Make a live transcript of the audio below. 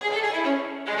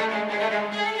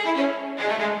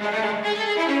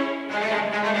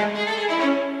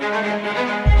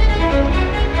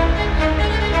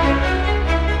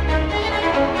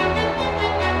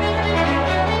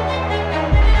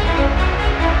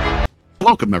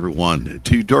Welcome, everyone,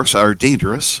 to Dorks Are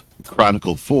Dangerous,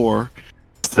 Chronicle 4,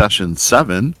 Session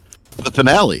 7, the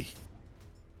finale.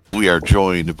 We are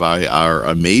joined by our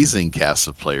amazing cast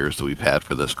of players that we've had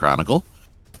for this Chronicle.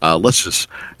 Let's just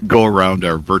go around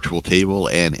our virtual table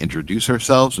and introduce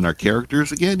ourselves and our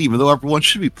characters again, even though everyone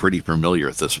should be pretty familiar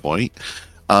at this point.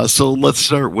 So let's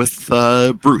start with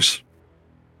Bruce.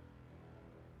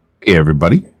 Hey,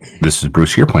 everybody. This is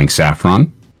Bruce here playing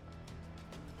Saffron.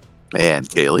 And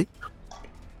Kaylee.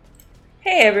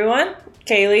 Hey everyone,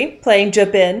 Kaylee playing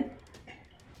Jabin.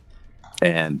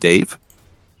 And Dave.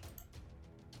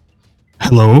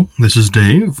 Hello, this is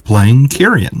Dave playing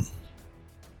Carrion.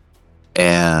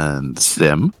 And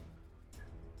Sim.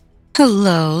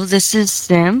 Hello, this is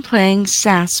Sim playing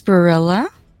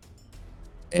Sarsaparilla.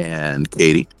 And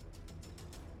Katie.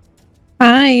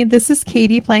 Hi, this is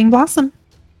Katie playing Blossom.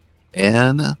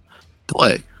 And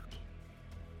Clay.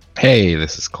 Hey,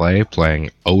 this is Clay playing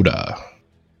Oda.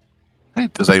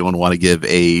 Right. Does anyone want to give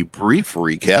a brief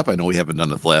recap? I know we haven't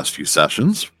done it the last few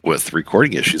sessions with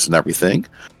recording issues and everything,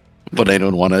 but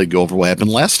anyone want to go over what happened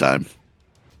last time?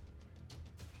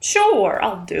 Sure,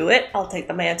 I'll do it. I'll take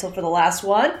the mantle for the last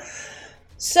one.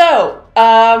 So,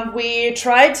 we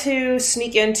tried to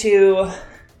sneak into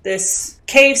this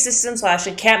cave system /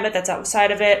 encampment that's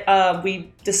outside of it.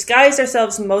 We disguised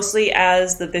ourselves mostly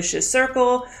as the Vicious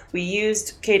Circle. We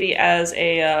used Katie as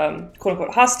a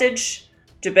quote-unquote hostage.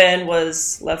 Jabin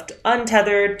was left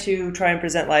untethered to try and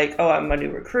present like, oh, I'm a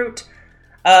new recruit.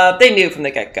 They knew from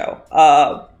the get-go.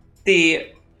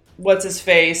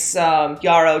 What's-his-face,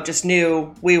 Yarrow just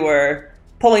knew we were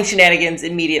pulling shenanigans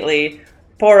immediately.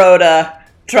 Poor Oda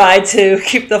tried to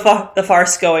keep the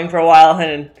farce going for a while,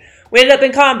 and we ended up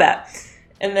in combat.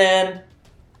 And then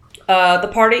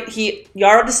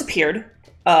Yarrow disappeared.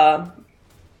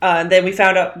 And then we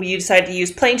found out we decided to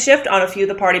use plane shift on a few of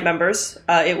the party members.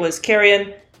 It was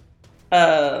Carrion,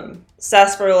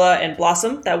 Sarsaparilla, and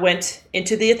Blossom that went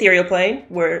into the ethereal plane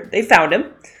where they found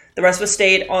him. The rest of us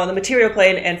stayed on the material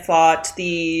plane and fought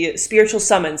the spiritual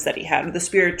summons that he had, the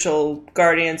spiritual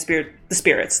guardian, the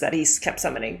spirits that he kept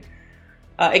summoning.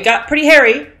 It got pretty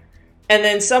hairy, and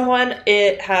then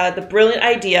it had the brilliant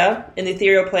idea in the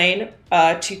ethereal plane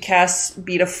to cast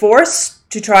Beat of Force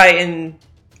to try and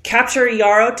capture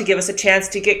Yarrow to give us a chance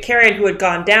to get Carrion, who had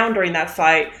gone down during that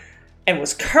fight and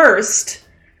was cursed.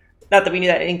 Not that we knew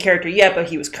that in character yet, but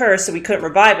he was cursed, so we couldn't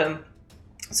revive him.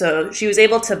 So she was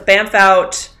able to bamf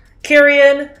out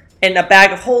Carrion in a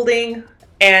bag of holding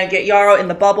and get Yarrow in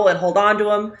the bubble and hold on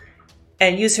to him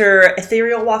and use her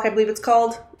ethereal walk, I believe it's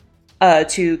called,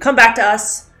 to come back to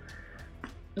us.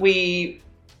 We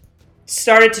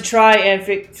started to try and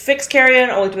fix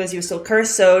Carrion, only because he was still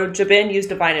cursed, so Jabin used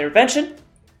Divine Intervention.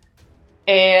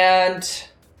 And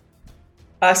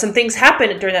some things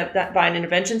happened during that divine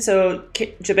intervention. So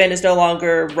Jabin is no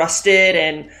longer rusted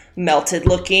and melted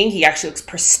looking. He actually looks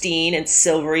pristine and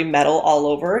silvery metal all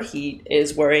over. He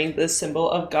is wearing the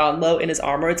symbol of Gonlo in his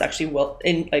armor. It's actually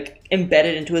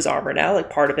embedded into his armor now, like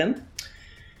part of him.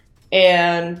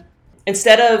 And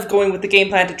instead of going with the game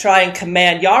plan to try and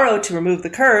command Yarrow to remove the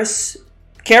curse,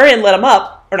 Jabin lit him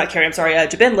up, turned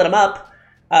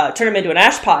him into an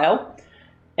ash pile.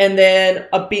 And then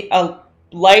a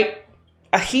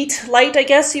heat light, I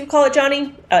guess you call it,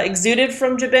 Johnny, exuded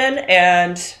from Jabin.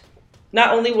 And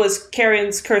not only was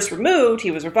Carrion's curse removed, he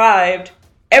was revived.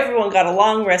 Everyone got a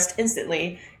long rest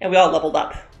instantly, and we all leveled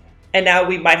up. And now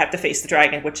we might have to face the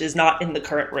dragon, which is not in the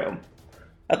current room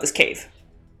of this cave.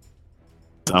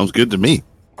 Sounds good to me.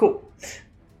 Cool.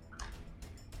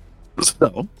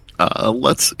 So,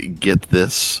 let's get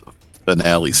this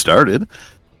finale started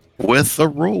with a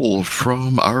roll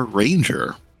from our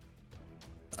ranger.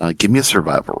 Give me a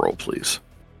survival roll, please.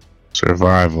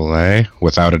 Survival, eh?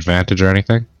 Without advantage or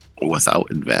anything? Without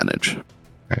advantage.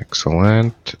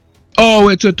 Excellent. Oh,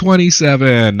 it's a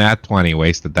 27. Nat 20.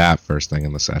 Wasted that first thing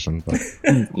in the session. But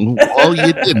Well,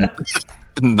 you didn't.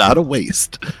 Not a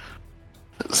waste.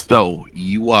 So,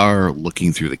 you are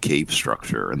looking through the cave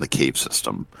structure and the cave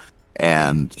system,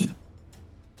 and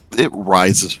it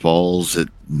rises, falls, it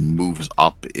moves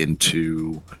up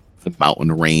into the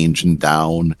mountain range and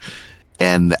down.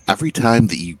 And every time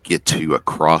that you get to a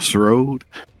crossroad,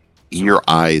 your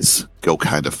eyes go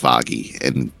kind of foggy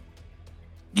and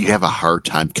you have a hard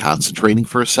time concentrating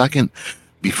for a second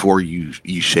before you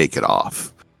shake it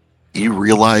off. You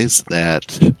realize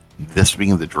that this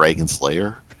being the Dragon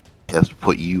Slayer has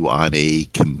put you on a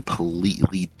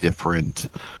completely different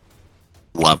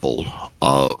level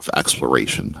of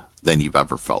exploration than you've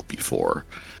ever felt before.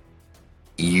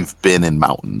 You've been in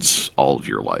mountains all of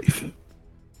your life.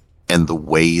 And the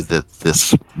way that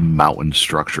this mountain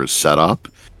structure is set up,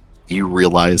 you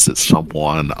realize that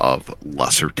someone of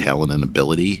lesser talent and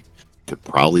ability could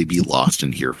probably be lost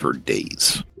in here for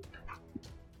days.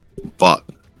 But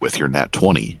with your nat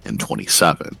 20 and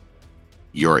 27,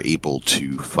 you're able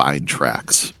to find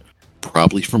tracks,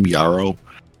 probably from Yarrow,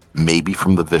 maybe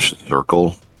from the Vicious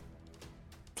Circle.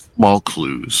 Small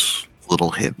clues,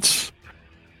 little hints.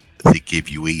 They give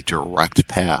you a direct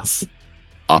path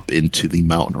up into the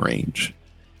mountain range,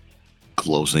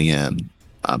 closing in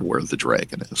on where the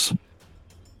dragon is.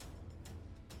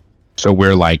 So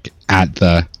we're like at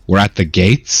the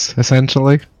gates,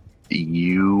 essentially.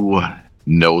 You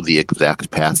know the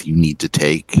exact path you need to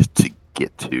take to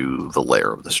get to the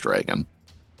lair of this dragon.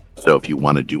 So if you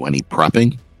want to do any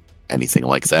prepping, anything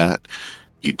like that,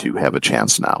 you do have a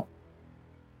chance now.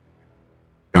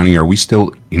 Johnny, are we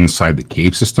still inside the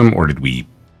cave system, or did we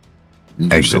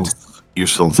exit? You're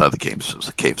still inside the cave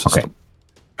system. Okay.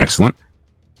 Excellent.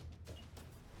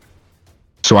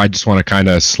 So I just want to kind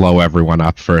of slow everyone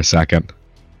up for a second.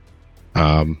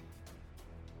 I'm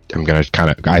gonna kind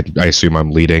of. I assume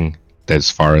I'm leading as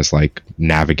far as like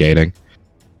navigating.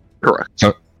 Correct.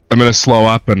 So I'm gonna slow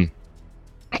up and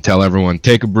tell everyone,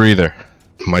 take a breather.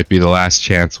 Might be the last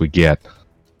chance we get.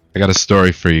 I got a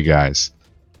story for you guys.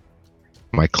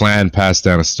 My clan passed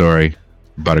down a story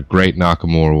about a great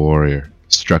Nakamura warrior,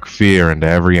 struck fear into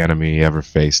every enemy he ever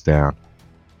faced down.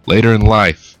 Later in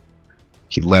life,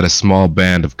 he led a small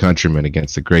band of countrymen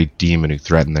against a great demon who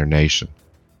threatened their nation.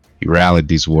 He rallied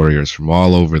these warriors from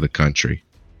all over the country.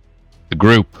 The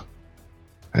group,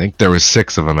 I think there was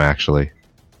 6 of them actually,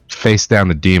 faced down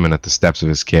the demon at the steps of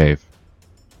his cave.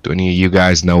 Do any of you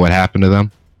guys know what happened to them?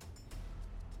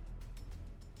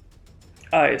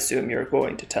 I assume you're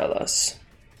going to tell us.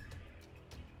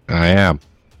 I am.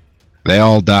 They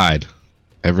all died.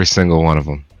 Every single one of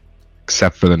them.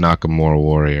 Except for the Nakamura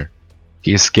warrior.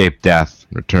 He escaped death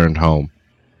and returned home.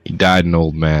 He died an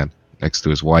old man, next to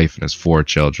his wife and his 4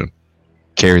 children.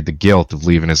 Carried the guilt of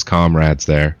leaving his comrades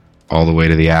there, all the way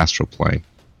to the astral plane.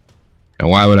 Now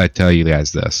why would I tell you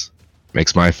guys this?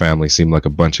 Makes my family seem like a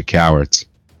bunch of cowards.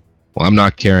 Well, I'm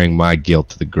not carrying my guilt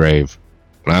to the grave.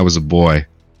 When I was a boy,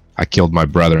 I killed my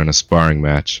brother in a sparring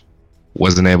match.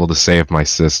 Wasn't able to save my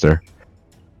sister.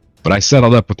 But I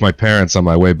settled up with my parents on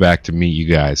my way back to meet you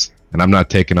guys, and I'm not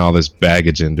taking all this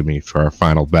baggage into me for our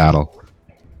final battle.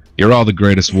 You're all the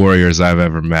greatest warriors I've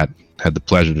ever met, had the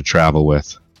pleasure to travel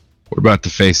with. We're about to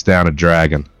face down a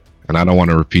dragon, and I don't want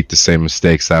to repeat the same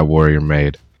mistakes that warrior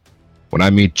made. When I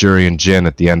meet Jury and Jin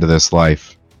at the end of this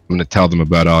life, I'm going to tell them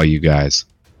about all you guys,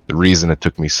 the reason it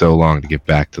took me so long to get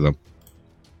back to them.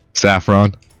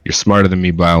 Saffron, you're smarter than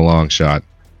me by a long shot.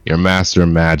 You're a master of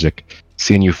magic.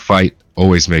 Seeing you fight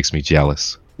always makes me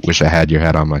jealous. Wish I had your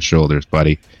head on my shoulders,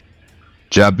 buddy.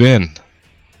 Jabin,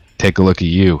 take a look at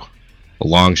you. A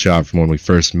long shot from when we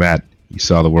first met. You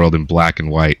saw the world in black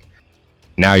and white.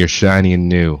 Now you're shiny and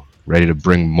new, ready to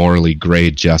bring morally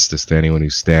gray justice to anyone who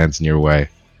stands in your way.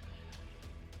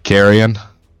 Carrion,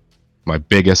 my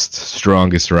biggest,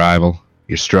 strongest rival.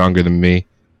 You're stronger than me,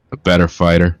 a better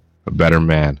fighter, a better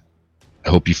man. I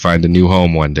hope you find a new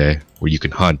home one day where you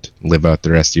can hunt and live out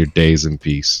the rest of your days in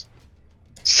peace.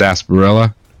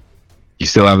 Sarsaparilla, you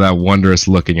still have that wondrous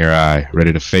look in your eye,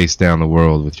 ready to face down the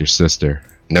world with your sister.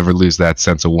 Never lose that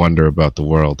sense of wonder about the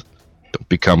world. Don't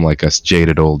become like us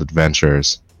jaded old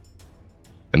adventurers.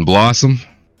 And Blossom,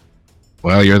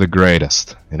 well, you're the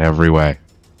greatest in every way.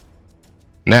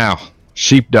 Now,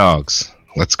 sheepdogs,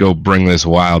 let's go bring this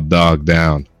wild dog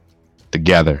down.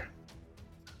 Together.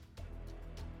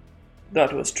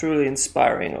 That was truly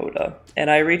inspiring, Oda. And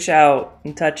I reach out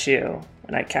and touch you,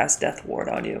 and I cast Death Ward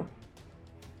on you.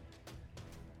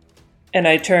 And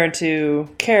I turn to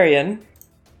Carrion,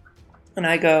 and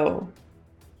I go,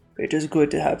 it is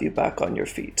good to have you back on your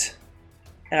feet.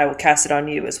 And I will cast it on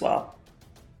you as well.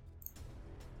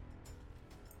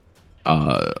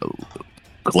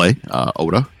 Clay,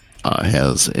 Oda,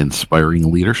 has inspiring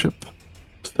leadership.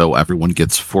 So everyone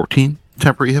gets 14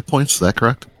 temporary hit points, is that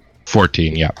correct?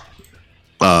 14, yeah.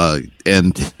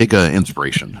 And take an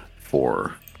inspiration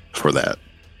for that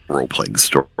role-playing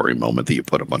story moment that you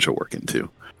put a bunch of work into.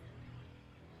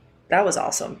 That was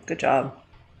awesome. Good job.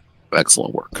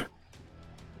 Excellent work.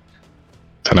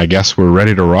 And I guess we're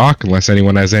ready to rock unless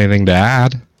anyone has anything to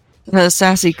add.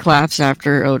 Sassy claps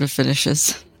after Oda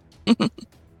finishes.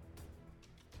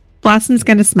 Blossom's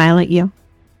going to smile at you.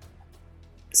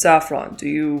 Saffron, do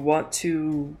you want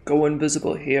to go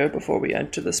invisible here before we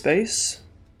enter the space?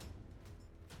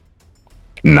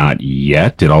 Not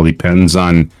yet. It all depends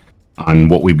on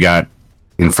what we've got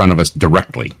in front of us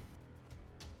directly.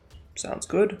 Sounds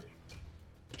good.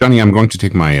 Johnny, I'm going to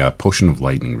take my potion of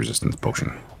lightning resistance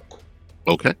potion.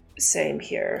 Okay. Same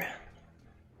here.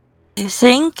 I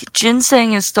think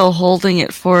Ginseng is still holding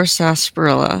it for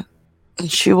Sarsaparilla,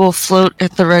 and she will float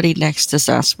at the ready next to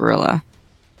Sarsaparilla.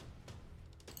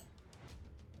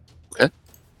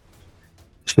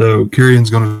 So Kyrion's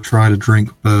going to try to drink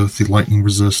both the lightning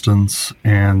resistance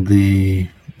and the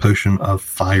potion of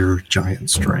fire giant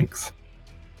strength.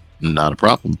 Not a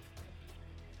problem.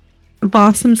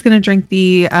 Blossom's going to drink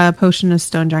the potion of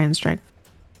stone giant strength.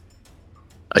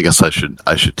 I guess I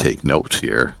should take note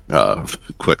here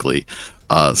quickly.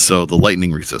 So the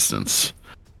lightning resistance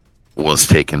was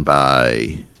taken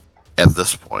by, at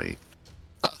this point,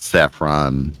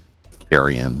 Saffron,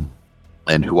 Carrion,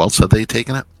 and who else had they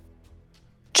taken it?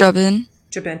 Jubin.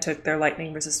 Jabin took their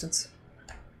lightning resistance.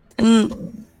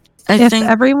 And I If think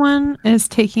everyone is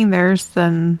taking theirs,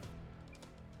 then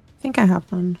I think I have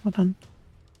one. Hold on.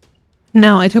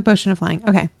 No, I took potion of flying.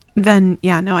 Okay. Then,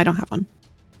 yeah, no, I don't have one.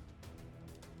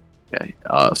 Okay.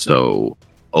 So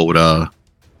Oda,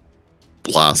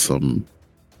 Blossom,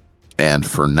 and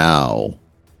for now,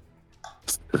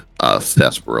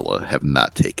 Sarsaparilla have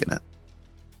not taken it.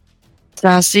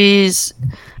 Sassy's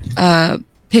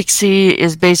Pixie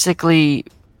is basically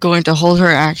going to hold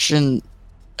her action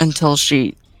until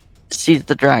she sees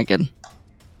the dragon.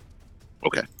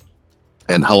 Okay.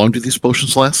 And how long do these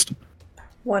potions last?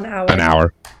 1 hour. An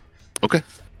hour. Okay.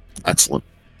 Excellent.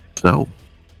 So,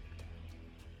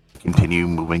 continue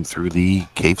moving through the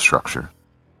cave structure.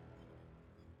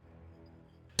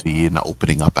 See an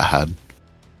opening up ahead.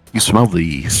 You smell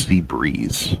the sea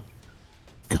breeze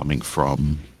coming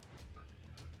from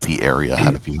the area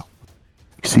ahead of you.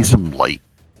 You see some light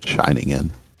shining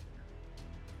in.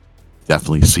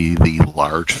 Definitely see the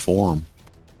large form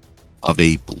of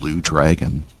a blue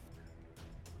dragon.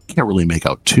 Can't really make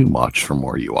out too much from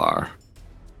where you are,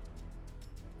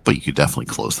 but you could definitely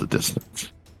close the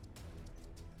distance.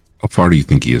 How far do you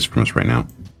think he is from us right now?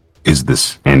 Is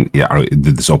this, and yeah, did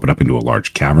this open up into a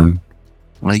large cavern?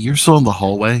 Well, you're still in the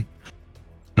hallway,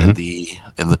 in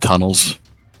the tunnels.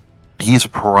 He's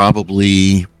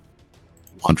probably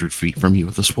 100 feet from you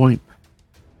at this point.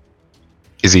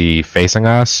 Is he facing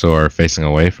us or facing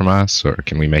away from us, or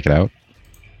can we make it out?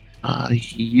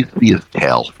 You see his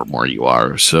tail from where you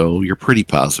are, so you're pretty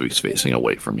positive he's facing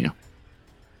away from you.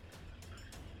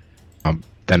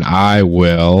 Then I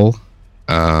will.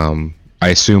 I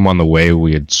assume on the way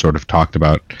we had sort of talked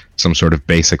about some sort of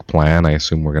basic plan. I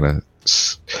assume we're gonna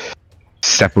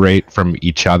separate from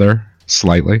each other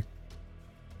slightly.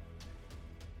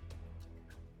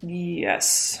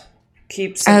 Yes.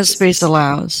 Keep some As space distance.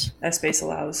 allows. As space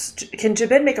allows. Can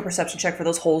Jabin make a perception check for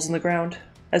those holes in the ground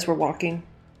as we're walking?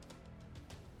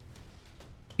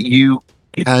 You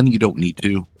can, you don't need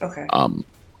to. Okay.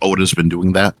 Oda's been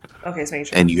doing that, Okay, so making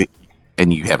sure.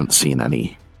 and you haven't seen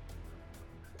any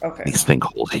Okay.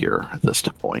 sinkholes here at this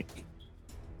point.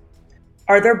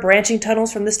 Are there branching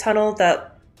tunnels from this tunnel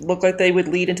that look like they would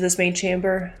lead into this main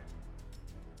chamber?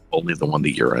 Only the one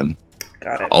that you're in.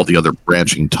 Got it. All the other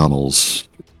branching tunnels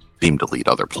seem to lead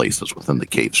other places within the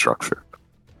cave structure.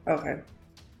 Okay.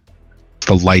 It's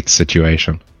the light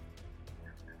situation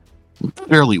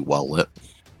Fairly well lit,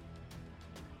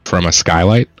 from a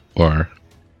skylight, or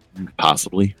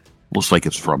possibly. Looks like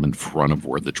it's from in front of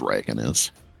where the dragon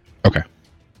is. okay.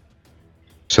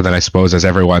 So then I suppose as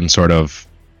everyone sort of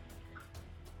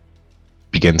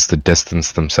begins to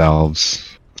distance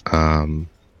themselves,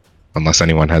 unless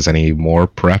anyone has any more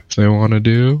prep they want to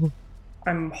do.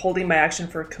 I'm holding my action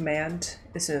for command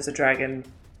as soon as the dragon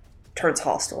turns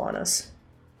hostile on us.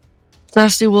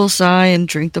 Sassy will sigh and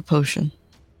drink the potion.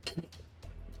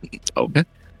 Okay.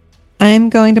 I'm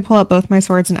going to pull out both my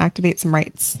swords and activate some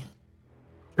rites.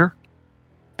 Sure.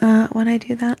 When I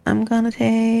do that, I'm going to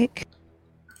take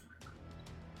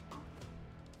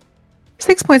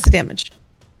 6 points of damage.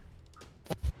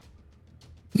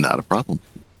 Not a problem.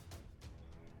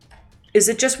 Is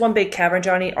it just one big cavern,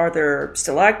 Johnny? Are there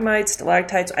stalagmites,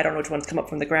 stalactites? I don't know which ones come up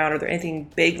from the ground. Are there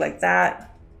anything big like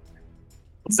that?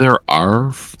 There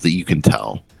are that you can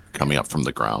tell coming up from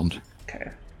the ground,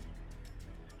 Okay.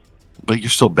 but you're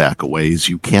still back a ways.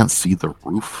 You can't see the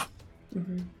roof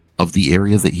of the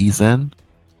area that he's in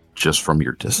just from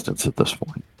your distance at this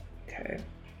point. Okay.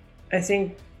 I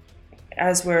think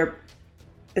as we're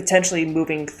potentially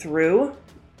moving through,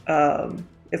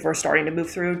 if we're starting to move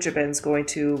through, Jabin's going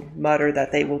to mutter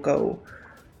that they will go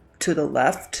to the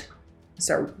left,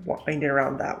 start winding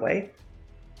around that way.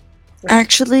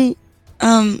 Actually,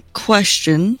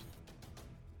 question.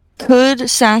 Could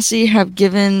Sassy have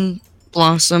given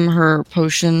Blossom her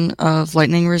potion of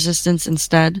lightning resistance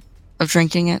instead of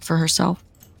drinking it for herself?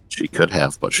 She could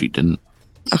have, but she didn't.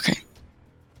 Okay.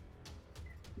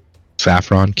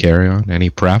 Saffron, carry on. Any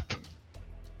prep?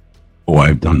 Oh,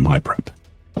 I've done my prep.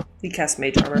 He casts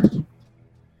Mage Armor.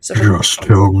 So Just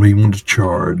tell me when to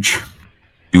charge.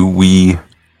 We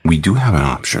do have an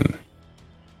option.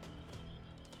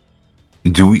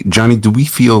 Johnny, do we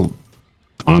feel,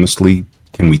 honestly,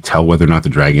 can we tell whether or not the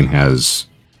dragon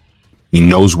he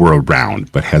knows we're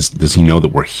around, but does he know that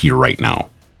we're here right now?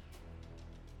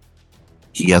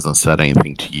 He hasn't said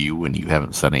anything to you, and you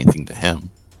haven't said anything to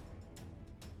him.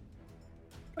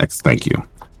 Thank you.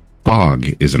 Fog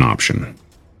is an option.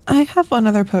 I have one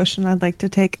other potion I'd like to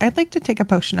take. I'd like to take a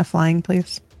potion of flying,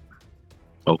 please.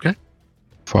 Okay.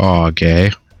 Fog, eh?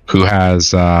 Who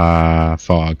has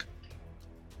fog?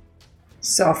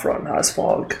 Saffron has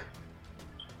fog.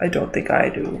 I don't think I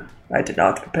do. I did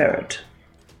not prepare it.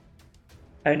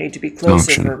 I need to be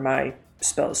closer Option. for my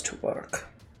spells to work.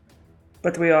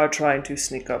 But we are trying to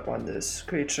sneak up on this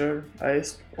creature,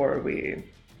 or are we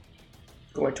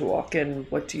going to walk in?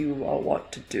 What do you all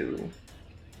want to do?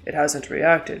 It hasn't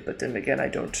reacted, but then again, I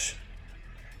don't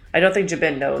think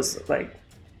Jabin knows, like,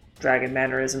 dragon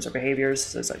mannerisms or behaviors.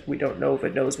 So it's like, we don't know if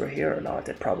it knows we're here or not.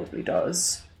 It probably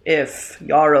does. If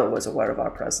Yarrow was aware of our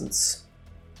presence,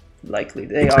 likely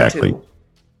they Exactly. are too.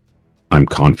 I'm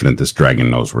confident this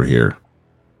dragon knows we're here.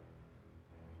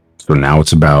 So now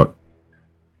it's about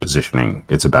positioning.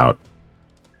 It's about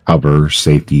cover,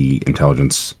 safety,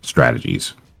 intelligence,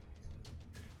 strategies.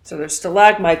 So there's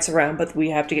stalagmites around, but we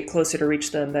have to get closer to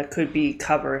reach them. That could be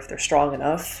cover if they're strong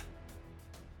enough.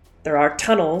 There are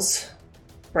tunnels,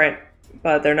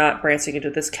 but they're not branching into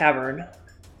this cavern.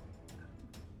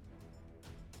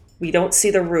 We don't see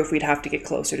the roof. We'd have to get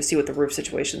closer to see what the roof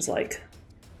situation's like.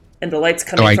 And the light's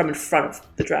coming from in front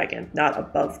of the dragon, not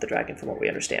above the dragon, from what we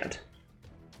understand.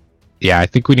 Yeah, I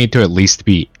think we need to at least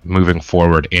be moving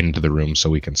forward into the room so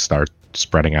we can start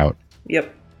spreading out.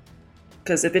 Yep.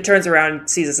 Because if it turns around and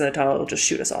sees us in a tunnel, it'll just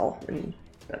shoot us all. And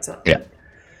that's not good.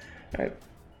 All right.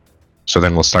 So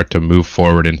then we'll start to move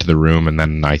forward into the room, and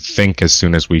then I think as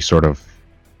soon as we sort of,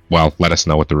 let us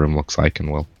know what the room looks like,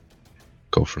 and we'll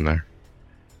go from there.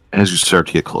 As you start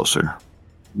to get closer,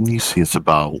 you see it's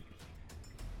about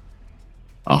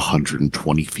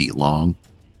 120 feet long.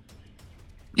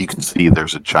 You can see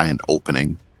there's a giant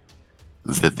opening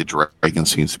that the dragon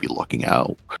seems to be looking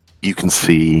out. You can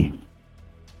see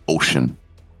ocean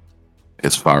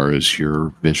as far as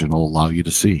your vision will allow you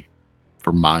to see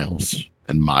for miles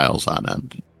and miles on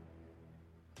end.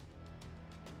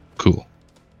 Cool.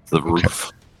 The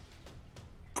roof,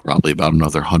 probably about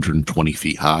another 120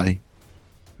 feet high,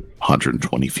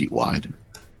 120 feet wide.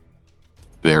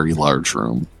 Very large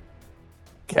room,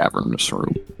 cavernous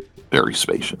room, very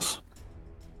spacious.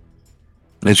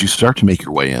 And as you start to make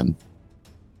your way in,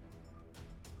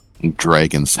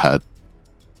 Dragon's head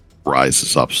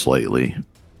rises up slightly,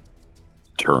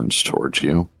 turns towards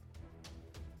you.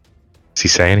 Does he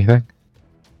say anything?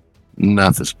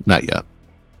 Not yet.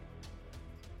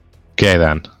 Okay,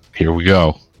 then. Here we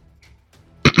go.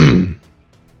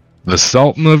 The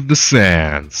Sultan of the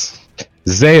Sands.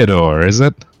 Zeodor, is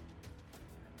it?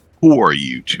 Who are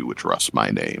you to address my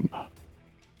name?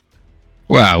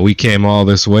 Well, we came all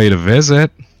this way to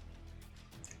visit.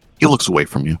 He looks away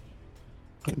from you,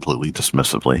 completely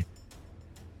dismissively.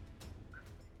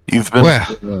 You've been a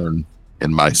thorn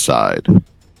in my side.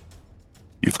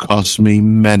 You've cost me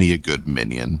many a good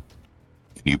minion.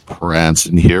 You prance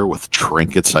in here with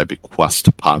trinkets I bequest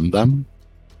upon them,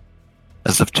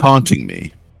 as if taunting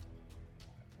me.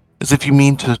 As if you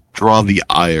mean to draw the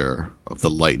ire of the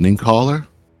lightning caller?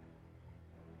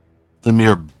 The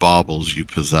mere baubles you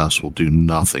possess will do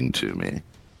nothing to me.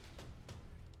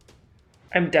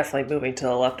 I'm definitely moving to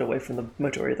the left away from the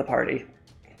majority of the party.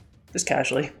 Just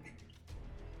casually.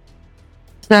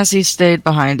 Sassy stayed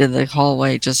behind in the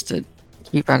hallway just to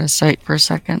keep out of sight for a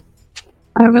second.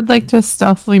 I would like to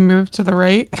stealthily move to the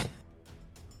right.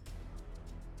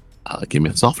 Give me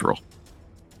a stealth roll.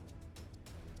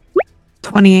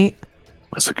 28.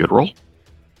 That's a good roll.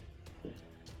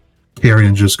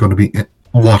 Carrion's just going to be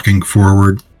walking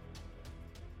forward.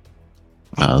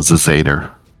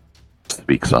 Zazader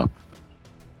speaks up.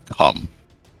 Come.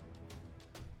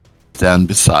 Stand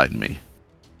beside me.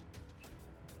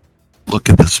 Look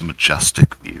at this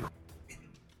majestic view.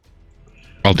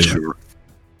 I'll do it. Sure.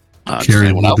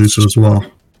 Carrion will do so as well.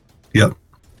 Yep.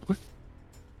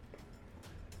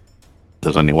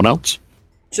 Does anyone else?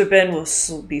 Jabin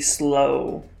will be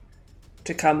slow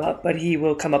to come up, but he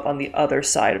will come up on the other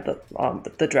side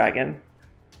of the dragon.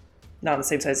 Not on the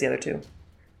same side as the other two.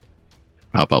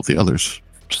 How about the others?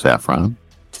 Saffron,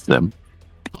 Sim,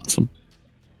 Blossom.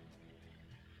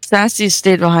 Sassy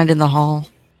stayed behind in the hall.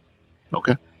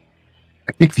 Okay.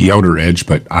 I take the outer edge,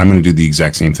 but I'm going to do the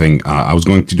exact same thing. I was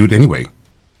going to do it anyway.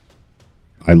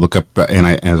 I look up, and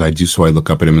as I do so, I look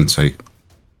up at him and say,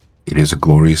 "It is a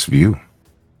glorious view.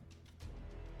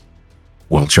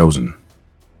 Well chosen."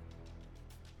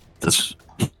 This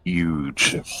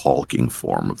huge, hulking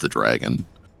form of the dragon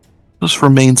just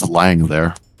remains lying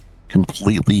there,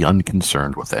 completely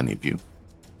unconcerned with any of you,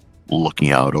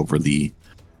 looking out over the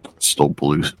crystal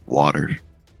blue water.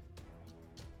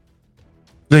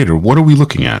 Later, what are we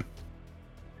looking at?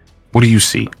 What do you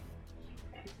see?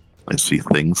 I see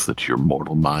things that your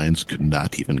mortal minds could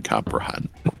not even comprehend.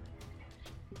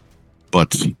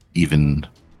 But even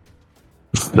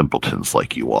simpletons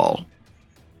like you all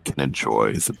can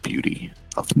enjoy the beauty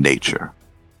of nature,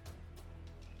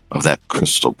 of that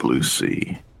crystal blue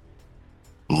sea,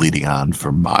 leading on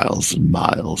for miles and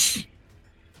miles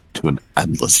to an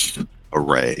endless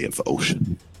array of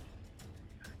ocean.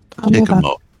 Take a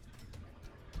moment.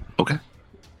 Okay.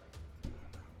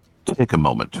 Take a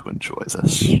moment to enjoy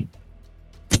this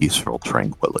peaceful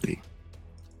tranquility.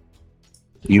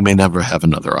 You may never have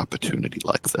another opportunity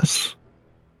like this.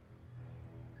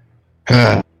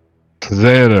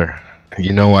 Xander,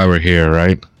 you know why we're here,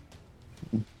 right?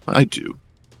 I do.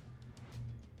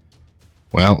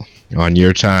 Well, on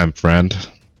your time, friend.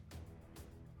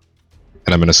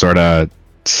 And I'm going to sort of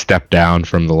step down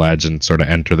from the ledge and sort of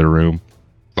enter the room.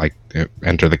 Like,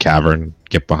 enter the cavern,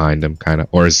 get behind him, kind of.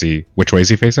 Or is he... Which way is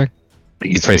he facing?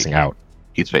 He's facing out.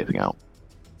 He's facing out.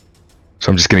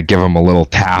 So I'm just going to give him a little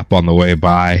tap on the way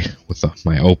by with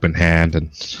my open hand and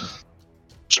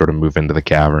sort of move into the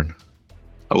cavern.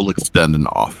 I will extend an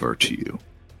offer to you.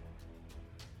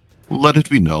 Let it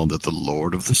be known that the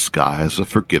Lord of the Sky is a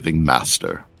forgiving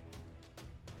master.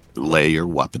 Lay your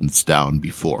weapons down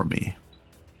before me.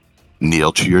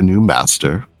 Kneel to your new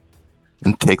master,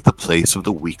 and take the place of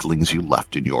the weaklings you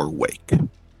left in your wake.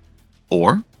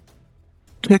 Or,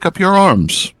 take up your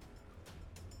arms.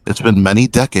 It's been many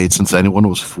decades since anyone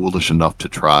was foolish enough to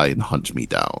try and hunt me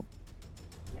down.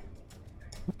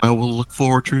 I will look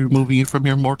forward to removing you from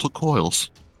your mortal coils.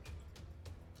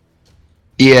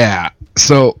 Yeah,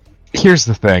 so here's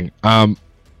the thing.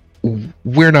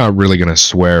 We're not really going to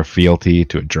swear fealty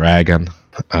to a dragon.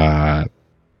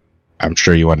 I'm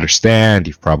sure you understand.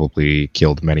 You've probably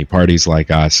killed many parties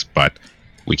like us, but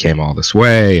we came all this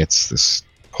way. It's this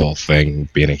whole thing,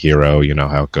 being a hero, you know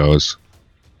how it goes.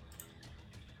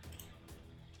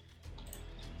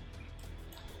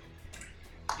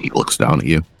 He looks down at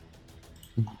you,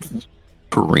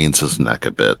 careens his neck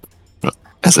a bit,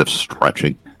 as if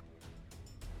stretching.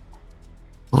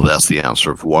 Well, that's the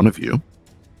answer of one of you.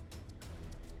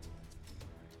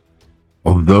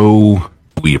 Although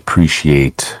we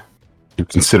appreciate your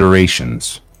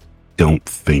considerations, don't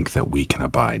think that we can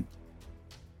abide.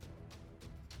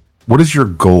 What is your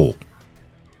goal?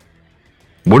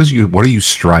 What are you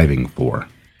striving for?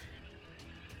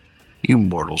 You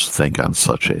mortals think on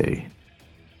such a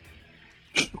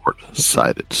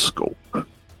short-sighted scope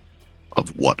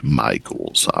of what my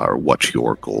goals are, what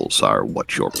your goals are,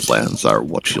 what your plans are,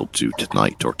 what you'll do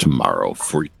tonight or tomorrow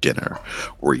for dinner,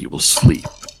 where you will sleep,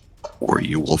 where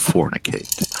you will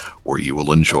fornicate, where you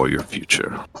will enjoy your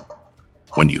future.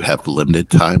 When you have limited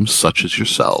time, such as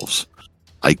yourselves,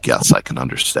 I guess I can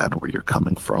understand where you're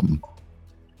coming from.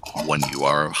 When you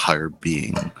are a higher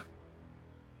being,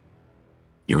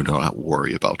 you do not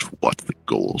worry about what the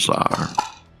goals are.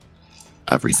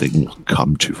 Everything will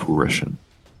come to fruition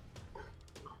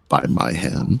by my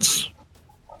hands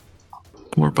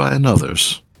or by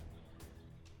another's.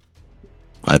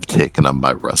 I've taken up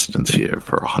my residence here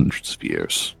for hundreds of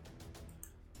years.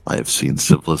 I have seen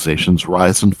civilizations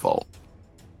rise and fall.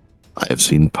 I have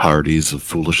seen parties of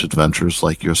foolish adventurers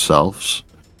like yourselves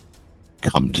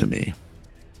come to me.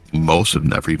 Most have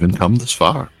never even come this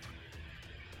far.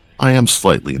 I am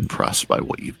slightly impressed by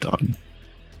what you've done.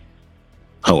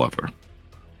 However,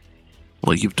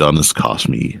 what you've done has cost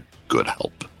me good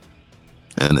help.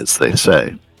 And as they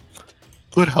say,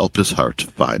 good help is hard to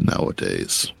find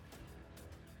nowadays.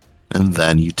 And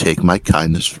then you take my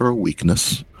kindness for a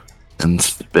weakness and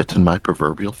spit in my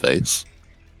proverbial face.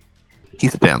 He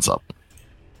stands up.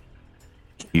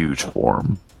 Huge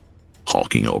form,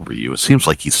 hulking over you. It seems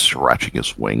like he's stretching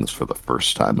his wings for the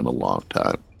first time in a long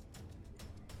time.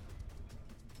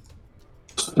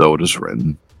 So it is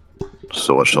written,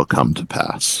 so it shall come to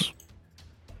pass.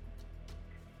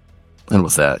 And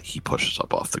with that, he pushes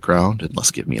up off the ground, and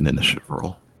let's give me an initiative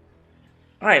roll.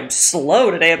 I am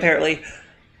slow today, apparently.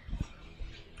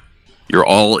 You're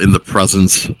all in the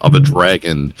presence of a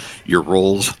dragon. Your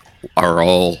rolls are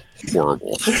all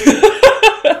horrible.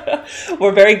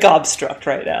 We're very gobstruck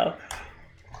right now.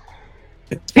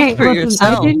 Hey, For listen,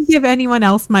 yourself. I didn't give anyone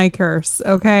else my curse,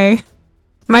 okay?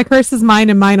 My curse is mine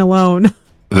and mine alone.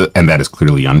 And that is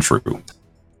clearly untrue.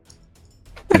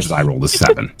 Because I rolled a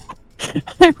 7.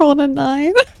 I rolled a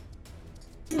 9.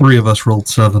 3 of us rolled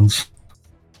 7s.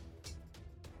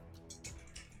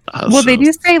 Well, they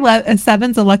do say a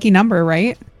 7's a lucky number,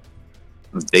 right?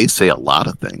 They say a lot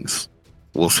of things.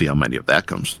 We'll see how many of that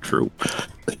comes true.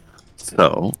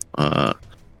 So, all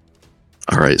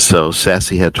right. So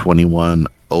Sassy had 21.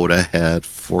 Oda had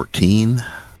 14.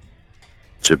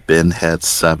 Jabin had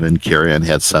 7. Carrion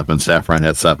had 7. Saffron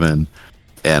had 7.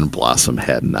 And Blossom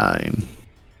had 9.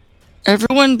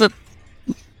 Everyone but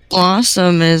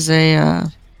Blossom is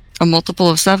a multiple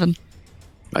of 7.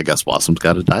 I guess Blossom's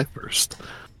got to die first.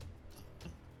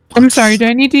 I'm sorry, do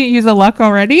I need to use a luck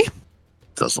already?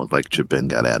 Doesn't look like Jabin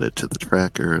got added to the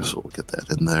tracker, so we'll get that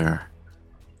in there.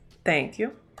 Thank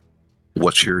you.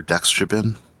 What's your dex,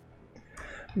 Jabin?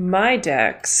 My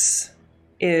dex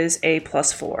is a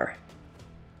 +4.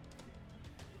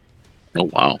 Oh,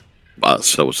 wow.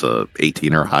 So it's a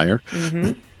 18 or higher.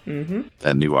 Mm-hmm. Mm-hmm.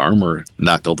 That new armor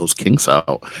knocked all those kinks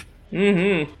out.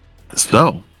 Mm-hmm.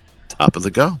 So, top of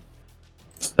the go.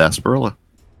 Sarsaparilla.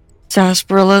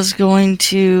 Sarsarilla's going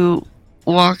to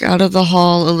walk out of the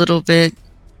hall a little bit,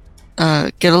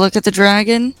 get a look at the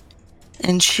dragon,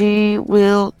 and she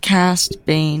will cast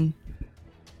Bane.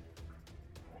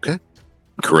 Okay.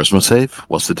 Charisma save.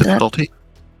 What's the difficulty?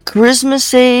 Charisma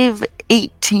save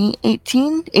 18.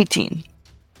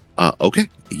 Okay.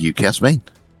 You cast Bane.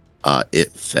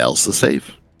 It fails the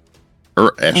save.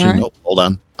 Or actually, Alright. no. Hold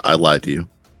on. I lied to you.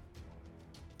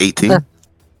 18.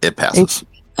 It passes.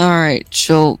 Alright,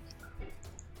 she'll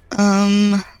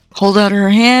hold out her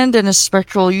hand and a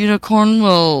spectral unicorn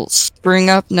will spring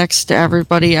up next to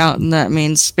everybody out in that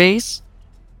main space.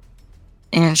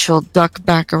 And she'll duck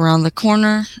back around the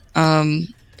corner.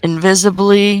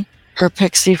 Invisibly, her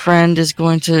pixie friend is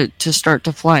going to start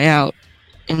to fly out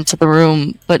into the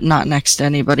room, but not next to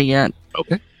anybody yet.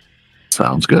 Okay.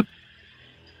 Sounds good.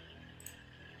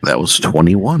 That was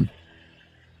 21.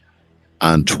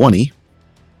 On 20,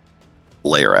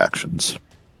 layer actions.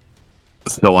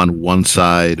 So on one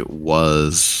side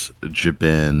was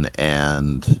Jabin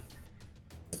and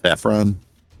Saffron,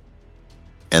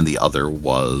 and the other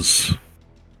was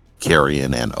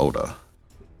Carrion and Oda.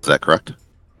 Is that correct?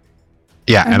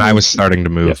 Yeah, and I was starting to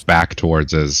move back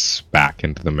towards his back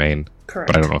into the main, Correct.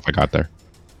 but I don't know if I got there.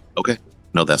 Okay.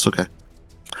 No, that's okay.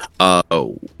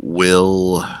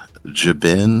 Will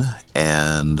Jabin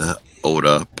and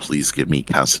Oda please give me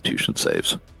Constitution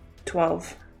saves?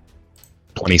 12.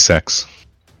 26.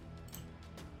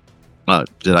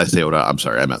 Did I say Oda? I'm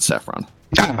sorry, I meant Saffron.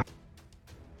 Ah.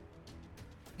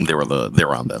 They were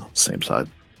on the same side.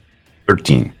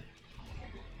 13.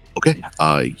 Okay.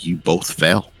 You both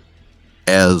fail.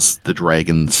 As the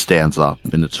dragon stands up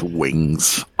and its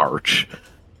wings arch,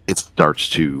 it starts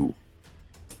to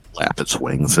flap its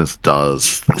wings, as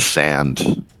does the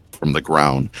sand from the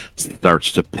ground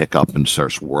starts to pick up and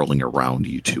starts whirling around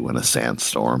you two in a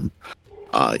sandstorm.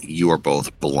 You are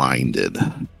both blinded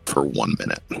for 1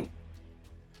 minute.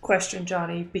 Question,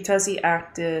 Johnny. Because he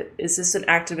acted, is this an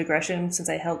act of aggression since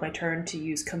I held my turn to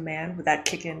use command? Would that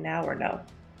kick in now or no?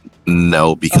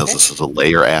 No, because Okay. this is a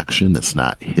layer action. It's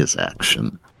not his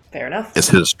action. Fair enough. It's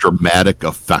his dramatic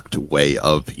effect way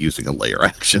of using a layer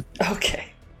action.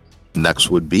 Okay. Next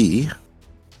would be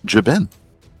Jabin.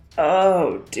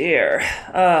 Oh dear.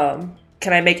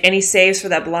 Can I make any saves for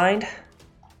that blind?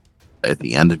 At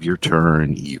the end of your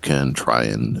turn, you can try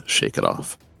and shake it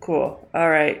off. Cool. All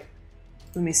right.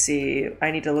 Let me see.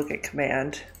 I need to look at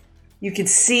command. You can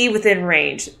see within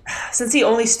range. Since he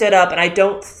only stood up and I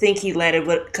don't think he landed,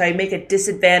 could I make a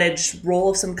disadvantaged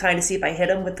roll of some kind to see if I hit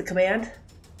him with the command?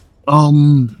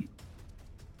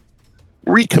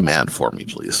 Recommand for me,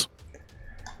 please.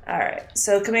 All right.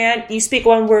 So command, you speak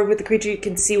one word with the creature you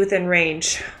can see within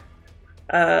range.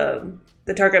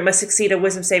 The target must succeed a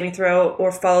wisdom saving throw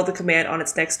or follow the command on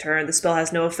its next turn. The spell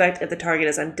has no effect if the target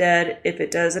is undead, if it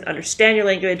doesn't understand your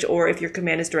language, or if your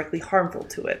command is directly harmful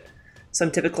to it. Some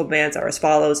typical commands are as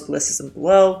follows, the list is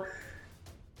below,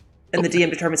 and the DM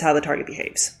determines how the target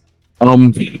behaves.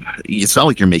 It's not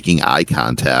like you're making eye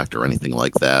contact or anything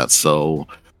like that, so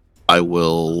I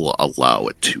will allow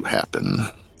it to happen.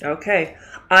 Okay.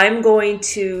 I'm going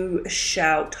to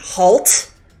shout,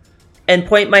 halt, and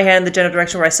point my hand in the general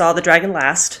direction where I saw the dragon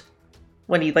last,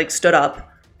 when he, stood up,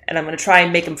 and I'm going to try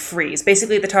and make him freeze.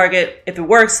 Basically, the target, if it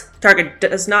works, target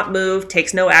does not move,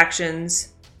 takes no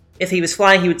actions. If he was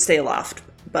flying, he would stay aloft.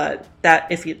 But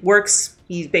if it works,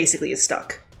 he basically is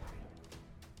stuck.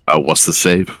 What's the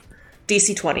save?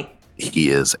 DC 20. He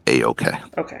is A-okay.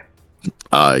 Okay.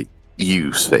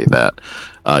 You say that.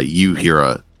 You hear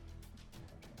a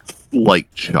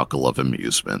slight chuckle of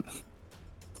amusement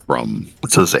from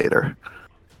Zader.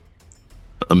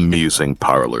 Amusing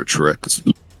parlor tricks.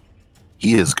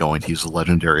 He is going to use a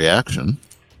legendary action,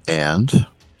 and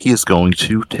he is going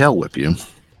to tail whip you.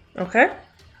 Okay.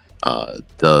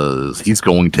 He's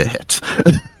going to hit.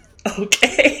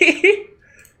 Okay.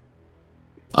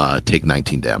 Take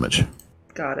 19 damage.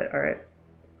 Got it. All right.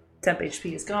 Temp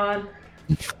HP is gone.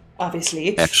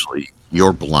 Obviously. Actually,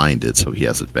 you're blinded, so he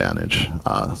has advantage.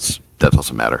 That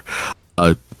doesn't matter.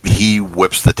 He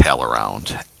whips the tail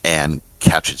around and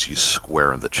catches you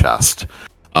square in the chest.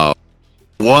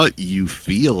 What you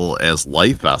feel as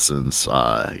life essence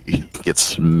gets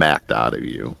smacked out of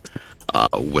you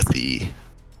with the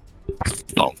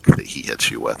thunk that he hits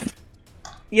you with.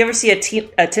 You ever see a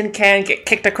tin can get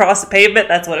kicked across the pavement?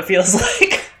 That's what it feels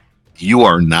like. You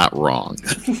are not wrong.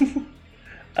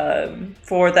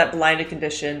 For that blinded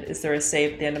condition, is there a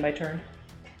save at the end of my turn?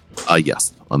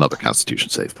 Yes. Another Constitution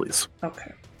save, please.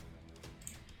 Okay.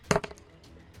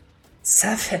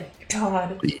 7.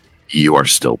 God. You are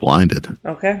still blinded.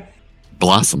 Okay.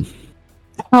 Blossom.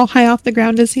 How high off the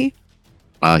ground is he?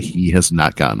 He has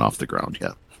not gotten off the ground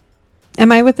yet.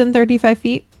 Am I within 35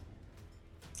 feet?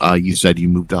 You said you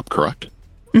moved up, correct?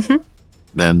 Mm-hmm.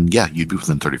 Then, yeah, you'd be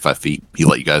within 35 feet. He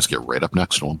let you guys get right up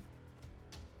next to him.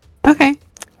 Okay.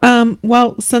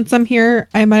 Well, since I'm here,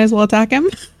 I might as well attack him.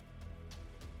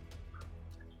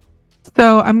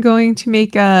 So I'm going to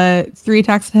make 3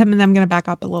 attacks to him, and then I'm going to back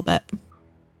up a little bit.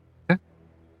 Okay.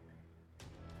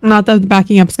 Not that the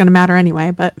backing up is going to matter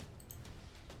anyway, but...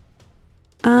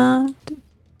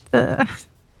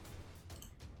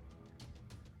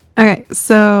 Okay,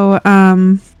 so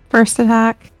first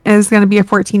attack is going to be a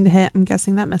 14 to hit. I'm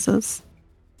guessing that misses.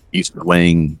 He's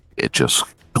playing, it just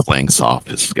clanks off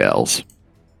his scales.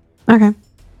 Okay.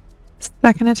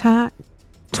 Second attack,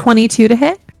 22 to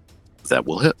hit. That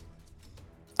will hit.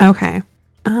 Okay.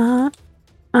 Plus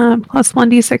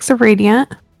 1d6 of radiant.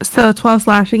 So 12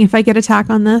 slashing if I get attack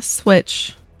on this,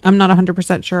 which I'm not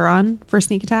 100% sure on for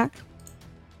sneak attack.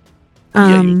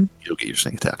 Yeah, you'll get your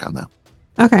sneak attack on that.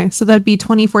 Okay, so that'd be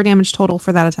 24 damage total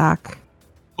for that attack.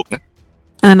 Okay.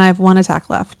 And I have 1 attack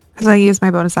left because I use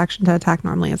my bonus action to attack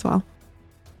normally as well.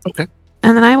 Okay.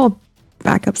 And then I will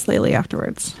back up slightly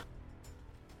afterwards.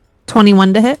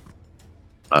 21 to hit.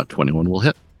 21 will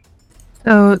hit.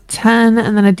 So 10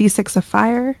 and then a d6 of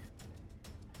fire.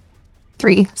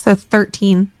 3, so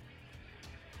 13.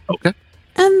 Okay.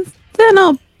 And then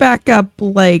I'll back up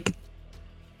like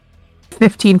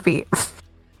 15 feet.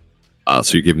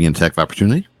 So you're giving an attack of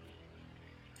opportunity?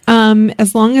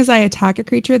 As long as I attack a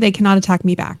creature, they cannot attack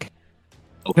me back.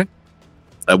 Okay.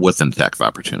 With an attack of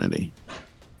opportunity.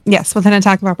 Yes, with an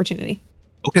attack of opportunity.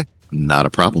 Okay. Not a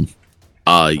problem.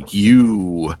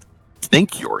 You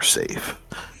think you're safe.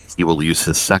 He will use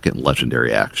his second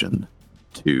legendary action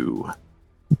to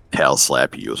tail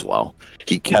slap you as well.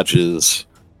 He catches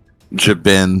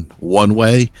Jabin one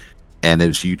way, and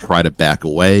as you try to back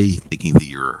away, thinking that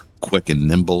you're quick and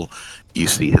nimble, you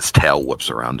see his tail whips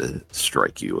around to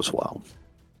strike you as well.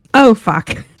 Oh,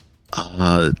 fuck.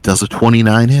 Does a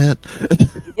 29 hit?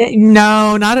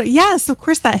 No, not a... Yes, of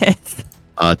course that hits.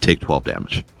 Take 12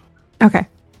 damage. Okay.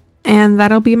 And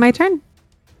that'll be my turn.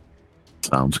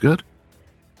 Sounds good.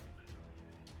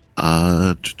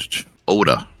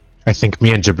 Oda. I think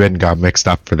me and Jabin got mixed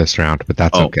up for this round, but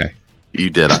that's okay. You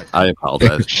did. I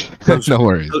apologize. No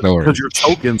worries. No worries. Because your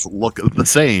tokens look the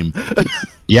same.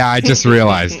 Yeah, I just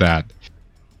realized that.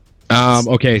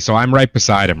 Okay, so I'm right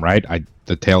beside him, right?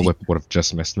 The tail whip would have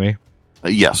just missed me.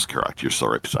 Yes, correct. You're still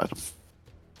right beside him.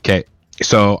 Okay,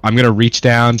 so I'm going to reach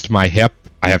down to my hip.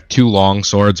 I have 2 long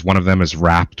swords. One of them is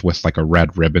wrapped with like a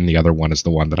red ribbon. The other one is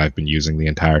the one that I've been using the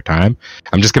entire time.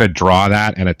 I'm just going to draw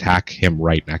that and attack him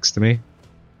right next to me.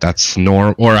 That's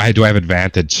normal. Or do I have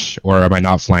advantage? Or am I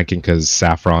not flanking because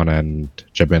Saffron and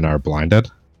Jabin are blinded?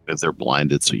 Because they're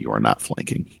blinded, so you are not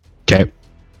flanking. Okay.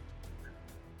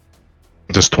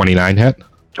 Does 29 hit?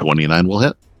 29 will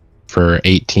hit. For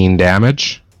 18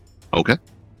 damage. Okay.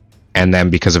 And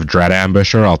then because of Dread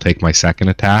Ambusher, I'll take my second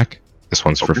attack. This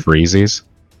one's for freezies.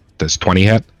 Does 20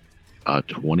 hit?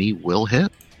 20 will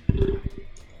hit.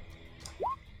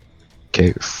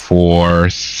 Okay, for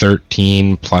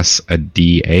 13 plus a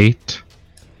d8.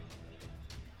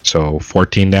 So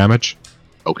 14 damage.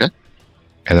 Okay.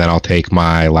 And then I'll take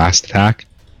my last attack.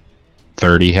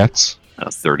 30 hits.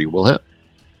 30 will hit.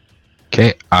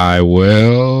 Okay, I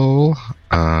will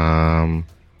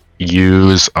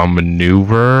use a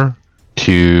maneuver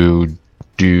to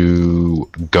do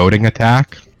goading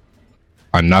attack.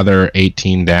 Another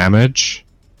 18 damage.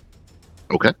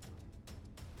 Okay.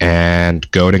 And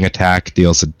goading attack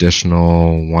deals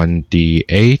additional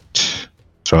 1d8,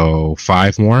 so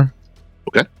 5 more.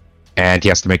 Okay. And he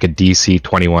has to make a DC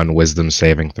 21 Wisdom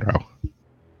saving throw.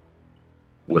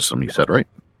 Wisdom, you said, right?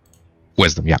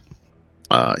 Wisdom, yeah.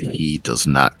 He does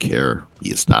not care.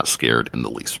 He is not scared in the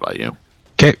least by you.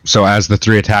 Okay, so as the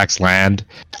 3 attacks land,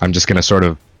 I'm just going to sort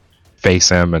of face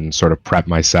him and sort of prep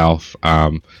myself.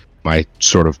 My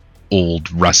sort of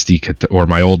old rusty, or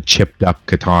my old chipped up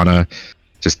katana,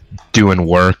 just doing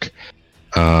work.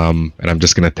 And I'm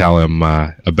just going to tell him,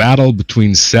 a battle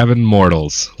between 7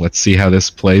 mortals. Let's see how this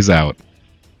plays out.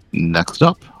 Next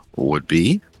up would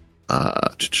be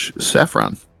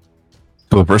Saffron.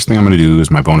 So the first thing I'm going to do is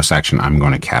my bonus action. I'm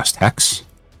going to cast Hex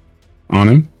on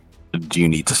him. Do you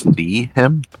need to see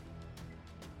him?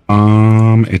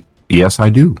 Yes, I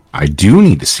do. I do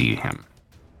need to see him.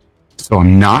 So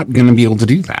I'm not going to be able to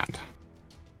do that,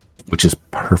 which is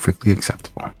perfectly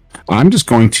acceptable. I'm just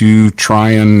going to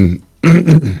try and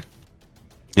I'm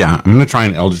going to try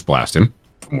and Eldritch Blast him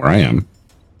from where I am.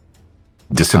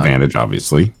 Disadvantage,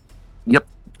 obviously. Yep.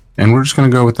 And we're just going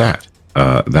to go with that.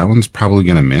 That one's probably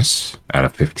going to miss at a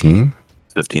 15.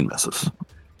 15 misses.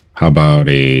 How about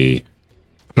a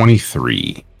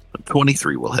 23?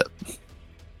 23 will hit.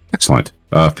 Excellent.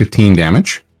 15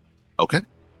 damage. Okay.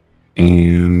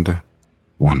 And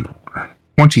one more.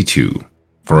 22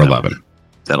 for 11.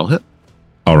 That'll hit.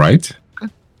 All right.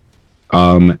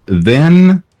 Okay.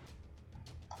 Then,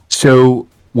 so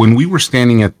when we were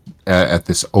standing at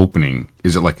this opening,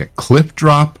 is it like a cliff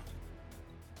drop?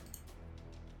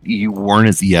 You weren't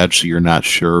at the edge, so you're not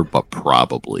sure, but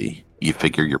probably. You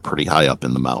figure you're pretty high up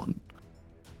in the mountain.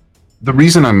 The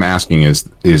reason I'm asking is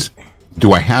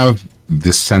do I have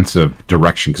this sense of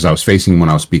direction, because I was facing when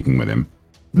I was speaking with him,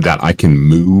 that I can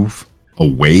move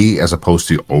away as opposed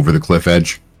to over the cliff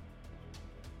edge?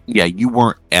 Yeah, you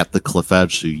weren't at the cliff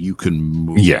edge, so you can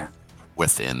move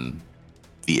within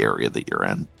the area that you're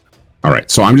in. All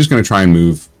right, so I'm just going to try and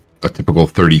move a typical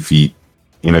 30 feet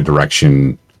in a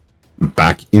direction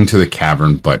back into the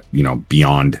cavern, but,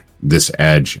 beyond this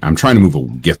edge. I'm trying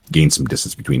to gain some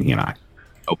distance between he and I.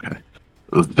 Okay.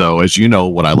 So, as you know,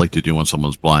 what I like to do when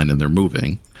someone's blind and they're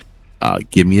moving,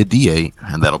 give me a D8,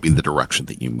 and that'll be the direction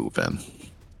that you move in.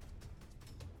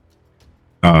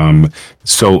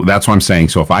 So that's what I'm saying.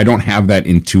 So if I don't have that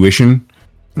intuition,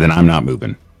 then I'm not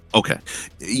moving. Okay.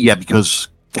 Yeah, because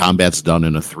combat's done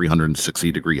in a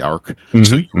 360-degree arc. Mm-hmm,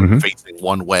 so you're facing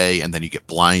one way, and then you get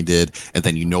blinded, and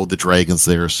then the dragon's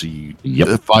there, so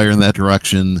you fire in that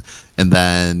direction, and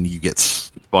then you get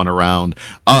spun around.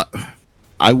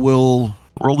 I will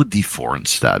roll a d4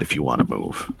 instead if you want to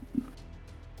move.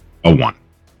 A 1.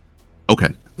 Okay.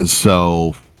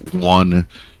 So 1,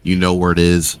 you know where it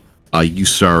is. You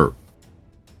start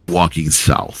walking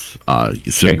south.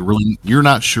 So you're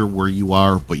not sure where you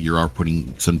are, but you are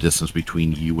putting some distance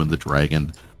between you and the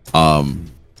dragon.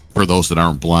 For those that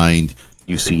aren't blind,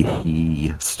 you see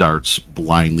he starts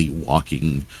blindly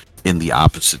walking in the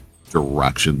opposite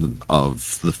direction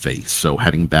of the face, so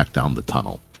heading back down the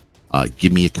tunnel.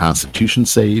 Give me a Constitution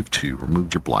save to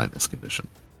remove your blindness condition.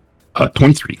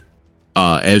 23.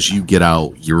 As you get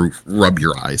out, you rub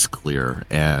your eyes clear,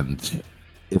 and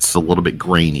it's a little bit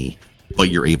grainy, but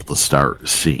you're able to start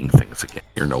seeing things again.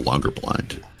 You're no longer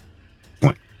blind.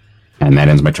 And that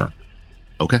ends my turn.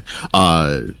 Okay.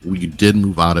 You did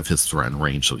move out of his threat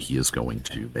range, so he is going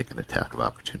to make an attack of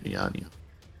opportunity on you.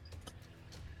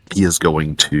 He is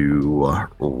going to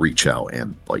reach out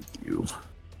and bite you.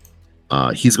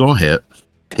 He's going to hit.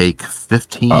 Take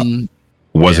 15.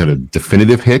 Was it a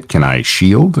definitive hit? Can I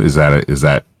shield? Is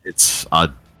that? It's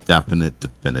a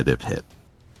definitive hit.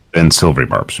 Then silvery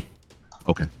barbs.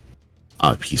 Okay.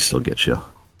 He still gets you.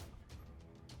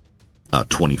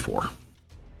 24.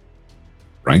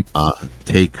 Right.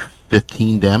 Take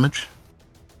 15 damage.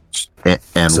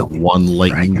 And So, 1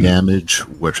 lightning dragon. damage,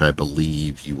 which I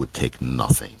believe you would take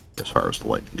nothing as far as the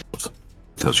lightning goes.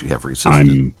 Because you have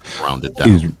resistance rounded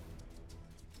down.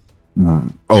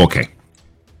 Okay.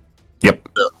 Yep.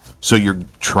 So you're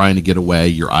trying to get away,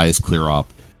 your eyes clear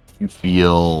up. You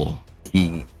feel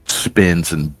he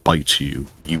spins and bites you.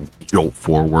 You jolt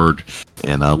forward,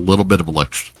 and a little bit of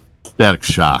electrostatic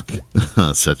shock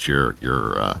sets your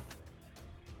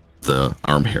the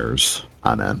arm hairs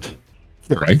on end.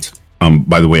 Right.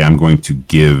 By the way, I'm going to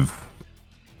give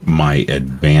my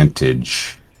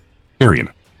advantage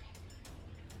Tyrion.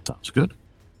 Sounds good.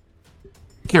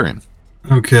 Kieran.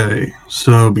 Okay,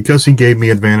 so because he gave me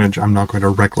advantage, I'm not going to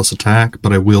reckless attack,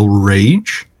 but I will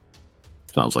rage.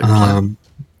 Sounds like a plan.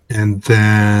 And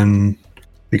then,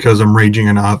 because I'm raging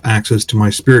and I have access to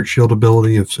my spirit shield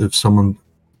ability, if someone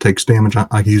takes damage, I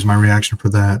can use my reaction for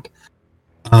that.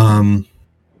 And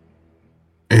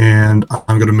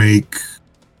I'm going to make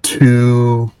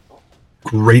 2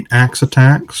 great axe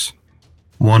attacks.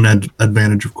 1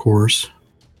 advantage, of course.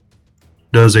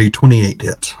 Does a 28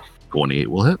 hit. 28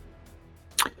 will hit.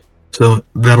 So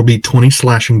that'll be 20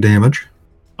 slashing damage.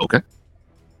 Okay.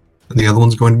 And the other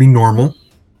one's going to be normal.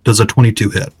 Does a 22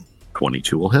 hit.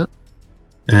 22 will hit.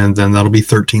 And then that'll be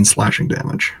 13 slashing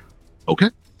damage. Okay.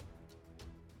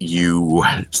 You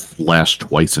slash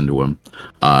twice into him.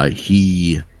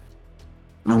 He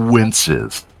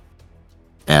winces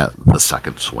at the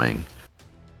second swing.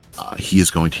 He is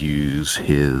going to use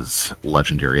his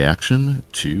legendary action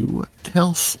to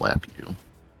tail slap you.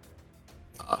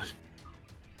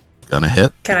 Gonna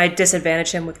hit. Can I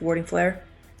disadvantage him with Warding Flare?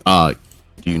 Do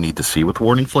you need to see with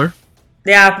Warning Flare?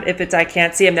 Yeah, if it's I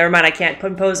can't see him. Never mind, I can't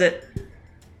impose it.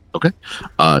 Okay.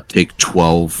 Take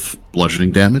 12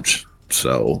 bludgeoning damage.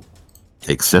 So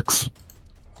take 6.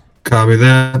 Copy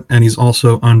that. And he's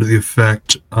also under the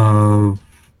effect of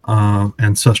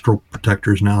ancestral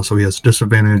protectors now, so he has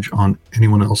disadvantage on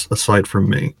anyone else aside from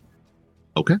me.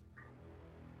 Okay.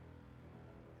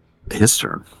 His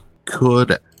turn.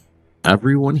 Could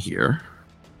everyone here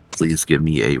please give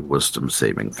me a wisdom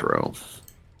saving throw?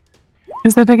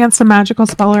 Is it against a magical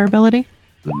spell or ability?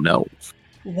 No.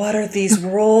 What are these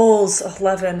rolls?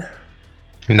 11.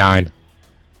 9.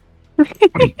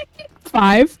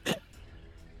 5.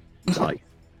 Like,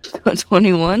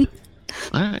 21.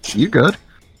 alright, you're good.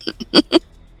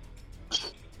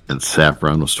 And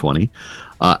Saffron was 20.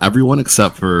 Everyone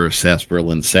except for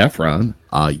Sasperl and Saffron,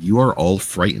 you are all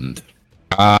frightened.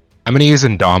 I'm going to use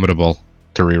Indomitable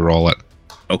to re-roll it.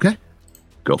 Okay.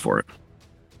 Go for it.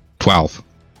 12.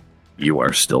 You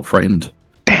are still frightened.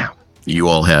 Damn. You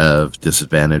all have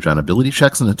disadvantage on ability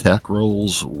checks and attack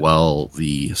rolls, while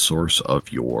the source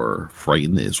of your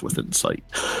frighten is within sight.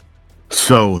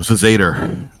 So,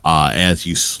 Zader, as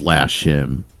you slash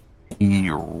him, he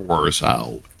roars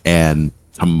out, and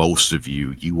to most of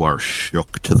you, you are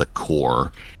shook to the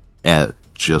core at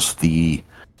just the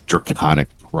draconic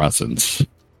presence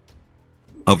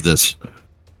of this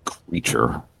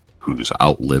creature who's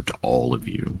outlived all of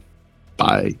you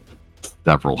by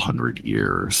several hundred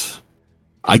years.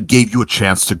 I gave you a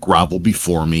chance to grovel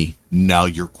before me. Now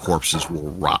your corpses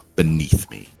will rot beneath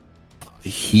me.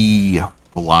 He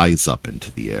flies up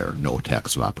into the air. No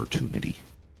attacks of opportunity.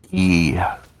 He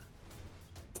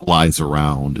flies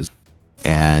around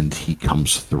and he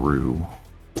comes through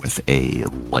with a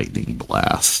lightning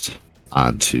blast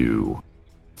onto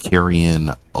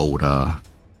Carrion, Oda,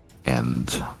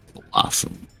 and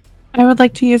Blossom. I would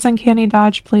like to use Uncanny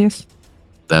Dodge, please.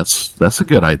 That's a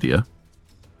good idea.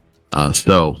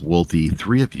 So, will the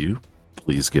 3 of you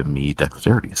please give me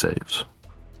dexterity saves?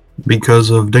 Because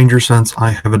of danger sense, I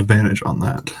have advantage on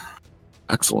that.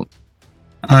 Excellent.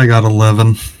 I got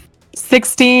 11.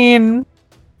 16.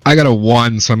 I got a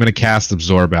 1, so I'm going to cast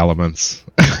Absorb Elements.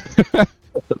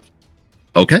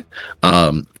 Okay.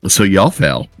 So y'all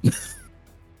fail.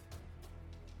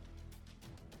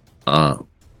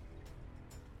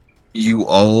 You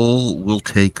all will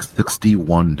take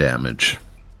 61 damage.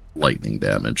 Lightning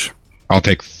damage. I'll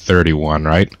take 31,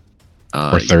 right?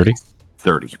 Or 30?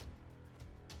 30.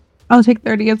 I'll take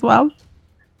 30 as well.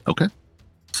 Okay.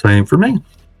 Same for me.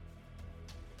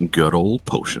 Good old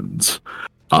potions.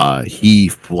 He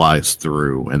flies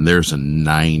through, and there's a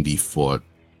 90-foot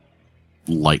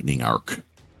lightning arc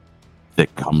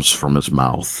that comes from his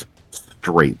mouth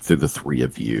straight through the 3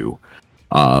 of you.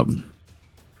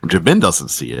 Javin doesn't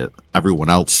see it. Everyone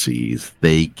else sees.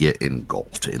 They get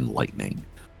engulfed in lightning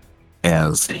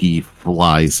as he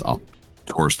flies up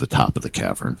towards the top of the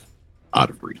cavern,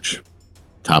 out of reach.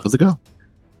 Top of the go.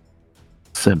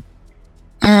 Sim.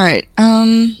 All right.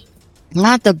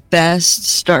 Not the best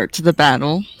start to the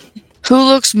battle. Who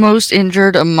looks most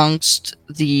injured amongst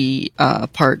the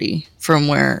party from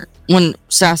when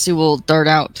Sassy will dart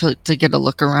out to get a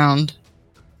look around?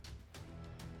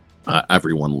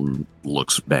 Everyone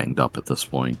looks banged up at this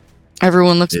point.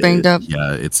 Everyone looks banged up?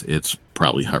 Yeah, it's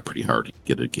probably pretty hard to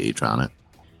get a gauge on it.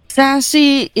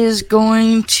 Sassy is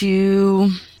going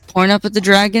to point up at the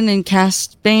dragon and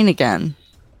cast Bane again.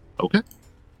 Okay.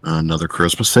 Another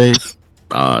charisma save.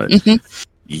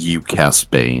 You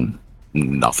cast Bane.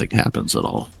 Nothing happens at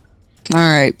all. All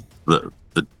right. The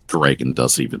dragon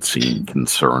doesn't even seem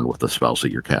concerned with the spells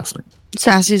that you're casting.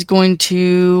 Sassy's going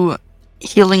to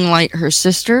Healing Light her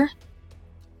sister.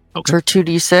 Okay. For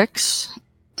 2d6.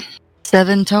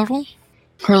 7 total.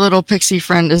 Her little pixie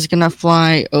friend is going to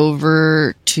fly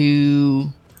over to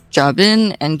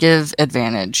Jabin and give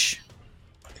advantage.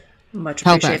 Much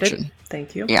Help appreciated. action.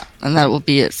 Thank you. Yeah, and that will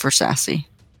be it for Sassy.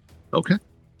 Okay.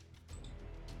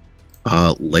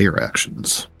 Layer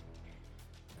actions.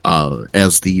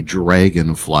 As the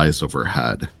dragon flies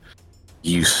overhead,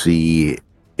 you see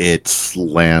it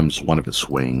slams one of its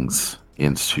wings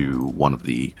into one of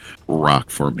the rock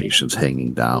formations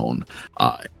hanging down.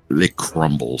 It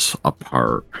crumbles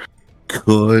apart.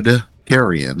 Could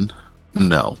Carrion?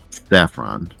 No.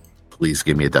 Saffron, please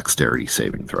give me a dexterity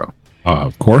saving throw.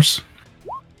 Of course.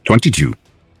 22.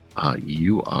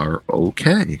 You are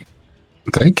okay.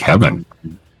 Okay, Kevin.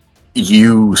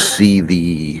 You see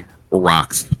the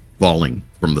rocks falling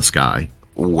from the sky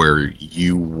where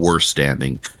you were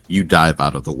standing. You dive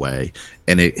out of the way,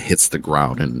 and it hits the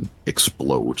ground and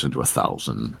explodes into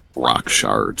 1,000 rock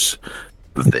shards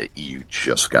that you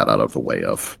just got out of the way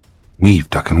of. Weave,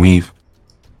 duck and weave.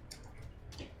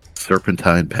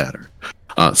 Serpentine pattern.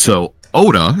 So,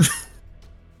 Oda,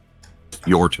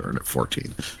 your turn at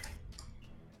 14.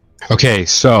 Okay,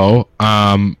 so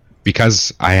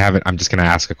because I haven't, I'm just gonna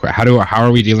ask a question. How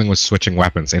are we dealing with switching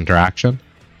weapons? Interaction?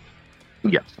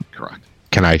 Yes, correct.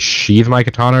 Can I sheath my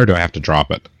katana, or do I have to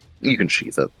drop it? You can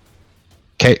sheath it.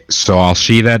 Okay, so I'll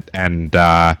sheath it and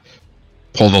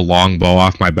pull the long bow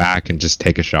off my back and just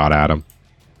take a shot at him.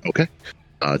 Okay.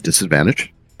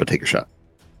 Disadvantage, but take a shot.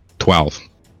 12.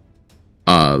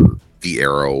 The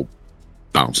arrow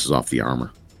bounces off the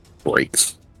armor,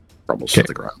 breaks, crumbles to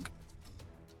the ground.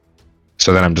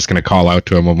 So then I'm just gonna call out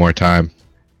to him one more time.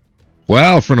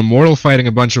 Well, for an immortal fighting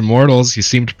a bunch of mortals, he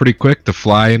seemed pretty quick to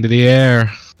fly into the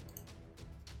air.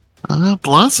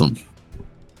 Blossom.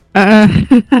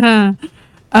 I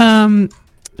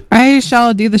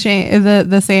shall do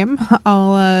the same.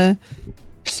 I'll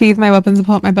sheath my weapons and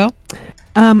pull out my bow.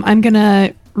 I'm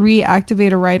gonna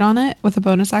reactivate a right on it with a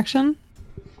bonus action.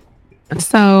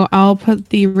 So I'll put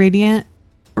the radiant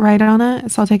right on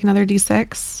it. So I'll take another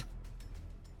d6,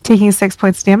 taking 6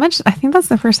 points of damage. I think that's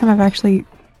the first time I've actually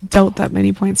dealt that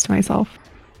many points to myself.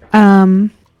 No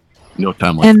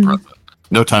time like the present.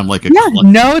 No time like a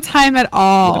no time at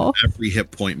all. Every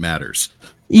hit point matters.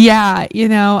 Yeah,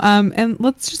 and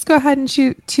let's just go ahead and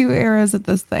shoot 2 arrows at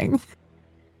this thing.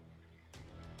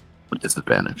 With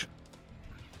disadvantage.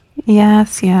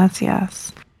 Yes.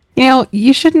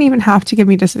 You shouldn't even have to give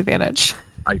me disadvantage.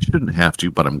 I shouldn't have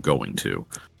to, but I'm going to.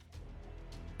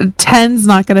 10's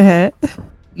not gonna hit.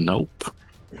 Nope.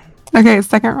 Okay,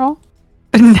 second roll.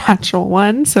 Natural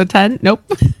 1, so 10. Nope.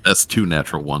 That's 2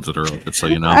 natural ones that are open, so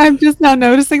you know. I'm just now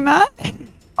noticing that.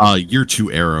 Your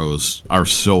 2 arrows are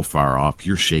so far off,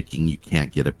 you're shaking, you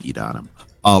can't get a beat on them.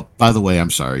 By the way, I'm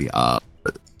sorry.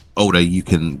 Oda, you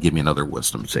can give me another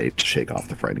wisdom save to shake off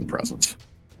the frightening presence.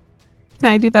 Can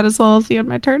I do that as well as you on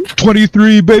my turn?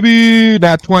 23, baby!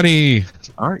 Nat 20!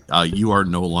 All right. You are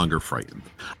no longer frightened.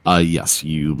 Yes,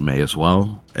 you may as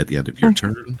well at the end of your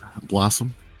turn,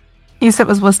 Blossom. You said it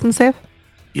was wisdom save?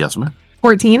 Yes, ma'am.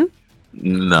 14?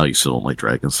 No, you still don't like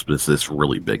dragons. It's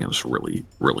really big and it's really,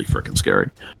 really freaking scary.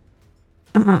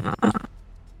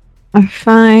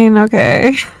 Fine,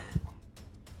 okay.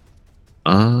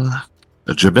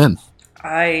 Jabin.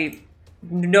 I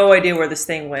no idea where this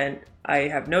thing went. I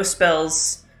have no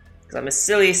spells because I'm a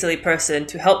silly, silly person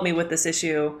to help me with this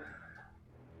issue.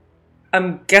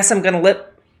 Guess I'm gonna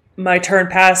let my turn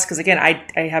pass because again,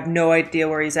 I have no idea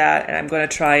where he's at, and I'm gonna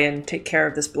try and take care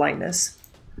of this blindness.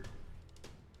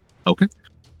 Okay.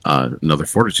 Another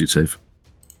fortitude save.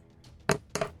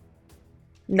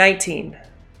 19.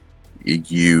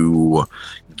 You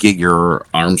get your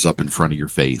arms up in front of your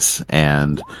face,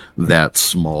 and that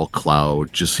small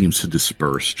cloud just seems to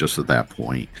disperse just at that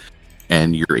point,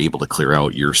 and you're able to clear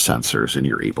out your sensors, and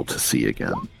you're able to see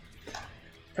again.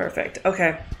 Perfect.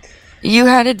 Okay. You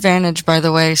had advantage, by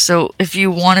the way, so if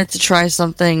you wanted to try a spell.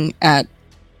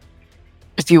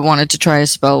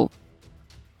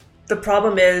 The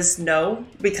problem is no,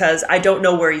 because I don't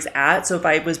know where he's at. So if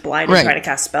I was blind and trying to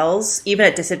cast spells, even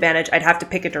at disadvantage, I'd have to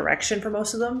pick a direction for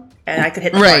most of them, and I could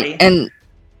hit the party. And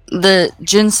the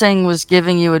ginseng was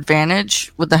giving you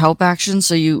advantage with the help action,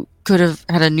 so you could have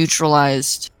had a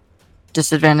neutralized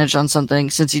disadvantage on something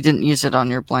since you didn't use it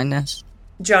on your blindness.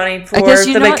 Johnny, for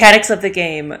the mechanics of the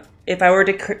game, if I were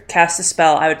to cast a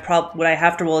spell, I would I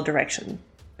have to roll a direction,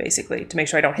 basically, to make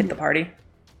sure I don't hit the party.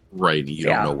 Right, you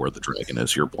don't know where the dragon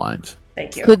is. You're blind.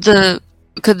 Thank you. Could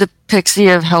the pixie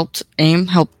have helped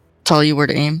tell you where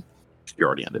to aim? You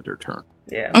already ended your turn.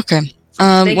 Yeah. Okay.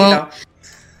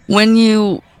 When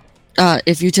you,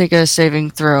 if you take a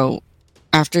saving throw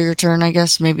after your turn, I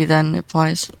guess maybe then it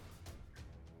applies.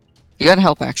 You got a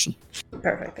help action.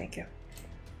 Perfect. Thank you.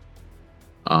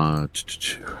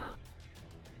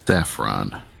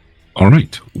 Saffron. All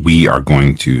right. We are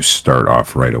going to start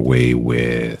off right away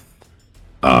with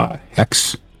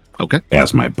Hex Okay.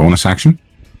 as my bonus action.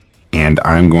 And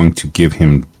I'm going to give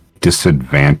him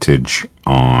disadvantage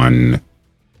on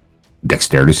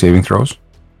dexterity saving throws.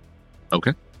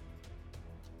 Okay.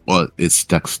 Well, it's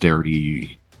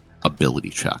dexterity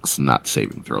ability checks, not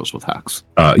saving throws with Hex.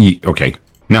 Okay.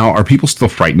 Now, are people still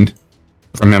frightened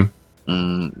from him?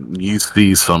 You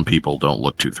see some people don't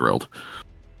look too thrilled.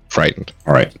 Frightened.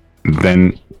 All right.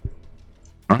 Then,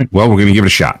 all right. Well, we're going to give it a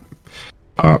shot.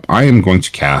 I am going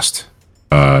to cast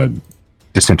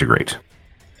Disintegrate.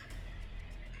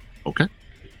 Okay.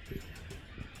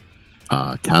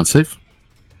 Con save?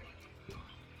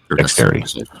 Or Dexterity.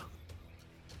 save?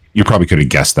 You probably could have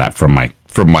guessed that from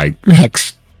my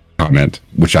Hex comment,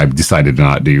 which I've decided to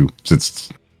not do since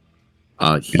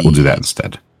we'll do that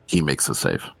instead. He makes a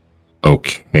save.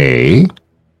 Okay.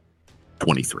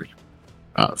 23.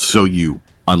 So you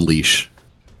unleash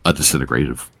a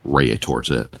disintegrative ray towards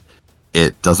it.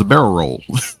 It does a barrel roll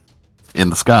in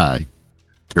the sky,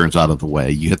 turns out of the way.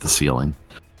 You hit the ceiling.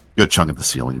 Good chunk of the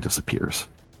ceiling disappears.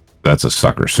 That's a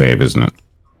sucker save, isn't it?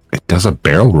 It does a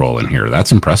barrel roll in here.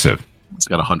 That's impressive. It's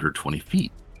got 120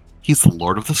 feet. He's the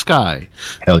Lord of the Sky.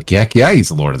 Hell yeah, he's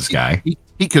the Lord of the Sky.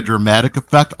 He could dramatic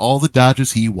effect all the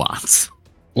dodges he wants.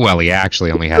 Well, he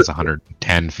actually only has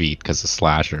 110 feet because of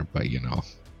Slasher, but you know.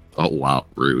 Oh, wow.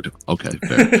 Rude. Okay,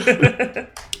 fair.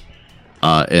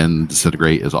 And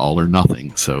Disintegrate is all or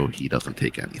nothing, so he doesn't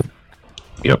take anything.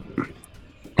 Yep.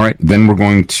 All right, then we're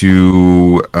going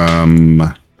to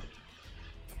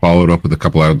follow it up with a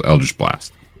couple of Eldritch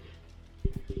Blast.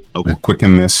 Okay. We'll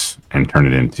quicken this and turn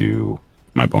it into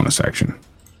my bonus action.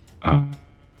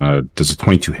 Does a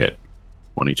 22 hit?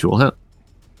 22 will hit.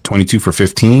 22 for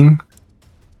 15.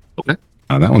 Okay.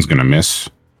 That one's going to miss.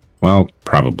 Well,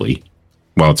 probably.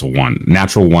 Well, it's a 1.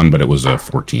 Natural 1, but it was a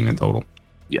 14 in total.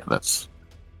 Yeah, that's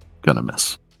going to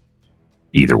miss.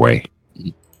 Either way.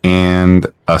 And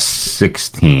a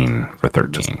 16 for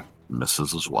 13.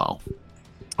 Misses as well.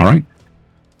 All right.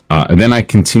 And then I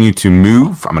continue to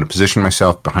move. I'm going to position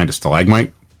myself behind a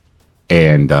stalagmite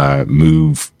and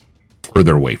move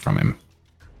further away from him.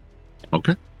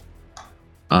 Okay.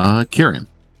 Kieran.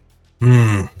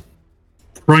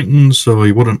 Frightened, so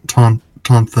he wouldn't taunt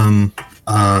them.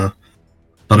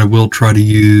 But I will try to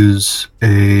use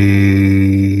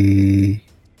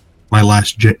my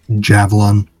last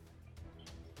javelin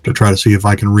to try to see if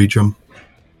I can reach him.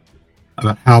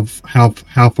 How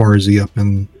far is he up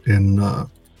in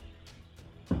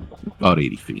About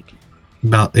 80 feet.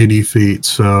 about 80 feet?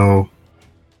 So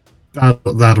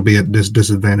that'll be at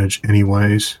disadvantage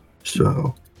anyways.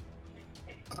 So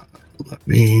let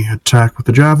me attack with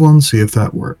the javelin, see if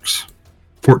that works.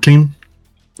 14.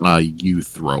 You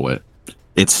throw it.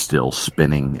 It's still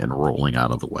spinning and rolling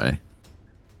out of the way.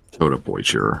 So it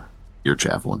avoids your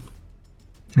javelin.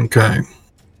 Okay.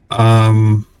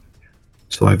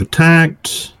 So I've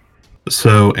attacked.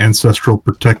 So Ancestral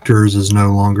Protectors is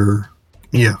no longer.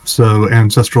 Yeah, so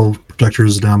Ancestral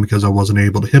Protectors is down because I wasn't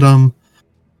able to hit him.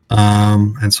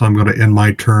 And so I'm going to end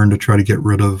my turn to try to get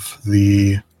rid of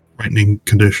the frightening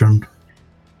condition.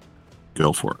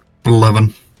 Go for it.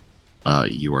 11.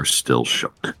 You are still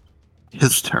shook.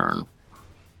 His turn.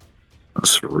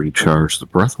 Let's recharge the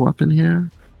breath weapon here.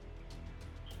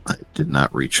 I did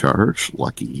not recharge.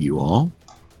 Lucky you all.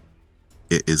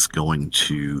 It is going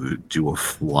to do a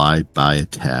fly-by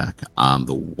attack on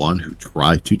the one who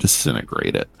tried to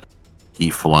disintegrate it. He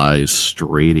flies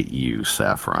straight at you,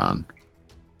 Saffron.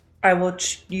 I will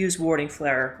use Warding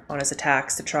Flare on his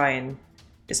attacks to try and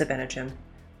disadvantage him.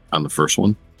 On the first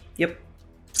one? Yep.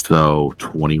 So,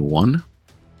 21.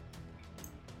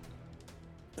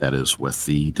 That is with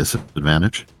the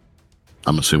disadvantage.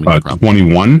 I'm assuming you probably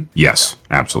 21? Yes,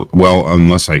 absolutely. Well,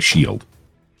 unless I shield.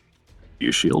 do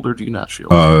you shield or do you not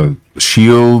shield?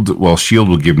 Shield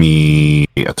will give me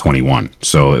a 21,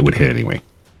 so it would hit anyway.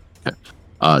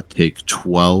 Take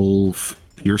 12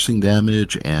 piercing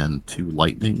damage and 2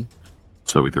 lightning.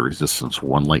 So with the resistance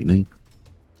 1 lightning.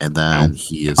 And then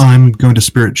he is... I'm going to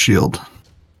Spirit Shield.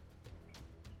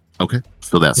 Okay,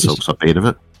 so that soaks up 8 of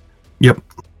it. Yep.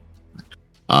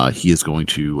 He is going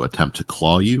to attempt to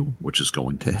claw you, which is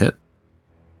going to hit.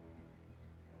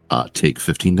 Take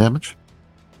 15 damage.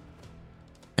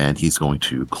 And he's going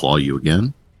to claw you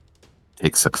again.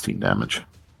 Take 16 damage.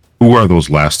 Who are those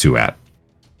last two at?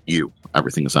 You.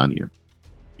 Everything is on you.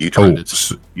 You tried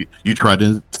you tried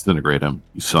to disintegrate him,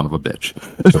 you son of a bitch.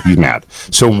 So he's mad.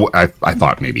 So I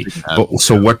thought maybe.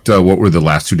 So what were the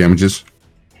last two damages?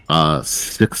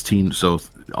 16. So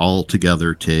all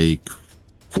together take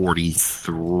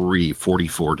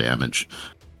 44 damage.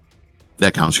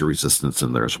 That counts your resistance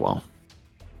in there as well.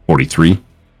 43.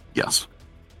 Yes.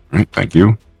 All right, thank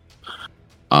you.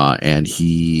 And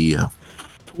he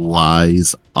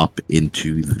flies up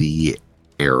into the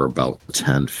air about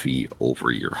 10 feet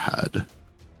over your head.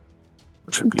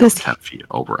 Which would be Does 10 feet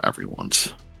over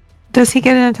everyone's. Does he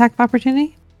get an attack of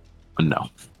opportunity? No,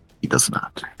 he does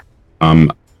not.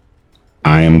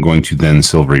 I am going to then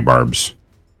Silvery Barbs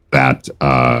that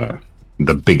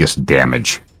the biggest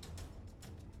damage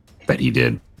that he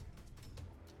did.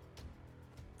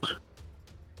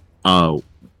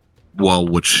 Well,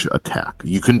 which attack?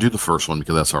 You can do the first one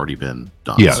because that's already been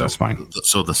done. Yeah, so, that's fine.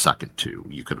 So the second two,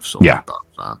 you could have still Yeah.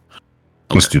 on.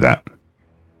 Let's do that.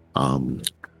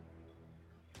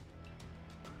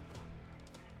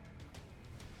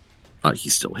 He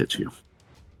still hits you.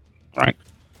 All right.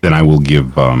 Then I will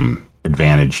give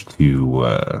advantage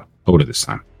to Oda this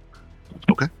time.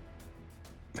 Okay.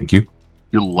 Thank you.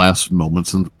 Your last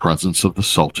moments in the presence of the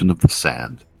Sultan of the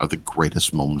Sand are the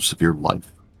greatest moments of your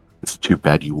life. It's too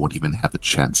bad you won't even have a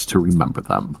chance to remember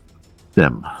them.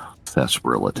 Them,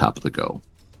 Sarsaparilla, top of the go.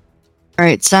 All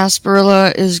right,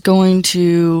 Sarsaparilla is going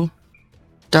to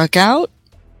duck out,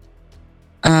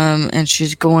 and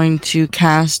she's going to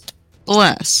cast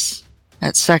Bless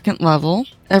at 2nd level.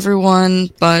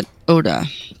 Everyone but Oda.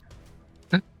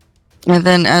 Okay. And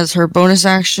then as her bonus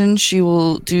action, she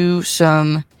will do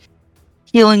some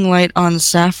Healing Light on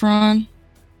Saffron.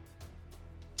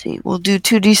 Let's see, we'll do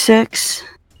 2d6.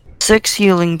 6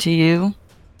 healing to you.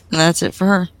 And that's it for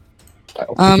her.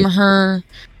 Her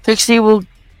Pixie will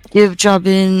give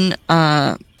Jabin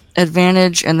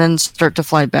advantage and then start to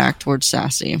fly back towards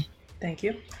Sassy. Thank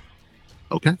you.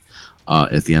 Okay.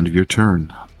 At the end of your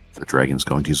turn, the dragon's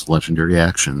going to use legendary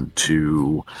action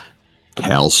to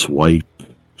Cal Swipe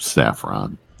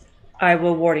Saffron. I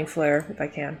will Warding Flare if I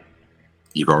can.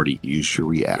 You've already used your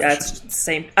reaction. Yeah, it's the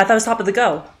same. I thought it was top of the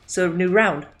go. So new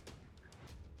round.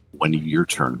 When your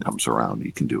turn comes around,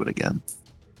 you can do it again.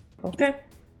 Okay.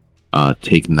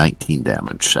 Take 19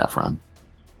 damage, Saffron.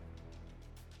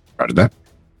 How did that?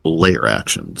 Layer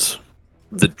actions.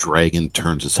 The dragon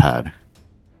turns its head,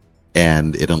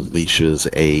 and it unleashes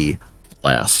a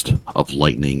blast of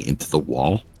lightning into the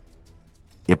wall.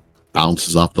 It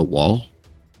bounces off the wall,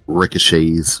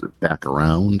 ricochets back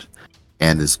around,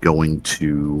 and is going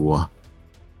to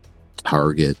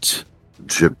target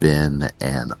Jabin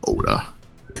and Oda.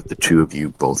 The two of you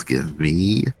both give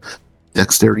me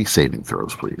dexterity saving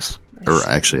throws, please. Or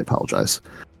actually, I apologize.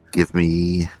 Give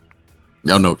me...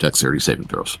 No, dexterity saving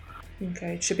throws.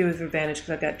 Okay, it should be with advantage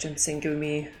because I've got Ginseng giving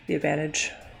me the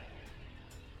advantage.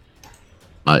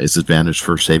 Is advantage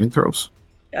for saving throws?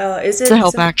 Is it? It's a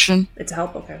help action. It's a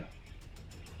help? Okay.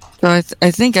 So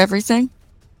I think everything.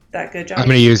 That good job. I'm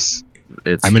gonna use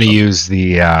It's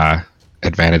the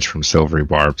advantage from Silvery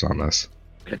Barbs on this.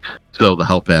 So the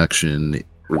help action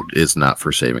is not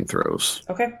for saving throws.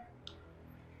 Okay.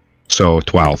 So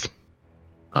 12.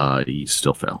 You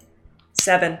still fail.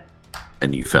 7.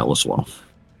 And you fail as well.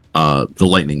 The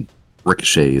lightning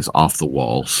ricochets off the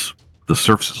walls. The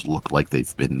surfaces look like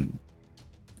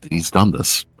he's done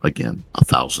this again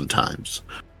 1,000 times.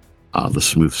 The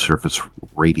smooth surface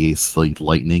radiates the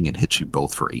lightning and hits you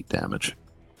both for 8 damage.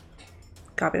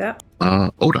 Copy that.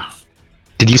 Oda.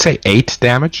 Did you say 8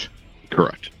 damage?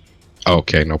 Correct.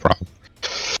 Okay, no problem.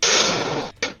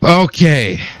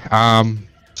 Okay.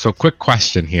 So quick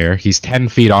question here. He's 10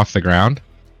 feet off the ground.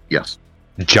 Yes.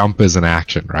 Jump is an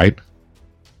action, right?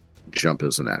 Jump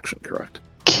is an action, correct.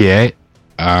 Okay.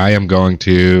 I'm going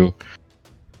to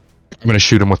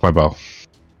shoot him with my bow.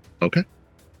 Okay.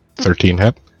 13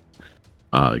 hit.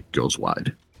 Goes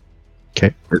wide.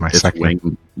 Okay. Its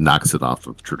wing knocks it off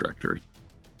of trajectory.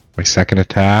 My second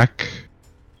attack.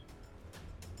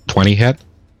 20 hit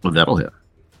Well, that'll hit.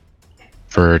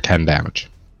 for 10 damage.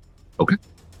 Okay.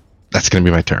 That's going to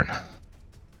be my turn.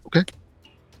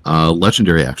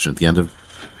 Legendary action at the end of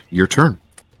your turn.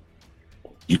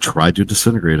 You tried to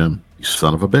disintegrate him, you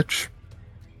son of a bitch.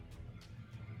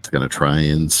 It's going to try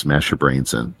and smash your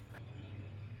brains in.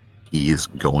 He is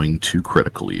going to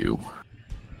critical you.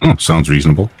 Oh, sounds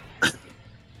reasonable.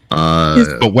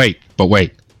 But wait.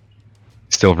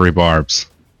 Silvery Barbs.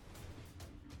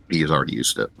 He has already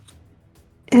used it.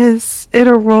 Is it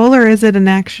a roll or is it an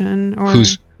action? Or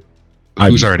Who's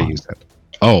I've already mine. used it?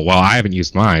 Oh, well, I haven't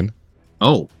used mine.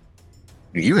 Oh,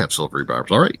 you have silvery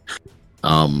barbs. All right.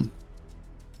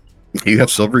 You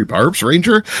have silvery barbs,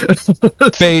 Ranger?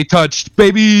 Fey touched,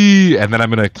 baby! And then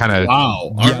I'm going to kind of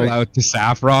Wow. All yell right. out to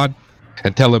Saffron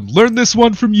and tell him, learn this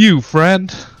one from you,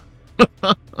 friend.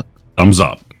 Thumbs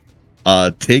up.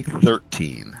 Take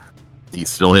 13. He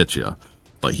still hits you,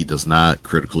 but he does not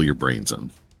critical your brains in.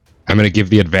 I'm going to give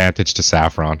the advantage to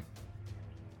Saffron.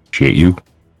 Appreciate you.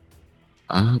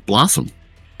 Blossom.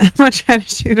 I'm gonna try to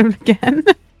shoot him again.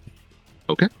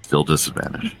 Okay. Still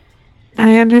disadvantage.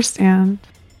 I understand.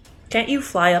 Can't you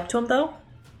fly up to him, though?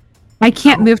 I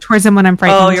can't move towards him when I'm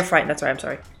frightened. Oh, you're frightened. That's right. I'm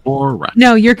sorry. Or right.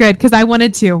 No, you're good, because I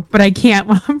wanted to, but I can't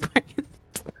when I'm frightened.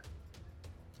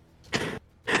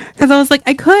 Because I was like,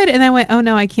 I could, and I went, oh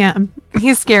no, I can't.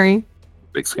 He's scary.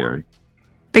 Big scary.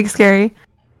 Big scary.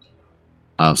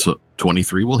 So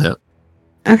 23 will hit.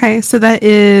 Okay, so that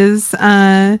is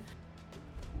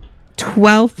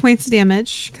 12 points of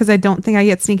damage, because I don't think I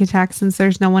get sneak attack since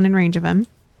there's no one in range of him.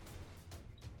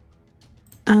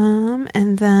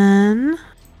 And then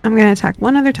I'm going to attack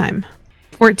one other time.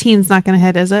 14's not going to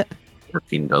hit, is it?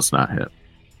 14 does not hit.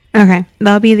 Okay,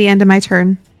 that'll be the end of my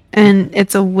turn. And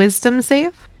it's a wisdom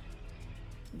save?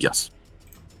 Yes.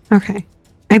 Okay.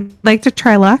 I'd like to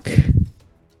try luck.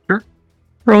 Sure.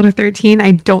 Rolled a 13.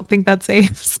 I don't think that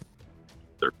saves.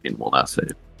 13 will not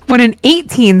save. What an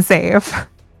 18 save.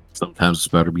 Sometimes it's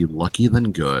better to be lucky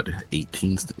than good.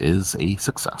 18 is a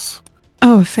success.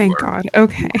 Oh, thank God.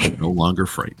 Okay. No longer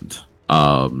frightened.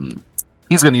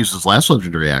 He's going to use his last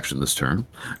legendary action this turn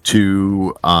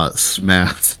to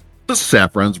smash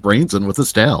Saffron's brains in with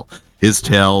his tail. His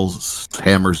tail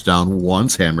hammers down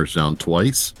once, hammers down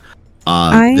twice.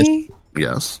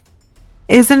 Yes.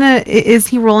 Is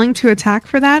he rolling to attack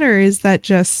for that, or is that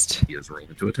just... He is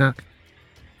rolling to attack.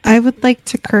 I would like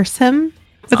to curse him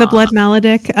with a blood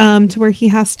maledict to where he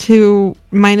has to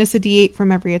minus a d8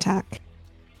 from every attack.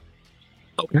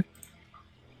 Okay.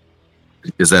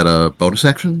 Is that a bonus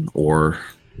action or?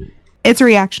 It's a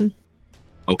reaction.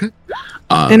 Okay.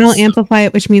 And I'll amplify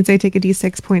it, which means I take a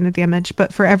d6 point of damage.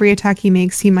 But for every attack he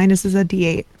makes, he minuses a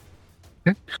d8.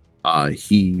 Okay.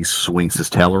 He swings his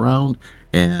tail around,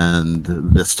 and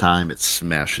this time it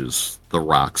smashes the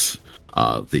rocks.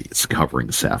 It's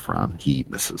covering Saffron. He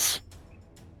misses.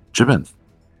 Jibin.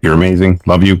 You're amazing.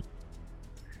 Love you.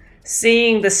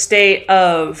 Seeing the state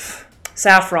of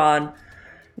Saffron,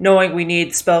 knowing we need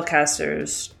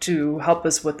spellcasters to help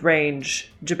us with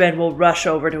range, Jabin will rush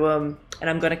over to him, and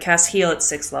I'm going to cast Heal at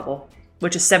 6th level,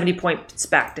 which is 70 points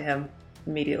back to him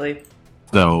immediately.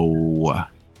 So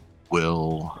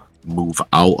we'll move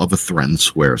out of a threatened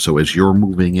square. So as you're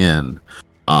moving in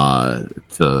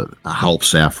to help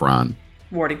Saffron.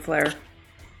 Warding Flare.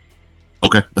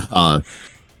 Okay.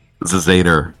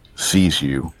 Zazader sees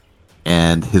you,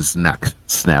 and his neck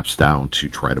snaps down to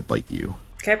try to bite you.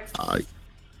 Okay.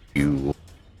 You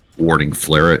warding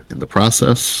flare it in the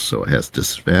process, so it has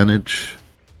disadvantage.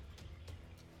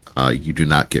 You do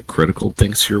not get critical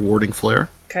thanks to your warding flare.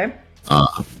 Okay.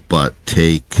 But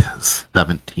take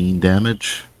 17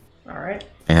 damage. All right.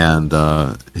 And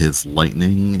his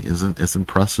lightning isn't as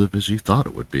impressive as you thought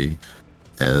it would be,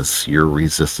 as your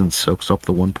resistance soaks up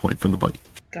the 1 point from the bite.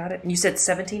 Got it. And you said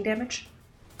 17 damage?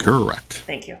 Correct.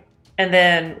 Thank you. And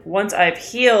then once I've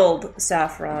healed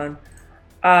Saffron,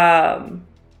 I'm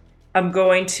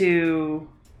going to...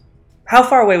 How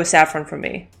far away was Saffron from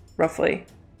me, roughly?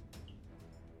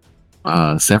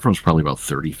 Saffron's probably about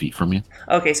 30 feet from you.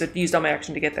 Okay, so it used all my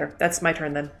action to get there. That's my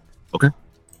turn then. Okay.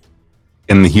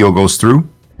 And the heal goes through?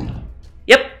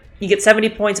 Yep. You get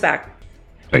 70 points back.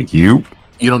 Thank you.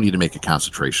 You don't need to make a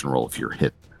concentration roll if you're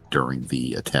hit during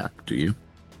the attack, do you?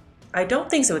 I don't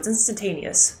think so. It's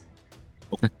instantaneous.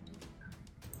 Okay.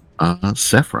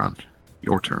 Saffron,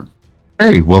 your turn.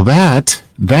 Hey, well that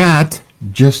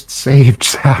just saved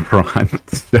Saffron.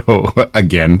 So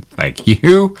again, thank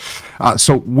you.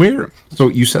 So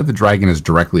you said the dragon is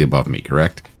directly above me,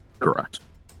 correct? Correct.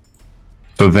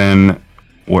 So then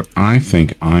what I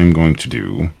think I'm going to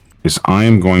do is I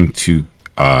am going to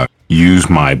use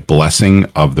my blessing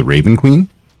of the Raven Queen.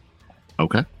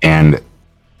 Okay. And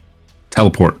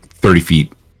teleport 30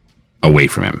 feet away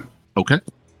from him. Okay.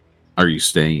 Are you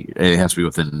staying? It has to be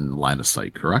within line of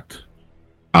sight, correct?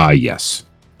 Yes.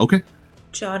 Okay.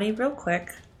 Johnny, real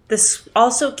quick. This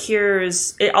also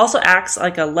cures... It also acts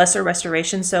like a lesser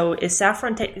restoration, so is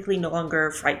Saffron technically no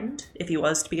longer frightened, if he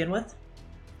was to begin with?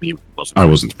 I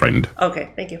wasn't frightened.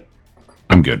 Okay, thank you.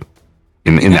 I'm good.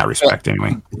 In that respect,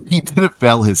 anyway. He didn't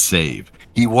fail his save.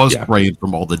 He was Yeah. praying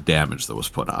from all the damage that was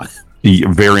put on.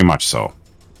 Very much so.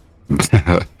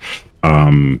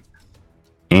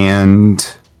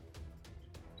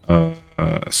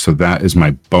 So that is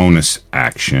my bonus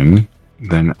action.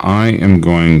 Then I am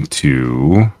going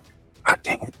to... Ah,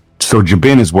 dang it. So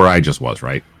Jabin is where I just was,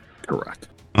 right? Correct.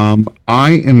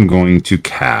 I am going to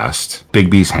cast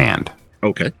Bigby's Hand.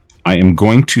 Okay. I am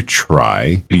going to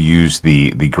try to use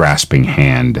the grasping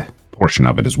hand portion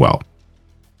of it as well.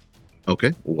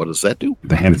 Okay, what does that do?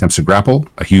 The hand attempts to grapple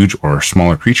a huge or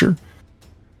smaller creature.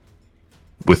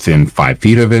 Within 5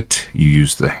 feet of it, you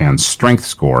use the hand's strength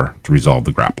score to resolve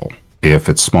the grapple. If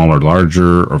it's smaller,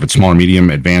 larger, or if it's smaller, medium,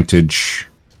 advantage.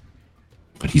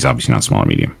 But he's obviously not small or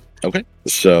medium. Okay,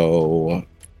 so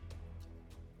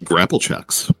grapple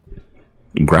checks.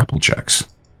 Grapple checks.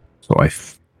 So I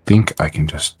think I can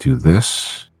just do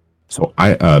this. So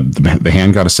the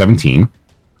hand got a 17.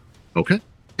 Okay,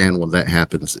 and when that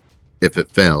happens, if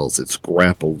it fails, it's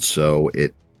grappled, so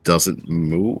it doesn't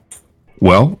move.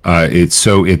 Well,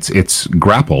 it's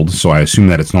grappled, so I assume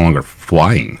that it's no longer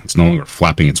flying. It's no longer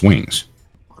flapping its wings.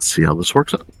 Let's see how this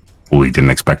works out. Well, we didn't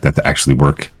expect that to actually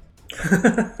work.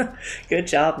 Good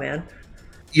job, man.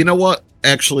 You know what?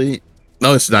 Actually,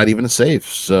 no, it's not even a save.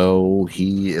 So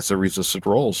it's a resisted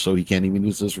roll, so he can't even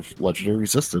use his legendary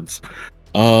resistance.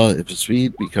 If its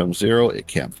speed becomes 0, it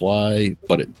can't fly,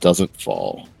 but it doesn't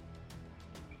fall.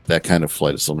 That kind of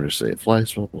flight is similar to say it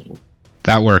flies.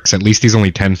 That works. At least he's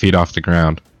only 10 feet off the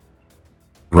ground.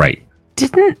 Right.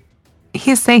 Didn't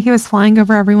he say he was flying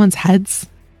over everyone's heads?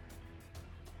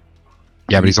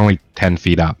 Yeah, but he's only 10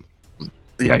 feet up.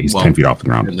 Yeah, he's 10 feet off the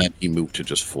ground. And then he moved to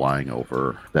just flying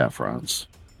over Saffron's.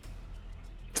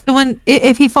 So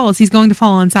if he falls, he's going to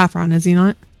fall on Saffron, is he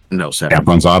not? No, Saffron.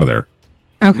 Saffron's out of there.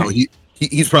 Okay. No,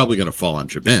 he's probably going to fall on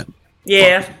Jabin.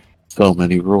 Yeah. So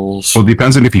many rolls. Well, it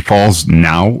depends on if he falls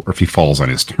now or if he falls on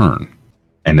his turn.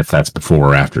 And if that's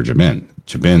before or after Jabin.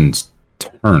 Jabin's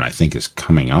turn, I think, is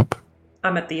coming up.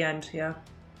 I'm at the end, yeah.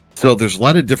 So there's a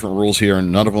lot of different rules here,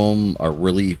 and none of them are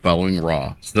really following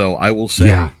Raw. So I will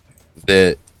say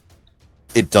that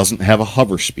it doesn't have a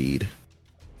hover speed,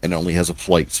 and only has a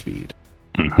flight speed.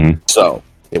 Mm-hmm. So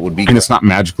it would be... And it's not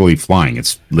magically flying.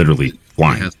 It's literally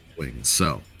flying. It has wings,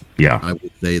 so... Yeah. I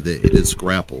would say that it is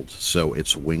grappled, so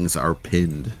its wings are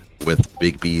pinned with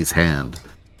Big B's hand.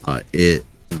 It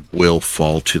will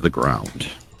fall to the ground.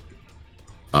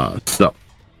 So,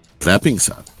 that being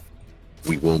said,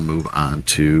 we will move on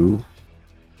to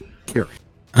Carrie.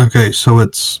 Okay, so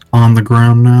it's on the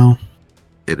ground now.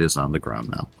 It is on the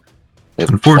ground now. It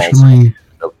Unfortunately,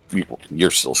 falls. You're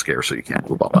still scared, so you can't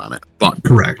move up on it. But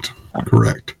correct.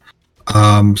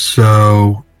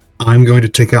 So I'm going to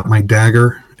take out my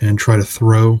dagger and try to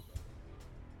throw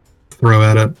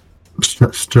at it.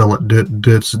 Still at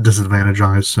disadvantage,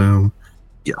 I assume.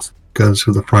 yes, Because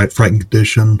of the frightened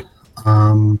condition.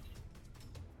 So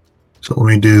let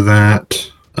me do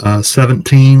that.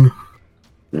 17.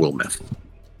 will miss.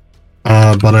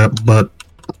 But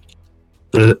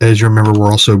as you remember,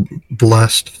 we're also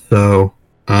blessed, so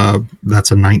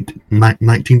that's a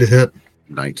 19 to hit.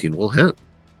 19 will hit.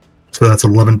 So that's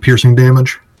 11 piercing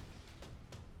damage.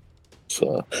 It's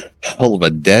a hell of a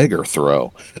dagger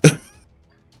throw.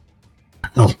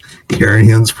 Oh,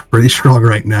 Carrion's pretty strong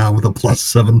right now with a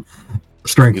 +7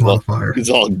 strength modifier. He's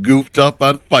all goofed up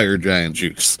on fire giant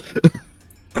juice.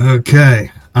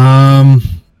 Okay. And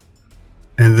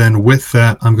then with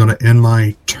that, I'm going to end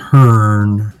my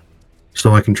turn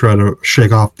so I can try to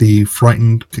shake off the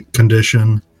frightened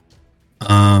condition.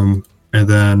 And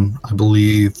then I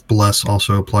believe Bless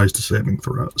also applies to saving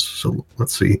throws. So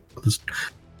let's see.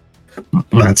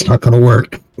 That's not going to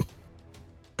work.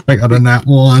 I got a nat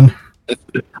 1.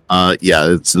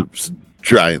 Yeah,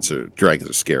 dragons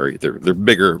are scary. They're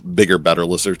bigger, better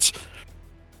lizards.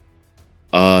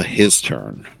 His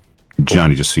turn.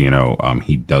 Johnny, just so you know,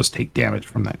 he does take damage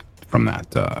from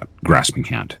that grasping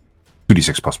hand.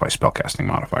 2d6 plus by spellcasting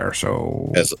modifier.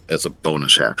 So As a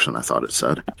bonus action, I thought it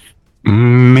said.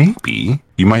 maybe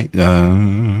you might.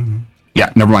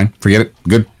 Yeah, never mind. Forget it.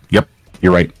 Good. Yep,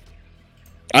 you're right.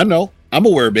 I know. I'm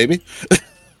aware, baby.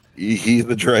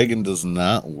 The dragon does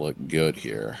not look good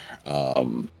here.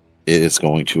 It is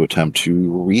going to attempt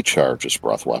to recharge its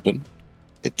breath weapon.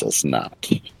 It does not.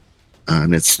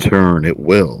 On its turn, it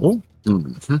will.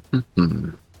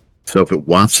 So if it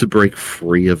wants to break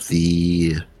free of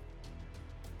the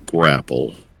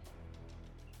grapple,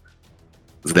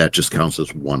 that just counts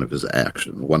as one of his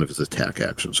attack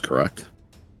actions, correct?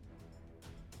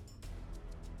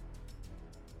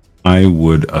 I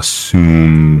would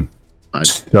assume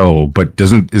so, but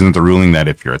isn't the ruling that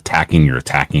if you're attacking, or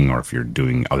if you're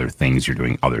doing other things, you're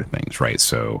doing other things, right?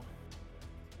 So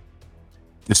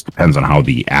this depends on how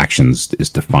the actions is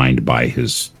defined by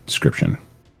his description.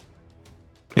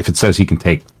 If it says he can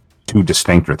take 2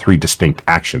 distinct or 3 distinct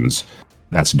actions,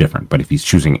 that's different. But if he's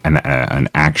choosing an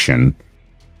action,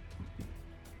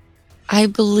 I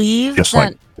believe just that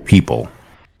like people,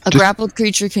 a grappled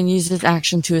creature can use this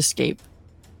action to escape.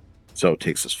 So it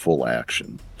takes his full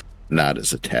action, not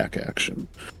his attack action.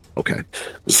 Okay.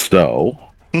 So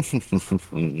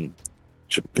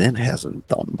Jabin hasn't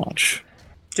done much.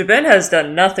 Jabin has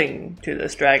done nothing to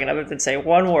this dragon. I wouldn't say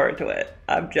one word to it.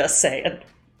 I'm just saying.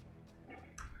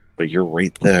 But you're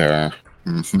right there.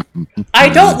 I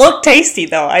don't look tasty,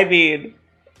 though. I mean,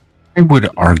 I would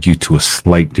argue to a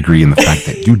slight degree in the fact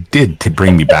that you did to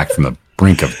bring me back from the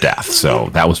brink of death, so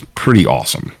that was pretty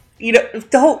awesome. you know,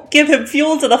 don't give him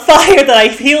fuel to the fire that I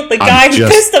healed the guy who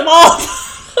pissed him off.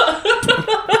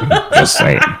 Just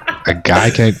saying. A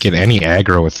guy can't get any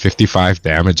aggro with 55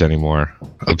 damage anymore.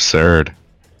 Absurd.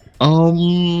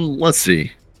 Let's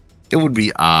see. It would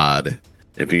be odd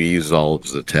if he used all of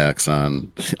his attacks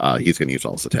on. He's going to use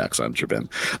all his attacks on Jabin.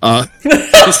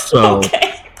 So,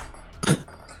 Okay.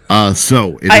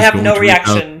 So it I is have going no to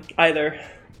reaction either.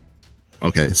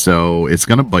 Okay, so it's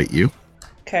going to bite you.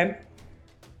 Okay.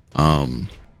 Can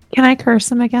I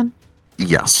curse him again?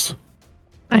 Yes.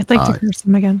 I'd like to curse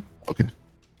him again. Okay.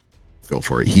 Go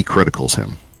for it. He criticals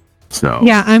him. So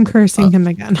Yeah, I'm cursing him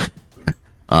again.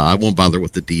 I won't bother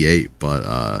with the D8,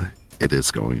 but it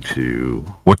is going to.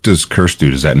 What does curse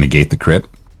do? Does that negate the crit?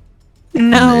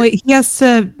 No, he has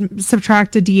to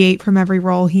subtract a d8 from every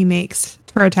roll he makes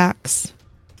for attacks.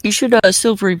 You should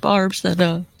silvery barbs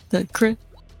that crit.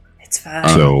 It's fine.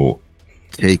 So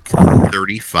Take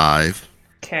 35.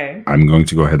 Okay. I'm going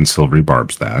to go ahead and silvery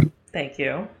barbs that. Thank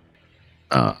you.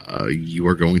 You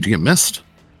are going to get missed.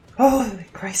 Oh,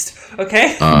 Christ.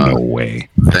 Okay. No way.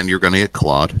 Then you're going to get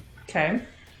clawed. Okay.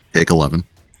 Take 11.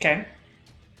 Okay.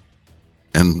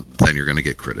 And then you're going to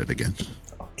get critted again.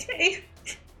 Okay.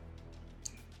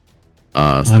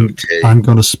 So take. I'm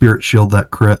going to spirit shield that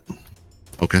crit.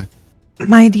 Okay.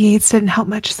 My d8s didn't help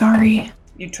much, sorry.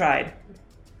 You tried.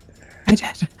 I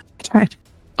did. I tried.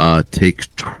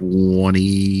 Take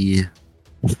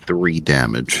 23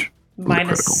 damage. from the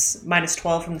critical. Minus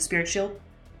 12 from the spirit shield.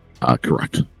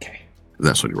 Correct. Okay.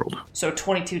 That's what you rolled. So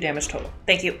 22 damage total.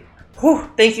 Thank you. Whew.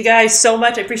 Thank you guys so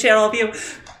much. I appreciate all of you.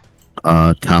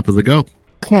 Top of the go.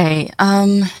 Okay,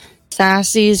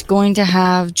 Sassy's going to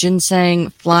have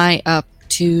Ginseng fly up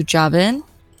to Jabin.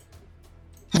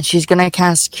 And she's going to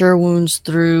cast Cure Wounds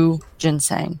through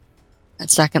Ginseng at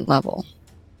 2nd level.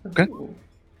 Okay.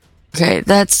 Okay,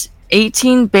 that's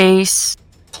 18 base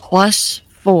plus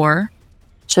 4,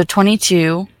 so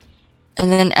 22.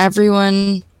 And then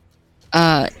everyone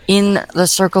in the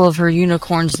circle of her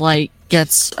unicorn's light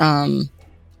gets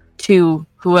 2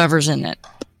 whoever's in it.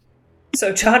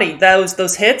 So Johnny,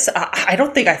 those hits, I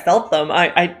don't think I felt them.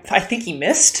 I think he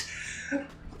missed.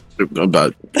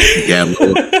 But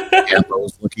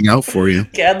Gadlo's looking out for you.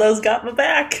 Gadlo's got my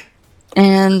back.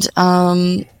 And Does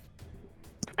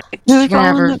it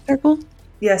fall in that circle?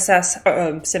 Yes,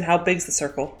 Sim, how big's the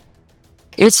circle?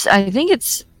 I think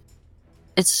it's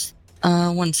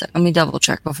 1 sec. Let me double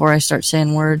check before I start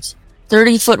saying words.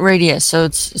 30-foot radius, so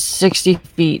it's 60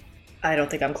 feet. I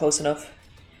don't think I'm close enough.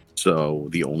 So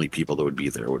the only people that would be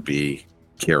there would be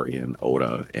Carrion,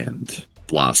 Oda, and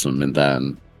Blossom, and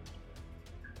then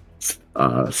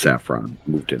Saffron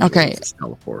moved in. Okay. With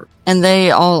teleport. And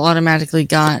they all automatically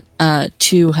got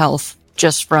 2 health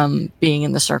just from being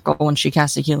in the circle when she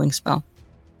cast a healing spell.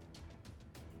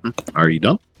 Are you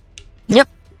done? Yep.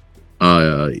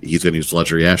 He's going to use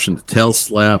legendary action to tail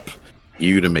slap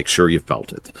you to make sure you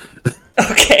felt it.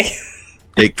 Okay.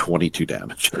 Take 22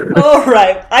 damage. All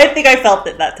right. I think I felt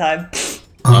it that time.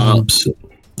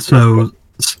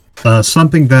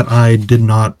 Something that I did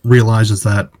not realize is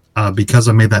that because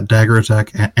I made that dagger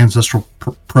attack, Ancestral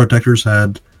Protectors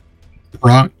had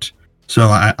procced. So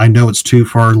I know it's too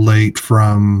far late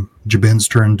from Jabin's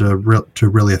turn to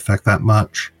really affect that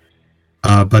much.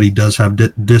 But he does have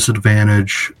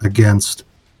disadvantage against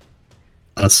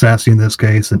Sassy in this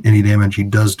case, and any damage he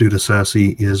does do to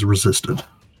Sassy is resisted.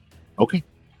 Okay.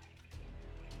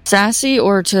 Sassy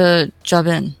or to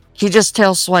Jabin? He just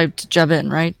tail swiped Jabin,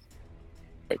 right?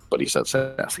 But he said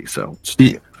Sassy, so It's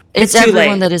too everyone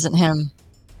late. that isn't him,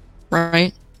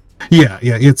 right? Yeah,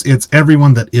 it's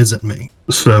everyone that isn't me.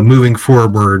 So moving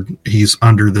forward, he's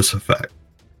under this effect.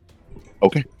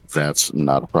 okay, that's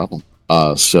not a problem.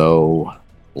 So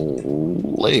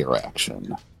layer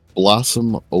action.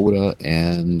 Blossom, Oda,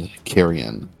 and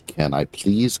Carrion. Can I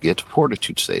please get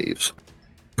fortitude saves?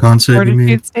 Con save, you mean?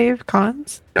 Fortitude save,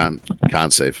 cons?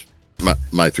 Con save.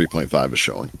 My 3.5 is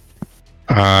showing.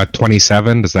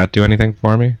 27. Does that do anything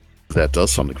for me? That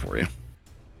does something for you.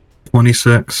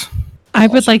 26. I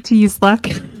would like to use luck.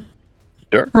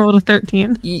 Sure. Roll a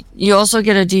 13. You also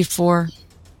get a d4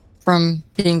 from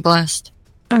being blessed.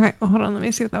 Okay, well, hold on. Let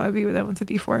me see what that would be. That one's a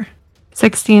d4.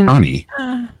 16. Connie,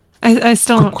 I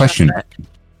still quick don't question. trust it.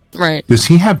 Right. Does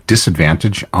he have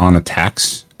disadvantage on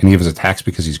attacks? Any of his attacks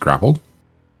because he's grappled?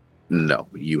 No,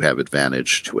 you have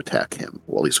advantage to attack him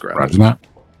while he's Roger grappled.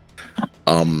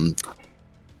 that.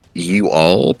 You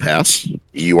all pass.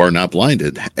 You are not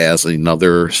blinded as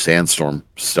another sandstorm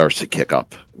starts to kick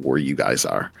up where you guys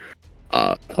are.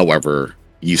 However,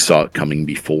 you saw it coming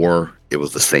before. It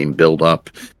was the same build-up.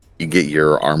 You get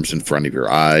your arms in front of your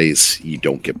eyes. You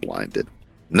don't get blinded.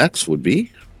 Next would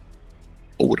be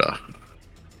Oda.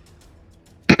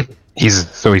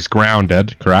 He's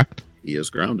grounded, correct? He is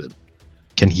grounded.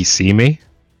 Can he see me?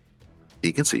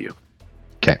 He can see you.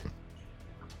 Okay.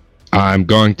 I'm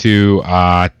going to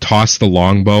toss the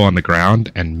longbow on the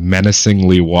ground and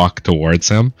menacingly walk towards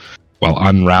him while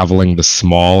unraveling the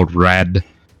small red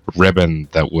ribbon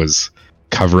that was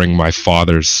covering my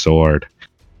father's sword.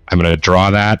 I'm going to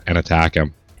draw that and attack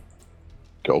him.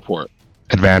 Go for it.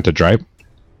 Advantage, right?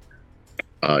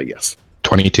 Yes.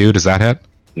 22, does that hit?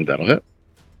 That'll hit.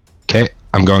 Okay,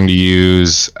 I'm going to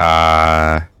use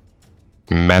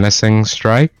Menacing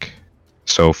Strike.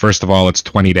 So first of all, it's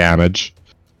 20 damage.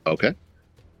 Okay.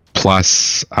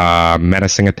 Plus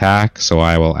Menacing Attack, so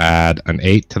I will add an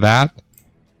 8 to that.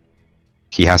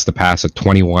 He has to pass a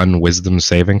 21 Wisdom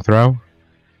saving throw.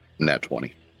 Nat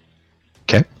 20.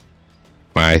 Okay.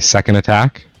 My second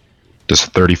attack, does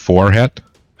 34 hit?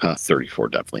 34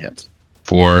 definitely hits.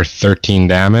 For 13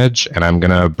 damage, and I'm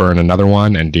going to burn another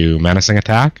one and do Menacing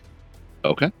Attack.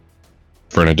 Okay.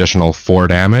 For an additional 4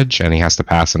 damage, and he has to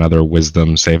pass another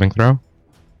Wisdom saving throw.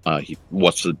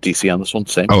 What's the DC on this one?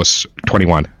 Same? Oh, it's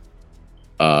 21.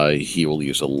 He will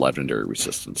use a legendary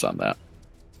resistance on that.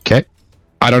 Okay.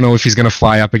 I don't know if he's going to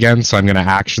fly up again, so I'm going to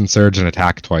action surge and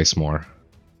attack twice more.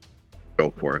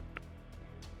 Go for it.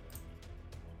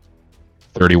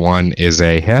 31 is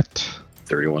a hit.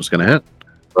 31's going to hit.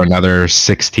 For another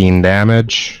 16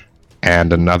 damage,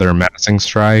 and another Menacing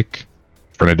Strike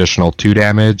for an additional 2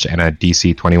 damage, and a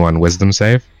DC 21 Wisdom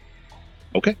save.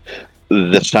 Okay.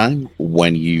 This time,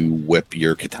 when you whip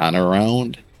your katana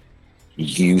around,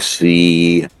 you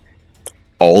see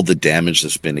all the damage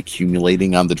that's been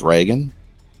accumulating on the dragon.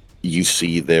 You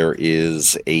see there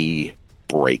is a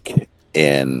break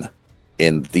in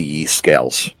the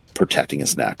scales protecting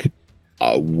his neck.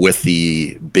 With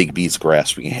the big beast's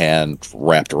grasping hand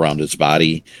wrapped around his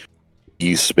body,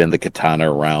 you spin the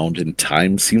katana around, and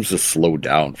time seems to slow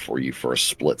down for you for a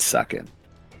split second.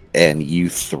 And you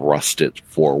thrust it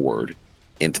forward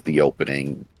into the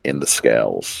opening in the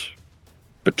scales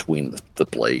between the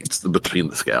blades, between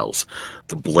the scales.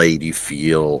 The blade, you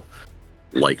feel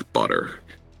like butter,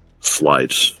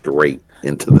 slides straight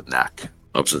into the neck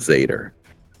of Zader.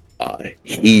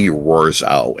 He roars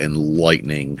out, and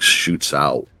lightning shoots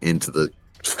out into the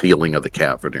ceiling of the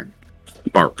cavern.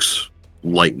 Sparks,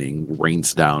 lightning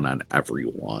rains down on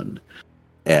everyone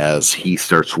as he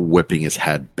starts whipping his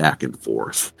head back and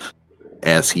forth.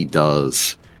 As he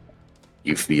does,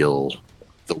 you feel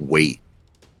the weight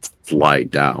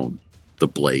slide down the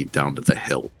blade down to the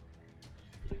hilt,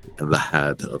 and the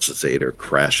head of Zader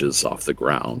crashes off the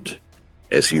ground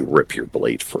as you rip your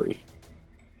blade free.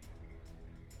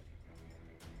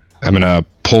 I'm going to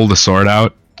pull the sword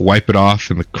out, wipe it off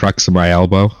in the crux of my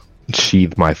elbow, and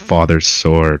sheathe my father's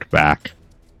sword back.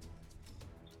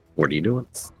 What are you doing?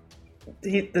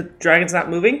 The dragon's not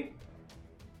moving?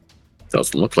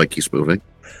 Doesn't look like he's moving.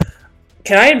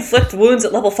 Can I inflict wounds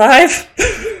at level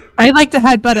 5? I'd like to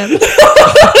headbutt him.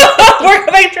 We're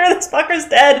gonna make sure this fucker's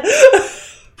dead.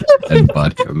 And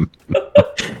butt him.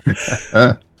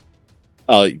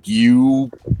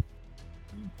 You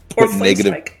Or put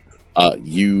negative.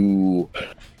 You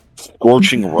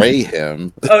scorching ray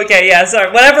him. Okay, yeah,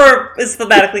 sorry. Whatever is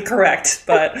thematically correct,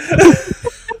 but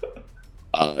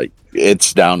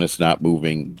It's down. It's not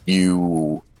moving.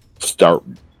 You start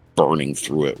burning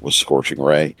through it with scorching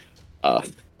ray.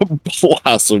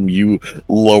 Blossom, you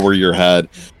lower your head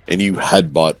and you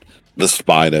headbutt the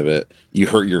spine of it. You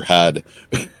hurt your head.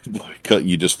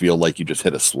 You just feel like you just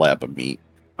hit a slab of meat.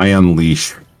 I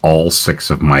unleash all 6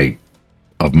 of my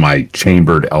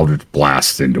chambered eldritch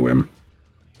blasts into him.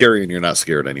 Carrion, you're not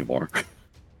scared anymore.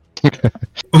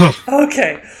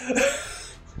 okay.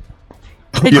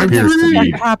 He appears to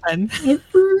be happen.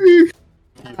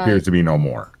 appears to be no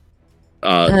more.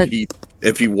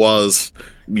 If he was,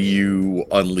 you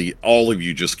unleash. All of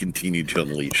you just continue to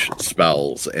unleash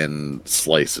spells and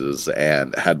slices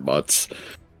and headbutts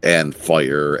and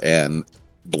fire and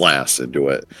blasts into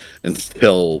it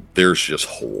until there's just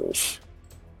holes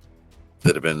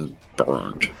that have been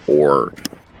burned or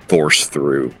forced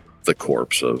through the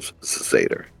corpse of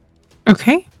Zader.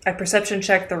 Okay. I perception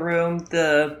check the room.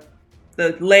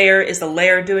 The lair, is the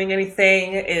lair doing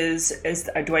anything?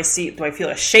 Do I feel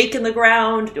a shake in the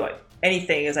ground?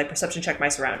 Anything as I perception check my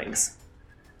surroundings?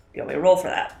 You want me to roll for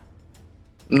that?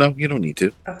 No, you don't need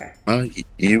to. Okay.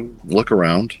 You look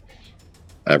around.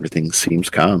 Everything seems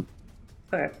calm.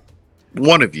 Okay.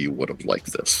 One of you would have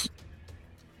liked this.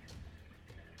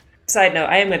 Side note,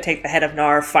 I am going to take the head of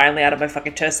Nar finally out of my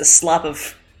fucking chest, a slop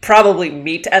of probably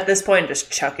meat at this point, and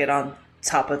just chuck it on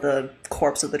top of the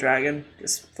corpse of the dragon,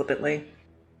 just flippantly.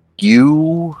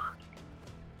 You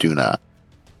do not.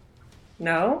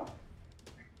 No?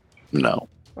 No,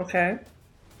 Okay.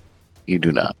 you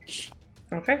do not.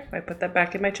 Okay, I put that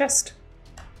back in my chest.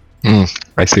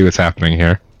 I see what's happening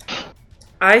here.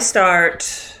 I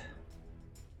start...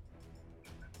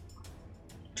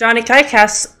 Johnny, can I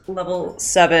cast level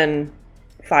 7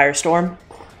 Firestorm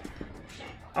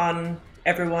on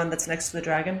everyone that's next to the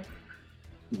dragon?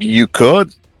 You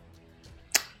could.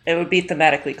 It would be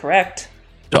thematically correct.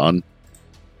 Done.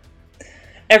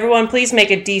 Everyone, please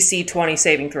make a DC 20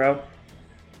 saving throw.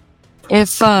 If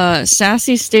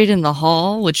Sassy stayed in the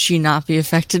hall, would she not be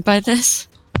affected by this?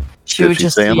 Did she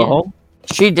stay in the hall?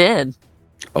 She did.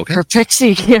 Okay. Her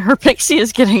pixie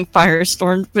is getting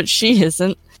firestormed, but she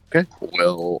isn't. Okay.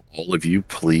 Will all of you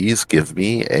please give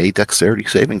me a dexterity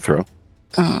saving throw?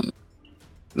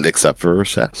 Except for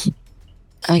Sess.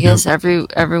 I guess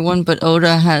everyone but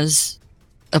Oda has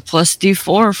a plus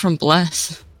D4 from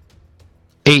Bless.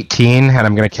 18, and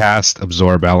I'm going to cast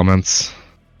Absorb Elements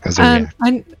as a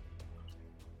reaction.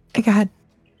 Go ahead.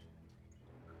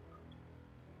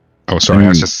 Oh, sorry, I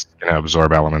was just going to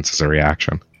Absorb Elements as a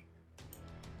reaction.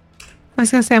 I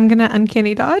was gonna say I'm gonna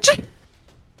uncanny dodge.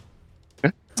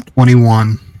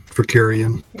 21 for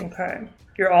Kyrian. Okay.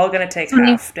 You're all going to take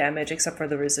half damage except for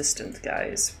the resistant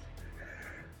guys.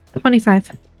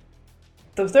 25.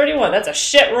 So 31, that's a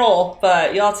shit roll,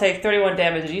 but y'all take 31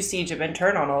 damage as you see Jabin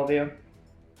turn on all of you. Or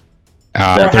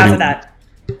half of that.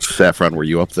 Saffron, were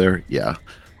you up there? Yeah.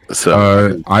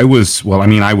 So I was,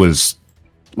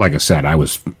 like I said, I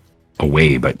was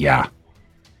away, but yeah.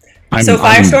 So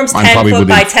Firestorm's 10 foot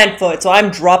by 10 foot, so I'm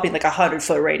dropping like a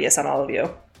 100-foot radius on all of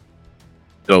you.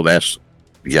 So that's,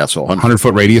 so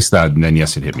 100-foot radius, then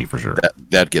yes, it hit me for sure.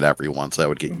 That'd get everyone, so that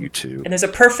would get you two. And there's a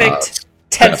perfect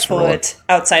 10 foot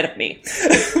outside of me.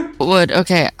 Would,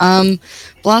 okay.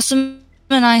 Blossom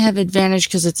and I have advantage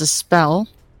because it's a spell.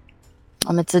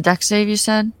 It's a dex save, you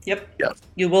said? Yep. Yeah.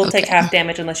 You will take half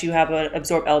damage unless you have an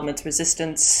Absorb Elements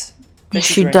resistance.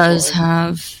 She does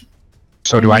have...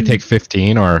 So do I take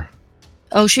 15 or...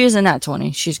 Oh, she is a nat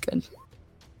 20. She's good.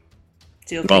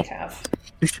 So you'll take half.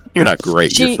 You're not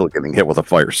great. You're still getting hit with a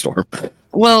firestorm.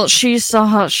 Well, she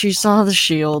saw the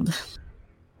shield.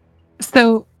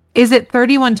 So is it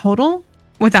 31 total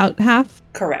without half?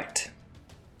 Correct.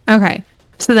 Okay.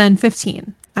 So then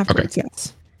 15 afterwards, Okay.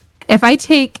 yes. If I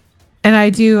take and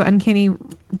I do uncanny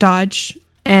dodge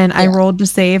and I rolled to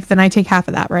save, then I take half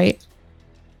of that, right?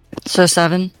 So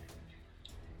 7?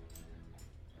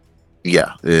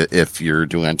 Yeah, if you're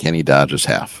doing uncanny dodge, it's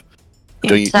half.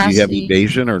 Do you have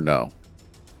evasion or no?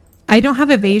 I don't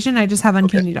have evasion, I just have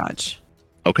uncanny dodge.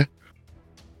 Okay.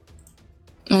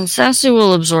 And Sassy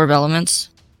will absorb elements.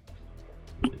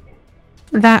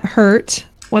 That hurt.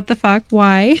 What the fuck?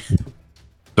 Why?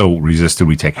 So resisted,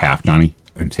 we take half, Johnny?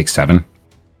 Or take 7?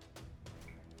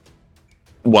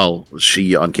 Well,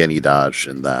 she uncanny dodged,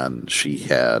 and then she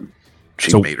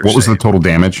made her what was the total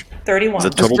damage? 31. The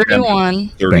total 31.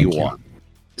 damage, 31.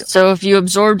 So if you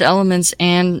absorbed elements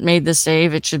and made the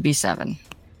save, it should be 7.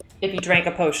 If you drank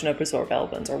a potion of Absorb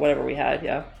Elements or whatever we had,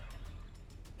 yeah.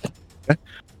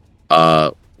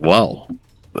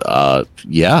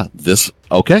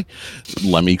 Okay.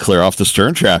 Let me clear off this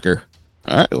turn tracker.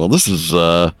 All right. Well, this is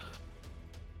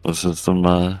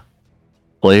some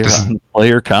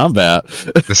player combat.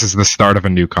 This is the start of a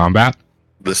new combat?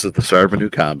 This is the start of a new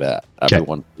combat.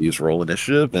 Everyone, please roll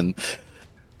initiative and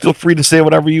feel free to say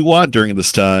whatever you want during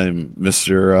this time,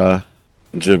 Mr.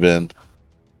 Jabin.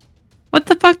 What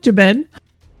the fuck, Jabin?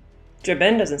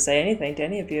 Jabin doesn't say anything to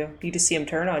any of you. You just see him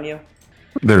turn on you.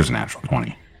 There's a natural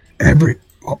 20.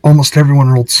 Almost everyone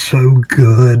rolled so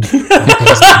good.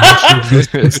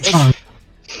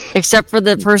 Except for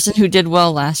the person who did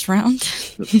well last round.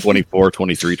 24,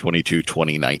 23, 22,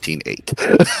 20, 19, 8.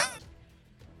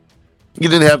 You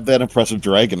didn't have that impressive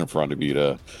dragon in front of you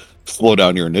to slow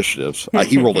down your initiatives.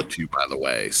 He rolled a 2, by the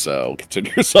way, so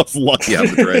consider yourself lucky on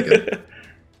the dragon.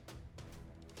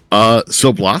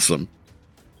 So Blossom,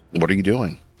 what are you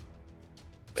doing?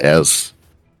 As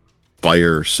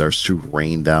fire starts to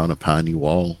rain down upon you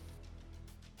all.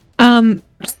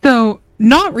 So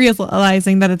not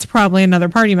realizing that it's probably another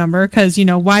party member, because,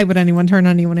 why would anyone turn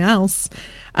on anyone else?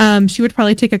 She would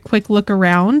probably take a quick look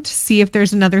around, see if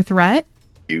there's another threat.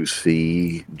 You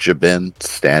see Jabin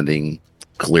standing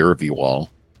clear of you all,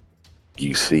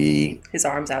 You see His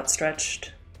arms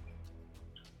outstretched.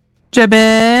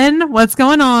 Jabin, what's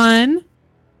going on?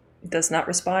 Does not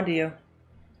respond to you.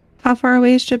 How far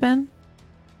away is Jabin?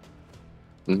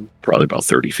 probably about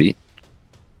 30 feet.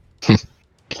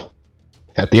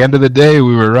 At the end of the day,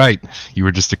 we were right. You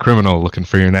were just a criminal looking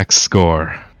for your next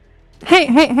score.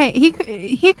 Hey, he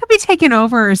could be taken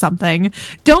over or something.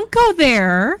 Don't go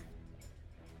there.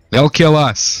 They'll kill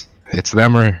us. It's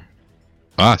them or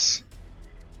us.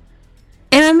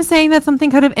 And I'm saying that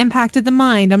something could have impacted the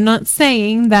mind. I'm not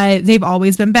saying that they've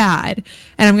always been bad.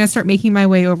 And I'm going to start making my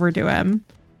way over to him.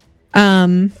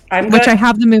 Which I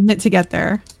have the movement to get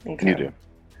there. Okay. You do.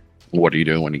 What are you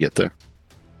doing when you get there?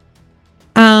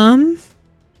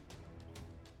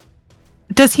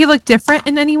 Does he look different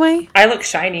in any way? I look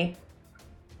shiny.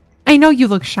 I know you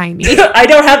look shiny. I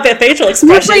don't have the facial You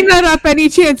expression. bring that up any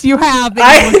chance you have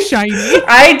that you look shiny.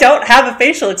 I don't have a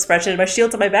facial expression. My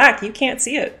shield's on my back. You can't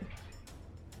see it.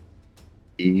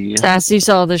 Yeah. Sassy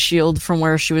saw the shield from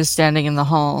where she was standing in the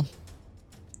hall.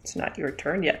 It's not your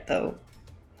turn yet, though.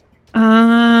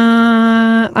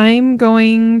 I'm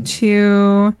going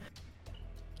to...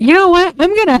 You know what?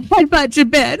 I'm going to headbutt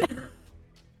Jabin.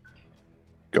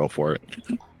 Go for it.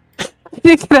 I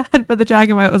think the headbutt the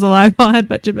dragon white was alive. I'll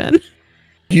headbutt Jabin.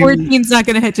 14's not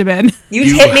going to hit Jabin. You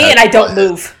hit me and I don't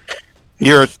move.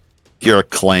 You're a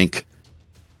clank.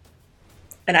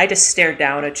 And I just stare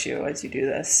down at you as you do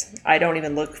this. I don't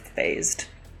even look phased.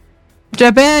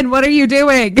 Jabin, what are you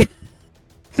doing?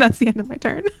 That's the end of my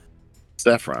turn.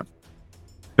 Saffron.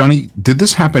 Johnny, did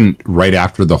this happen right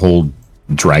after the whole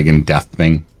dragon death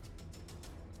thing?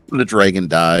 The dragon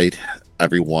died.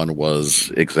 Everyone was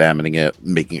examining it,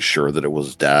 making sure that it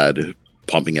was dead,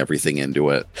 pumping everything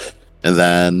into it. And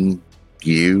then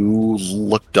you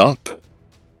looked up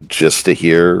just to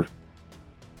hear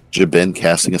Jabin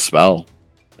casting a spell.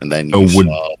 And then you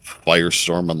saw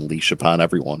Firestorm unleash upon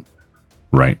everyone.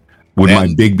 Right. Would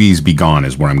my big bees be gone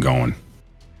is where I'm going.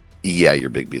 Yeah, your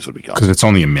big bees would be gone. Because it's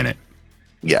only a minute.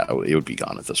 Yeah, it would be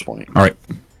gone at this point. All right.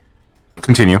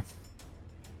 Continue.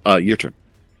 Your turn.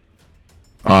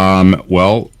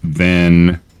 Well,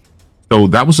 then... So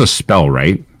that was a spell,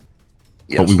 right?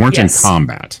 Yes. But we weren't in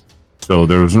combat. So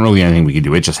there wasn't really anything we could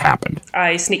do. It just happened.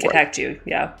 I sneak attacked you,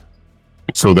 yeah.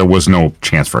 So there was no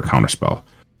chance for a counterspell.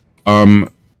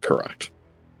 Correct.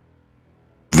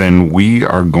 Then we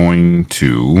are going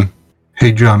to...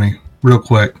 Hey, Johnny, real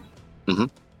quick. Mm-hmm.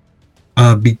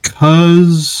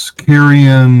 Because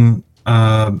Carrion,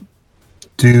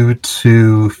 due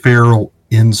to feral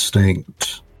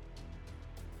instinct,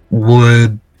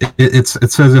 would it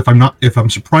says if I'm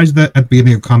surprised that at the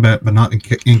beginning of combat but not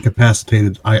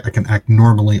incapacitated, I can act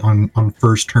normally on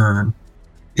first turn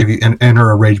if you enter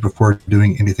a rage before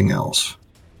doing anything else.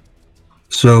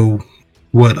 So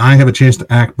would I have a chance to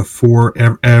act before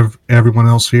everyone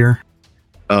else here?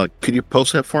 Could you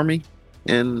post that for me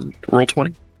in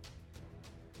Roll20?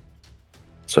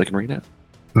 So I can read it.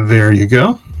 There you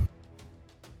go.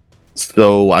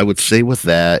 So I would say with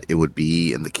that, it would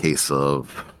be in the case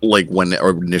of like when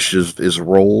our initiative is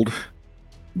rolled,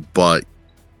 but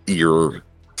you're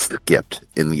skipped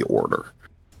in the order.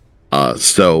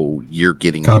 So you're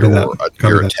getting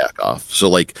your attack off. So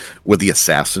like with the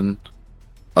assassin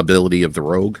ability of the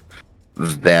rogue,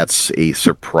 that's a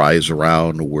surprise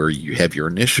round where you have your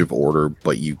initiative order,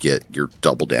 but you get your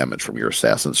double damage from your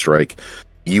assassin strike.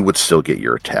 You would still get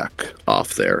your attack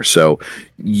off there. So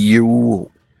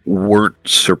you were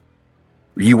surprised,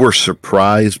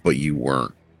 but you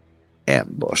weren't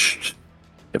ambushed,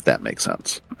 if that makes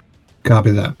sense.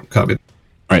 Copy that. All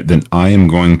right, then I am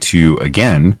going to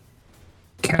again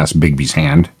cast Bigby's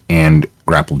Hand and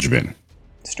grapple Jabin.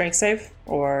 Strength save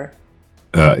or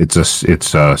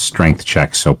it's a strength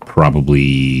check, so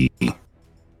probably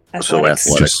So athletics?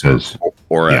 it just says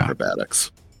or yeah.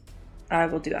 acrobatics. I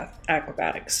will do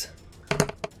acrobatics.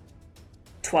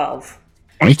 12.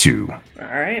 22. All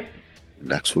right.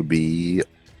 Next would be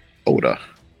Oda.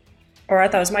 Or I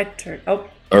thought it was my turn. Oh,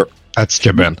 That's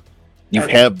Jabin. You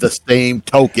have the same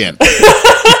token.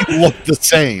 You look the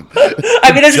same.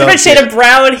 I mean, there's a different shade of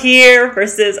brown here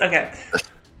versus... Okay.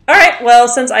 All right. Well,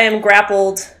 since I am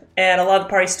grappled and a lot of the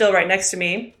party's still right next to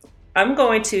me, I'm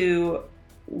going to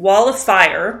Wall of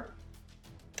Fire,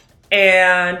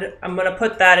 and I'm going to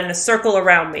put that in a circle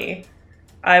around me.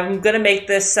 I'm going to make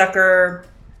this sucker...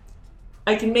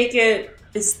 I can make it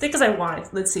as thick as I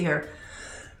want. Let's see here.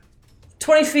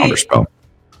 20 feet. Counterspell.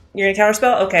 You're going to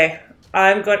counterspell? Okay.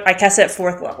 I cast it at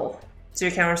 4th level. So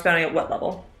you're counterspelling at what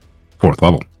level? 4th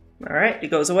level. All right, it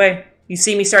goes away. You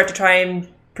see me start to try and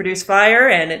produce fire,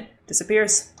 and it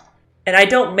disappears. And I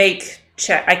don't make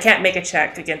check. I can't make a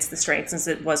check against the strength since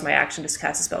it was my action to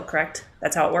cast a spell, correct?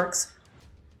 That's how it works?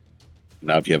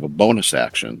 Now, if you have a bonus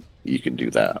action, you can do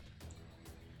that.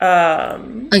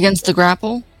 Against the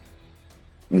grapple?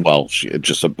 Well,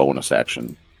 just a bonus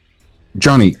action.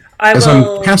 Johnny, as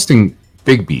I'm casting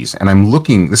Big Bees and I'm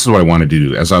looking, this is what I want to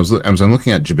do. As I'm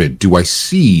looking at Jabin, do I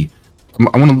see?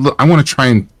 I want to try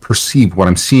and perceive what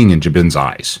I'm seeing in Jabin's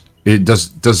eyes.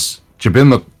 Does Jabin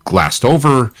look glassed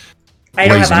over? I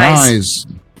don't have eyes.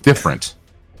 Different.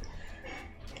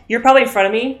 You're probably in front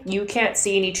of me. You can't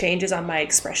see any changes on my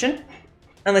expression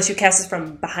unless you cast it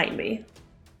from behind me.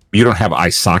 You don't have eye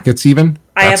sockets even?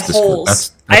 I have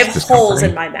holes. I have holes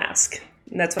in my mask.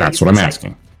 And that's what I'm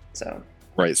asking. So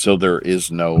right. So there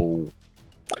is no.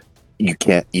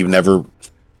 You've never.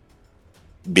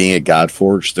 Being a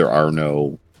Godforged, there are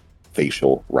no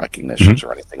facial recognitions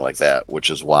or anything like that, which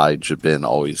is why Jabin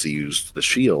always used the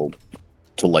shield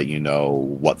to let you know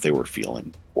what they were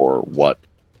feeling or what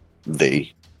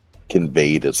they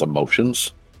conveyed as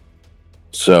emotions.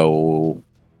 So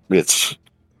it's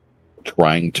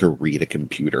trying to read a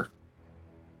computer.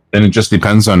 Then it just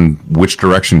depends on which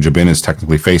direction Jabin is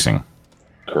technically facing.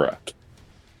 Correct.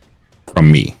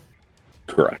 From me.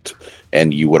 Correct.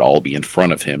 And you would all be in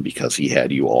front of him because he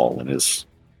had you all in his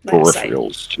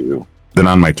peripherals too. Then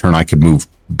on my turn, I could move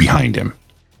behind him.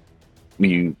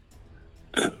 You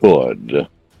could.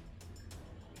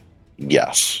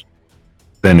 Yes.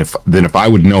 Then if I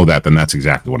would know that, then that's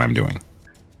exactly what I'm doing.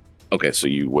 Okay, so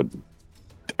you would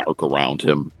arc around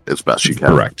him as best you can.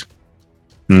 Correct.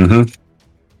 Jabin,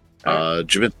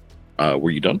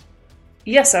 were you done?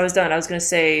 yes, I was done. I was going to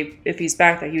say if he's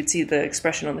back there, you'd see the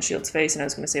expression on the shield's face, and I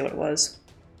was going to say what it was.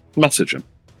 Message him.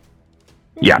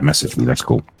 Yeah, message me. That's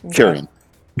cool. Okay. Carrion.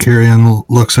 Carrion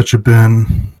looks at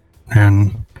Jabin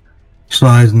and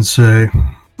sighs and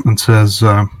says,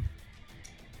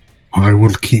 I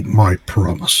will keep my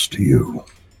promise to you.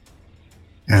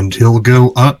 And he'll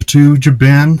go up to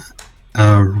Jabin,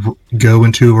 go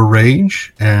into a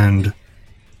rage, and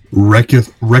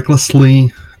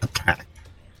recklessly attack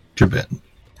Jabin.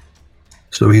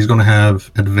 So he's going to have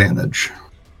advantage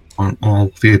on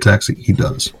all the attacks that he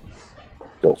does.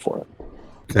 Go for it.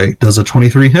 Okay, does a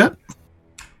 23 hit?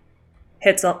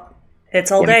 Hits all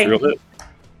day. 23 will hit.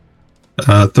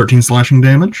 13 slashing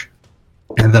damage,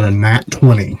 and then a nat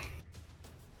 20.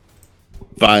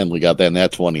 Finally got that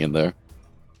nat 20 in there.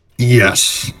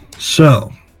 Yes.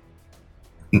 So,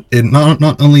 it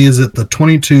not only is it the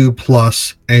 22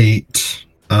 plus 8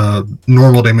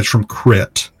 normal damage from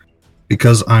crit,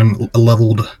 because I'm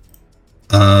leveled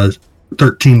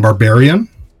 13 barbarian,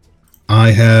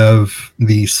 I have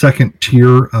the second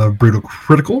tier of brutal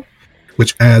critical,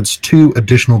 which adds 2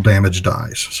 additional damage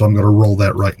dice. So I'm going to roll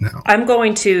that right now. I'm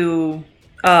going to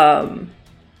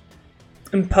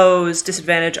impose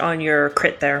disadvantage on your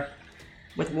crit there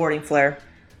with warding flare.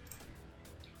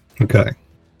 Okay.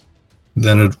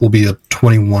 Then it will be a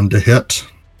 21 to hit.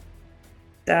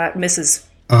 That misses.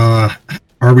 Are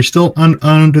we still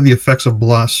under the effects of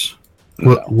bless?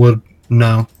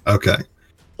 No. Okay.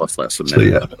 Plus less than So,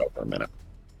 minute. yeah. Over a minute.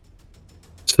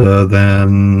 So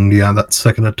then, yeah, that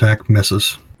second attack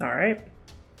misses. All right.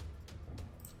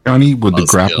 Johnny, would the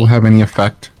grapple have any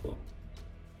effect?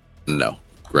 No.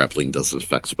 Grappling doesn't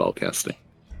affect spellcasting.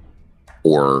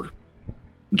 Or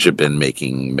Jabin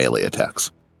making melee attacks.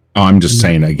 Oh, I'm just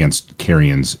saying against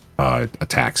Carrion's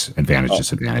attacks, advantage,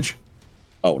 disadvantage.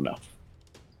 Oh, no.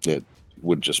 It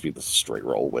would just be the straight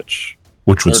roll, which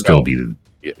would still be the...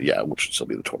 Yeah, which would still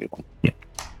be the 21. Yeah.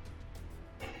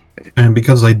 And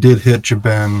because I did hit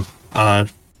Jabin,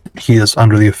 he is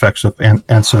under the effects of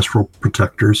ancestral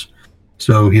protectors.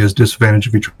 So he has disadvantage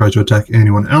if he tries to attack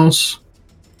anyone else.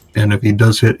 And if he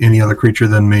does hit any other creature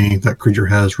than me, that creature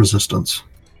has resistance.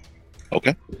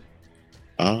 Okay.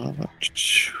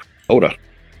 Oda.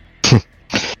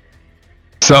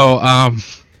 So,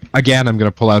 again, I'm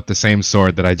going to pull out the same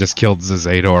sword that I just killed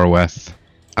Zazador with,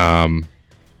 and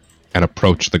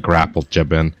approach the grappled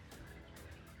Jabin.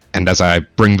 And as I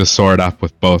bring the sword up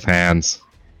with both hands,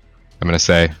 I'm going to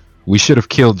say, we should have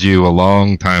killed you a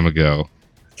long time ago.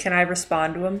 Can I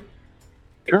respond to him?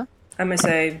 Sure. I'm going to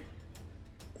say,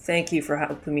 thank you for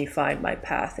helping me find my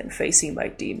path and facing my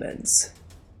demons.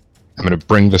 I'm going to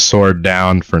bring the sword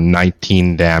down for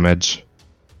 19 damage.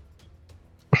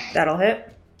 That'll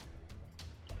hit.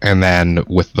 And then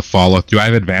with the follow, do I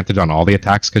have advantage on all the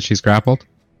attacks because she's grappled?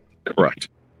 Correct.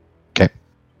 Okay.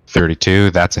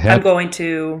 32, that's a hit. I'm going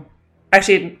to...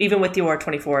 Actually, even with your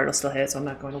 24, it'll still hit, so I'm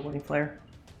not going to warding flare.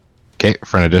 Okay,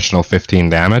 for an additional 15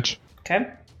 damage. Okay.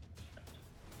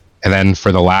 And then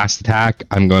for the last attack,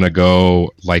 I'm going to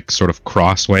go like sort of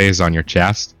crossways on your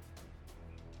chest.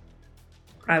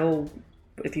 I will.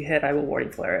 If you hit, I will warding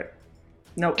flare it.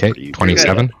 Nope. Okay,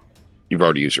 27. You've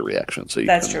already used your reaction, so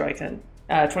That's true. I can.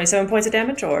 27 points of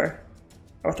damage, or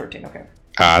 13. Okay.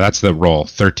 That's the roll.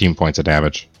 13 points of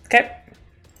damage. Okay.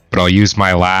 But I'll use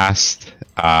my last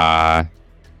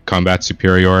combat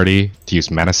superiority to use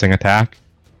menacing attack.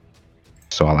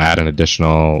 So I'll add an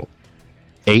additional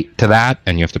 8 to that,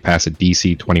 and you have to pass a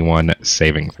DC 21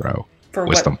 saving throw. For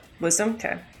Wisdom. what? Wisdom?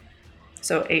 Okay.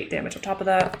 So 8 damage on top of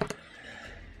that.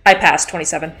 I passed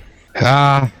 27.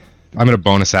 I'm going to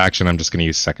bonus action. I'm just going to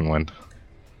use second wind.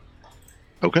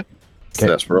 Okay.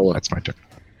 Sarsaparilla. That's my turn.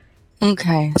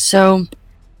 Okay, so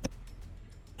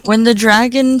when the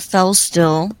dragon fell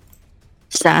still,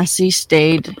 Sassy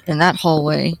stayed in that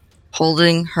hallway,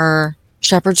 holding her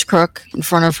shepherd's crook in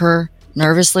front of her,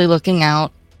 nervously looking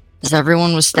out as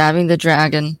everyone was stabbing the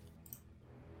dragon.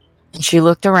 And she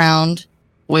looked around,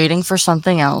 waiting for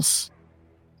something else.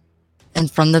 And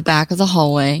from the back of the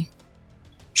hallway,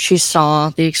 she saw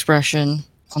the expression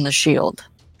on the shield.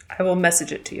 I will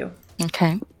message it to you.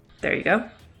 Okay. There you go.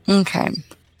 Okay.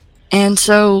 And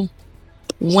so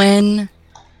when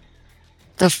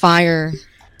the fire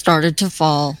started to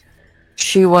fall,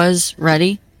 she was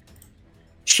ready.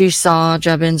 She saw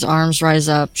Jebin's arms rise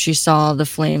up. She saw the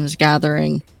flames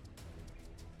gathering.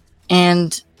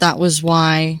 And that was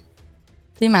why,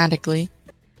 thematically,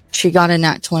 she got a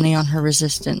nat 20 on her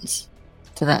resistance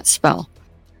to that spell.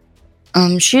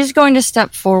 She's going to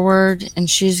step forward and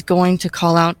she's going to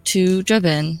call out to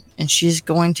Jebin, and she's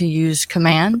going to use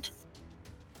command.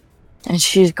 And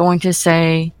she's going to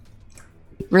say,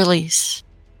 release.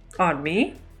 On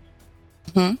me?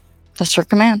 That's her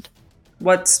command.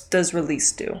 What does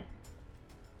release do?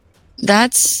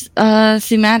 That's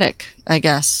thematic, I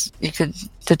guess. You could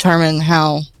determine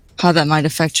how that might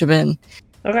affect Jebin.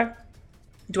 Okay.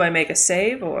 Do I make a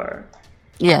save or?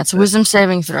 Yeah, it's a wisdom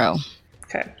saving throw.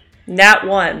 Okay. Nat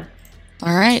 1.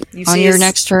 All right. You On see your his-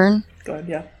 next turn, Go ahead,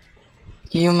 yeah.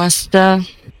 you must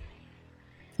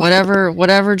whatever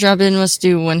Jebin must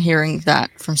do when hearing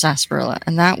that from Sarsaparilla,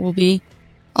 and that will be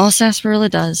all Sarsaparilla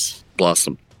does.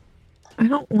 Blossom. I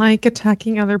don't like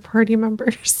attacking other party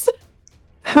members.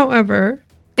 However,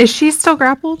 is she still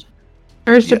grappled?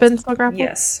 Or is Yes. Jebin still grappled?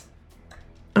 Yes.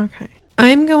 Okay.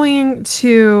 I'm going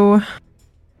to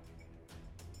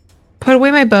put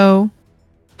away my bow,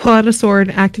 pull out a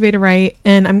sword, activate a right,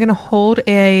 and I'm going to hold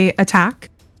a attack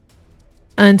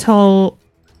until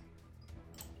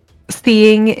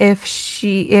seeing if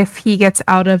he gets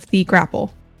out of the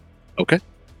grapple. Okay.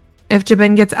 If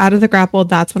Jebin gets out of the grapple,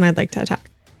 that's when I'd like to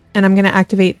attack. And I'm going to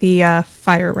activate the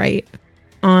fire right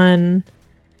on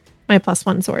my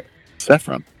 +1 sword.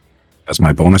 Saffron. As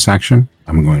my bonus action,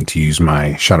 I'm going to use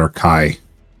my Shatter Kai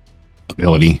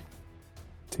ability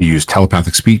to use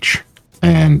telepathic speech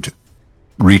and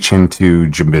reach into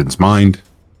Jebin's mind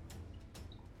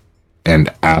and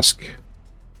ask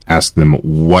them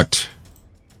what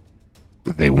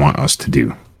they want us to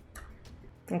do.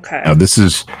 Okay. Now this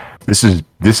is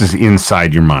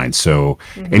inside your mind, so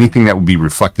anything that would be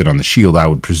reflected on the shield, I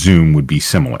would presume, would be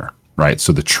similar, right?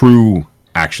 So the true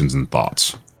actions and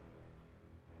thoughts.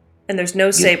 And there's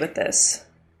no save with this.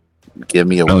 Give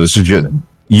me a No, this is just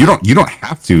you don't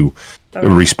have to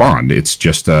respond. It's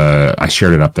just I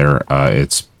shared it up there.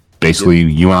 It's basically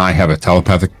you and I have a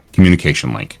telepathic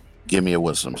communication link. give me a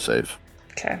wisdom save.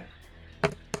 Okay.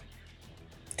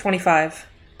 25.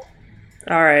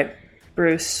 All right,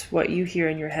 Bruce, what you hear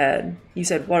in your head. You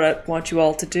said, what I want you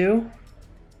all to do? And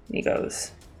he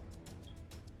goes,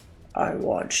 I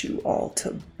want you all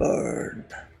to burn.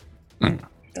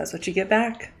 That's what you get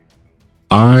back.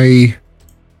 I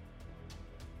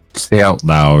say out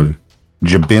loud,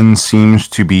 Jebin seems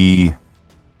to be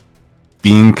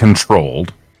being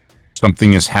controlled.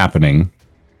 Something is happening,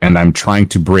 and I'm trying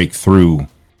to break through.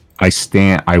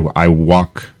 I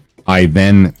walk, I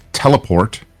then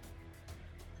teleport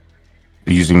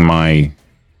using my...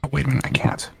 Oh, wait a minute, I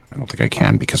can't. I don't think I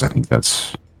can, because I think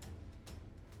that's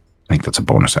a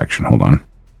bonus action. Hold on.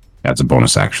 That's a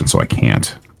bonus action, so I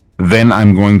can't. Then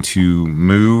I'm going to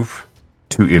move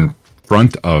to in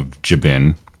front of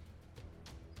Jebin,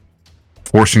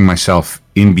 forcing myself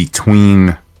in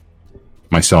between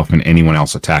myself and anyone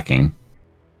else attacking.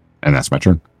 And that's my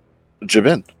turn.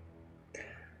 Jebin.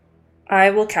 I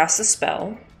will cast a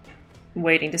spell,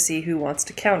 waiting to see who wants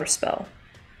to counterspell.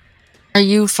 Are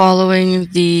you following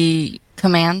the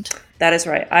command? That is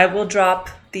right. I will drop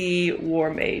the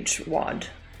War Mage wand.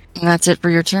 And that's it for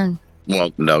your turn.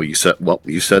 Well, no, you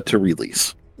said to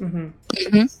release.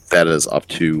 That is up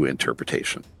to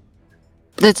interpretation.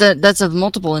 That's a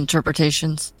multiple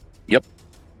interpretations. Yep.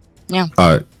 Yeah.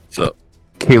 So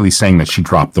Kaylee's saying that she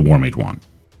dropped the War Mage wand.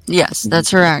 Yes, that's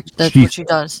her act. That's She- what she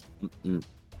does.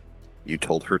 You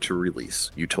told her to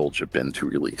release. You told Jabin to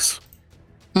release.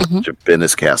 Mhm. Jabin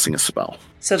is casting a spell.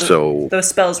 So those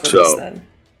spells release so- then.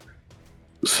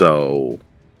 So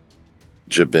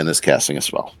Jabin is casting a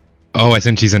spell. Oh, I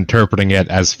think she's interpreting it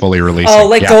as fully releasing. Oh,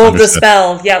 let Yeah, go of the understood.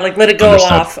 spell. Yeah, like let it go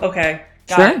Understood. off. Okay.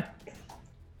 Got Sure. it.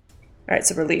 Alright,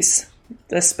 so release.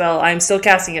 The spell. I'm still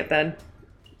casting it then.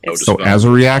 It's, So as a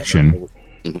reaction,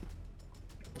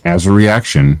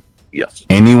 Yes.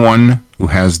 anyone who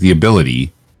has the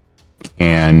ability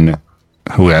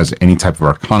who has any type of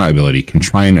arcana ability can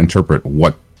try and interpret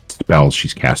what spells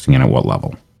she's casting and at what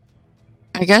level.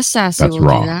 I guess Sassy That's will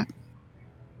raw. do that.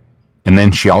 And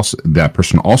then that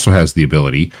person also has the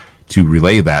ability to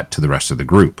relay that to the rest of the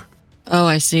group. Oh,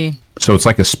 I see. So it's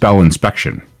like a spell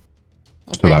inspection.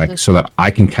 Okay, So that I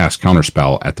can cast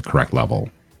counterspell at the correct level.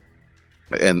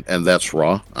 And that's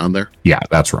raw on there. Yeah,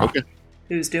 that's raw. Okay.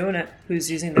 who's doing it? Who's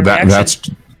using the reaction? That's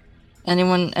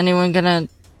anyone gonna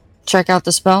check out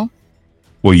the spell?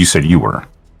 well, you said you were,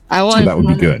 I so was. that would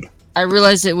be good. I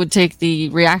realized it would take the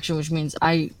reaction, which means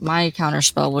my counter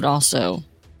spell would also.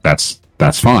 That's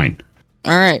fine.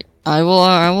 All right, I will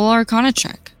Arcana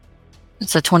check.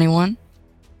 It's a 21.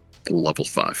 Level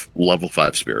 5. Level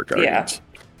 5 spirit guardians.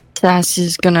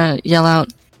 Sassy's gonna yell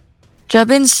out,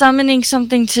 Jabin's summoning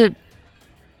something to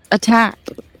attack.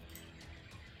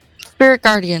 Spirit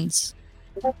Guardians.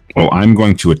 Well, I'm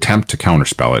going to attempt to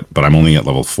counterspell it, but I'm only at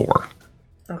level 4.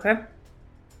 Okay.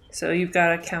 So you've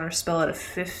got a counter spell at a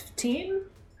 15?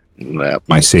 That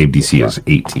My save DC is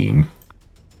 18.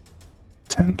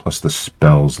 10 plus the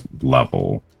spell's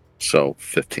level. so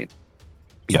 15.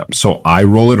 Yep. So I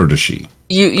roll it, or does she?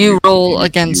 You roll you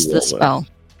against roll the it. spell.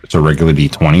 It's a regular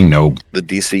D20. No. The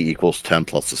DC equals 10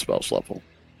 plus the spell's level.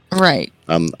 Right.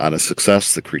 On a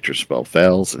success, the creature's spell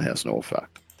fails and has no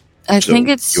effect. I So think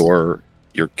it's your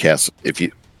cast if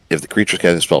the creature's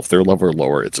casting a spell 3rd level or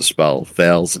lower, it's a spell,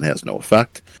 fails and has no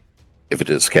effect. If it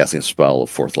is casting a spell of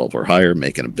 4th level or higher,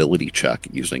 make an ability check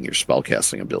using your spell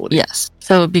casting ability. yes.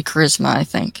 So it would be charisma, I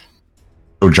think.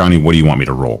 So Johnny, what do you want me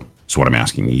to roll? Is what I'm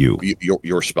asking you.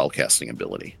 Your spell casting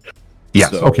ability.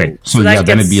 Yes. So- Okay. So So that yeah,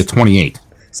 then it'd be a gets- 28.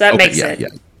 So that Okay, makes it. Yeah.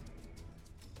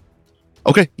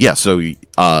 Okay, yeah. So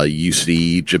you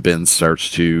see Jabin starts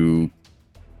to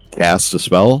cast a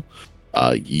spell.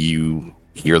 You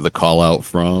hear the call out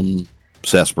from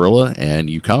Sarsaparilla, and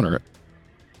you counter it.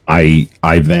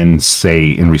 I then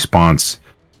say in response,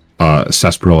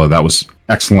 Sarsaparilla, that was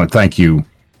excellent. Thank you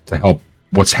to help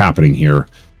what's happening here.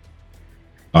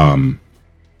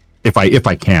 If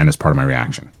I can, as part of my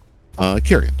reaction.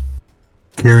 Kyrian.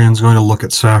 Kieran's going to look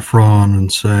at Saffron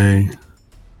and say,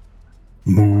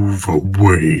 "Move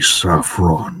away,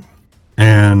 Saffron."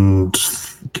 And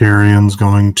Kieran's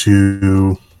going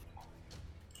to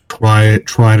try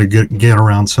to get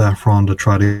around Saffron to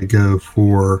try to go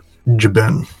for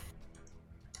Jabin.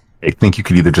 I think you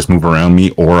could either just move around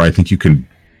me, or I think you could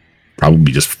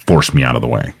probably just force me out of the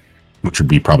way, which would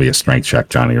be probably a strength check,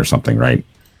 Johnny, or something, right?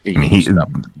 I mean,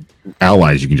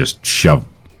 allies, you can just shove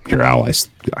your allies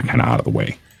kind of out of the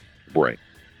way. Right.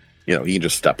 He can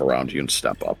just step around you and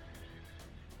step up.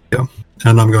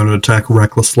 And I'm going to attack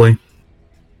recklessly.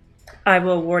 I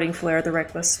will warding flare the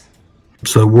reckless.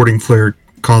 So warding flare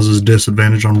causes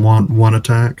disadvantage on one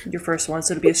attack. Your first one,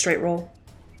 so it'll be a straight roll.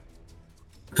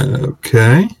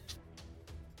 Okay.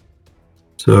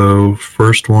 So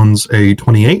first one's a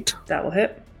 28. That will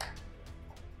hit.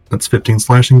 That's 15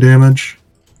 slashing damage.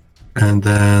 And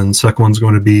then second one's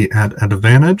going to be at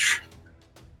advantage.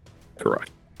 Correct.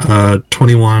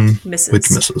 21, Misses.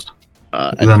 which misses.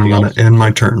 And Then I'm anything going else? to end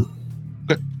my turn.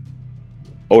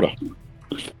 Oda.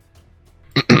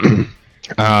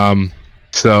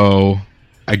 So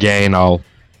again, I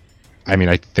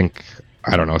think,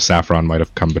 I don't know, Saffron might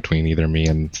have come between either me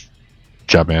and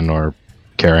Jabin, or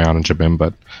Carry On and Jabin,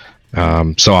 but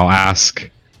so I'll ask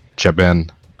Jabin.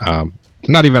 I'm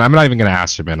not even going to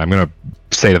ask Jabin. I'm going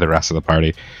to say to the rest of the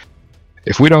party,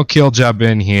 if we don't kill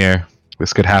Jabin here,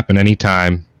 this could happen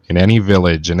anytime, in any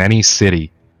village, in any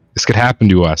city. This could happen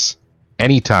to us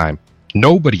anytime.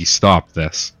 Nobody stop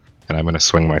this. And I'm going to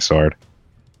swing my sword.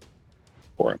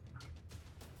 For it.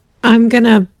 I'm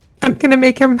gonna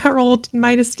make him roll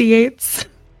minus d8s.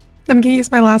 I'm gonna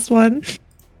use my last one.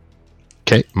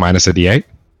 Okay, minus a d8.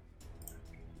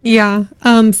 Yeah.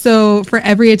 So for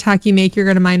every attack you make, you're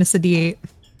gonna minus a d8.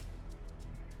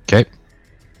 Okay.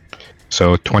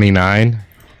 So 29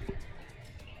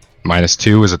 minus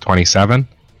 2 is a 27.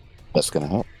 That's going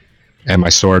to help. And my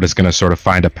sword is going to sort of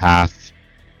find a path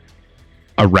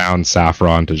around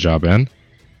Saffron to Jabin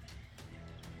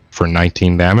for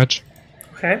 19 damage.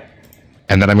 Okay.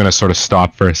 And then I'm going to sort of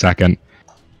stop for a second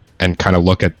and kind of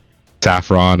look at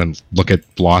Saffron and look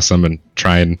at Blossom and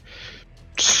try and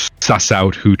suss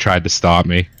out who tried to stop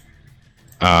me.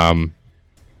 And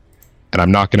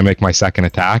I'm not going to make my second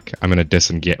attack. I'm going to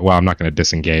disengage. Well, I'm not going to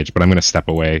disengage, but I'm going to step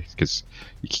away because,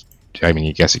 I mean,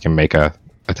 you guess you can make a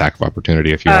attack of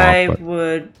opportunity if you want. I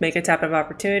would make a tap of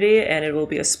opportunity, and it will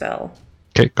be a spell.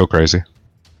 Okay, go crazy.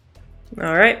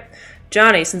 All right.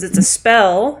 Johnny, since it's a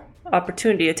spell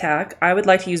opportunity attack, I would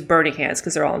like to use Burning Hands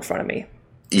because they're all in front of me.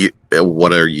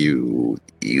 What are you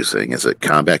using? Is it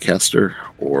Combat Caster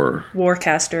or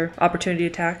Warcaster opportunity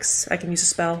attacks? I can use a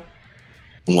spell.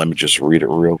 Let me just read it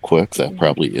real quick. That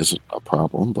probably isn't a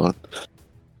problem, but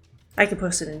I can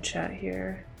post it in chat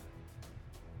here.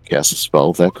 cast a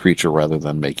spell of that creature rather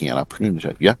than making an opportunity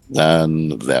check. Yeah,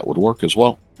 then that would work as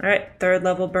well. All right, third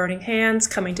level Burning Hands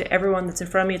coming to everyone that's in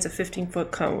front of me. It's a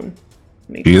 15-foot cone.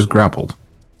 He is grappled.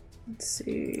 Let's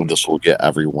see. This will get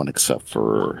everyone except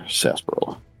for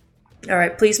Sarsaparilla. All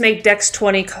right, please make Dex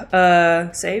 20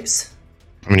 saves.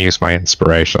 I'm going to use my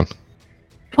inspiration.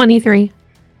 23.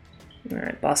 All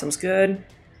right, Blossom's good.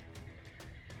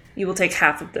 You will take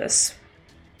half of this.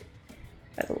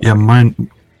 Yeah,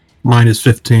 mine is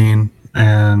 15,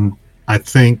 and I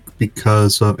think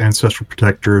because of Ancestral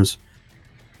Protectors,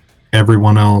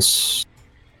 everyone else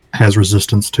has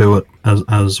resistance to it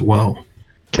as well.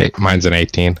 Okay, mine's an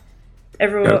 18.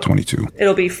 Everyone, 22.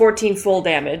 It'll be 14 full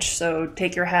damage, so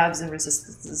take your halves and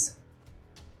resistances.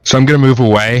 So I'm going to move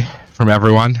away from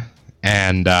everyone,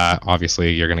 and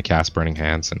obviously you're going to cast Burning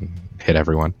Hands and hit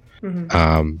everyone.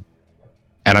 Mm-hmm.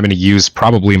 And I'm going to use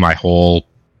probably my whole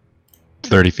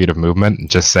 30 feet of movement and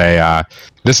just say,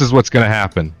 this is what's going to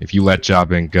happen if you let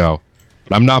Jabin go.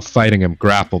 But I'm not fighting him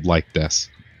grappled like this.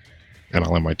 And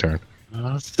I'll end my turn.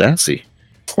 Sassy.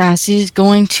 Sassy's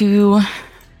going to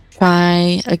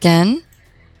try again.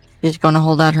 She's going to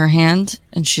hold out her hand,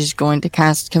 and she's going to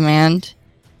cast Command.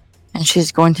 And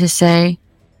she's going to say,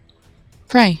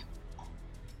 pray.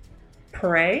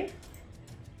 Pray?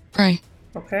 Pray.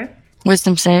 Okay.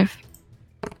 Wisdom save.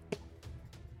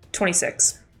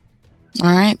 26.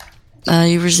 All right.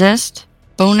 You resist.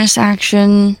 Bonus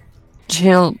action.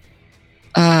 She'll.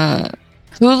 Who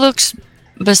looks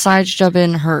besides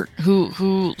Jabin hurt?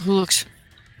 Who looks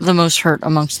the most hurt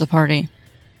amongst the party?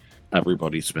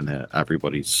 Everybody's been hit.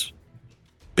 Everybody's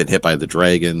been hit by the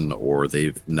dragon, or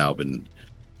they've now been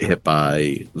hit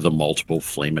by the multiple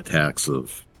flame attacks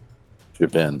of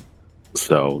Jabin.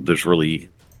 So there's really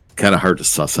kind of hard to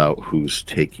suss out who's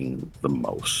taking the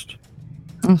most.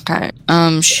 Okay.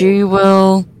 She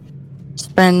will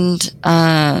spend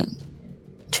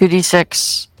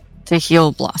 2d6 to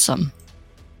heal Blossom.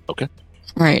 Okay.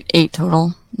 Right, 8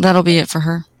 total. That'll be it for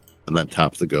her. And then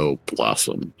top to go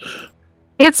Blossom.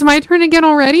 It's my turn again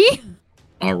already?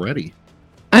 Already.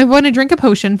 I want to drink a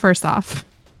potion first off.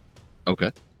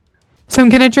 Okay. So I'm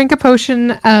going to drink a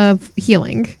potion of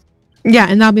healing. Yeah,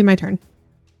 and that'll be my turn.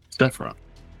 Saffron.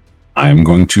 I'm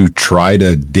going to try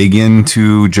to dig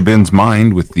into Jabin's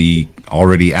mind with the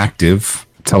already active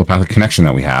telepathic connection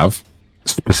that we have.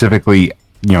 Specifically,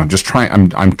 just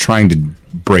I'm trying to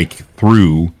break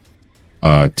through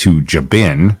to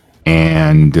Jabin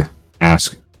and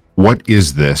ask, what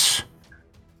is this?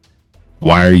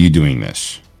 Why are you doing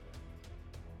this?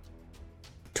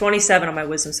 27 on my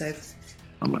wisdom save.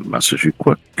 I'm going to message you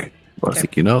quick. But I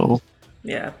think you know.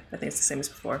 Yeah, I think it's the same as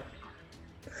before.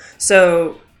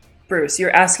 So, Bruce,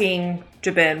 you're asking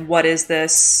Jabin, what is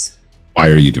this? Why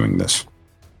are you doing this?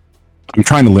 I'm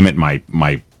trying to limit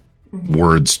my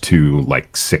words to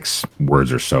like 6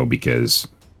 words or so because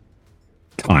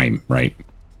time, right?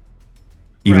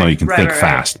 Even though you can think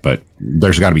fast, but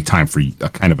there's got to be time for a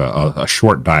kind of a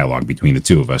short dialogue between the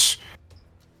two of us.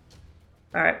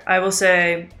 All right, I will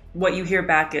say what you hear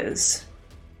back is,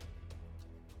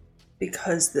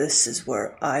 because this is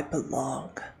where I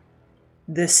belong.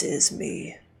 This is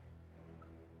me.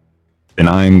 And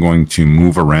I'm going to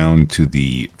move around to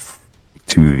the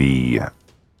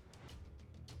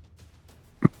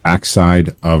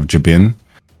backside of Jabin,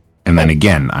 and then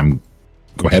again,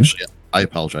 go ahead. Actually, I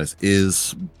apologize.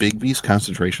 Is Big B's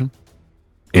concentration?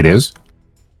 It is.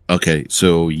 Okay,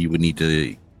 so you would need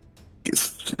to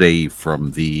stay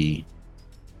from the...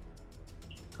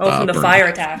 from the fire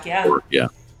attack, yeah. Yeah.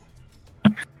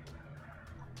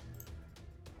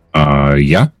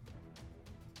 Yeah.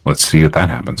 Let's see if that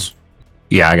happens.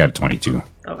 Yeah, I got a 22.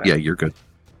 Okay. Yeah, you're good.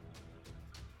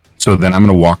 So then I'm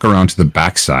going to walk around to the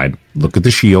backside, look at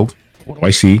the shield. What do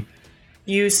I see?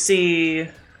 You see...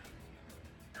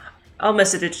 I'll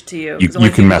message it to you. You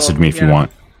can message me if you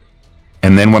want.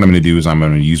 And then what I'm going to do is I'm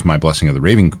going to use my Blessing of the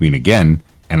Raven Queen again,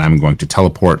 and I'm going to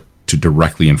teleport to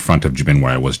directly in front of Jabin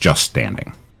where I was just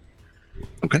standing.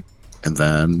 Okay. And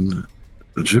then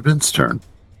Jabin's turn.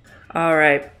 All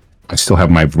right. I still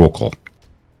have my vocal.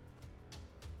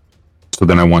 So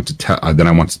then I want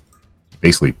to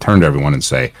basically turn to everyone and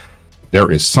say, there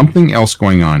is something else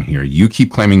going on here. You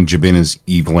keep claiming Jabin is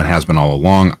evil and has been all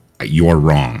along. You're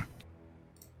wrong.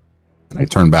 And I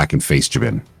turn back and face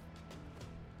Jabin.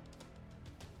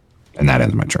 And that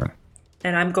ends my turn.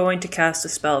 And I'm going to cast a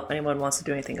spell if anyone wants to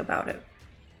do anything about it.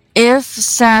 If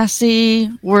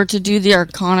Sassy were to do the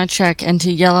Arcana check and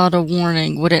to yell out a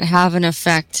warning, would it have an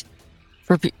effect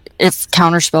for if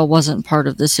Counterspell wasn't part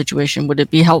of this situation? Would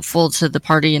it be helpful to the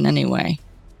party in any way?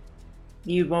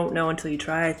 You won't know until you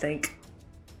try, I think.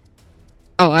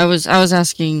 Oh, I was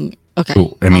asking. Okay.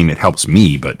 Cool. I mean, it helps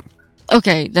me, but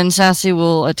Okay, then Sassy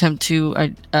will attempt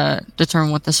to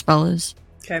determine what the spell is.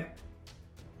 Okay.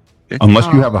 unless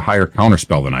you have a higher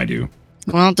counterspell than I do.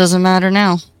 Well, it doesn't matter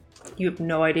now. You have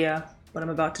no idea what I'm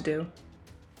about to do.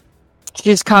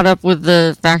 She's caught up with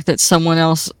the fact that someone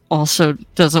else also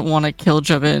doesn't want to kill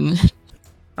Jabin.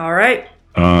 All right.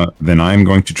 Then I'm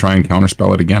going to try and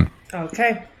counterspell it again.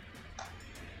 Okay.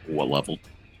 What level?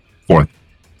 4th.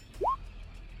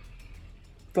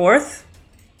 Fourth.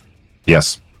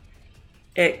 Yes.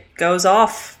 It goes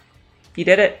off. You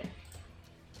did it.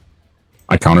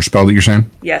 I counterspelled it, you're saying?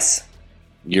 Yes.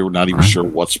 You're not even sure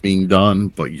what's being done,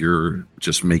 but you're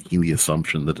just making the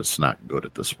assumption that it's not good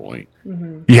at this point.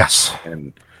 Mm-hmm. Yes.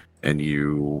 And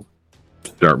you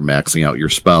start maxing out your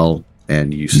spell,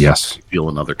 and you Yes. feel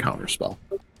another counter spell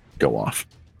go off.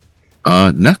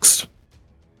 Next.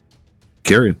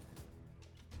 Carrion.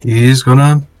 He's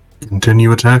gonna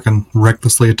continue attacking,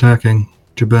 recklessly attacking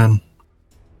Jabin.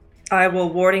 I will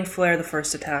warding flare the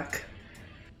first attack.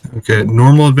 Okay,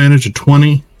 normal advantage of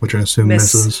 20, which I assume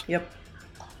Miss. misses. Yep.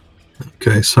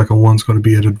 Okay, second one's going to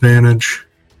be at advantage.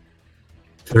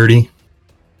 30.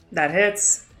 That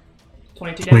hits.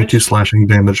 22 damage. 22 slashing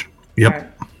damage. Yep.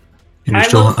 Alright. And you're I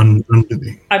still look- under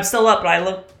I'm still up, but I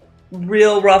look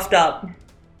real roughed up.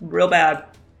 Real bad.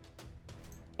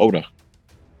 Oda.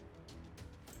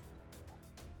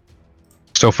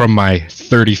 So from my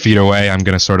 30 feet away, I'm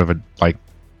going to sort of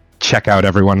check out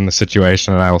everyone in the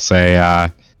situation, and I'll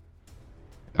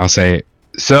say,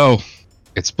 so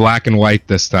it's black and white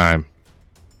this time.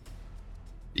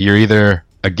 You're either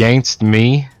against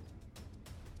me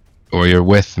or you're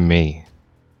with me.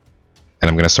 And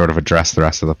I'm going to sort of address the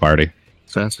rest of the party.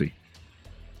 Sassy.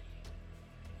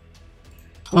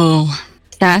 Oh,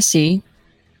 Sassy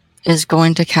is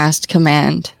going to cast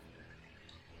Command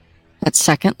at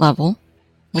 2nd level,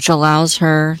 which allows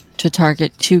her to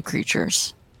target 2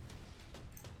 creatures.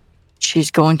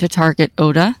 She's going to target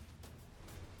Oda,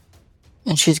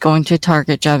 and she's going to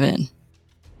target Jabin.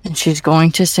 And she's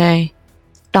going to say,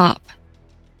 stop.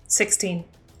 16.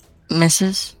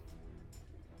 Misses.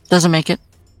 Doesn't make it.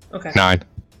 Okay. 9.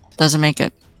 Doesn't make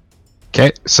it.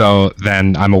 Okay, so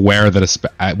then I'm aware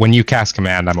that when you cast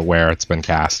command, I'm aware it's been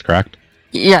cast, correct?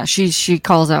 Yeah, she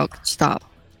calls out, stop.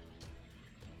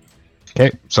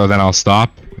 Okay, so then I'll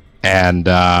stop, and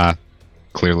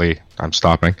clearly I'm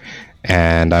stopping,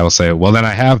 and I will say, well, then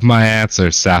I have my answer,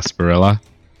 Sarsaparilla.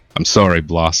 I'm sorry,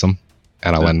 Blossom,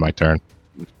 and I'll end my turn.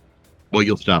 Well,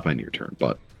 you'll stop on your turn,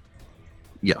 but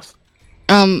yes.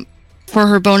 For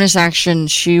her bonus action,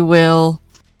 she will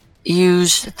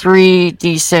use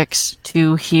 3d6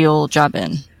 to heal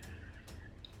Jabin.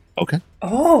 Okay.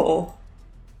 Oh.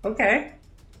 Okay.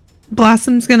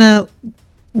 Blossom's gonna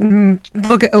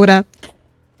look at Oda.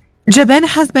 Jabin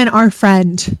has been our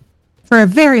friend for a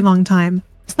very long time.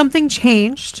 Something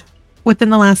changed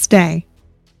within the last day.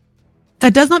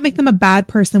 That does not make them a bad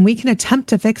person. We can attempt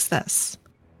to fix this.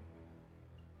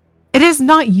 It is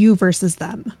not you versus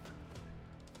them.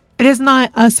 It is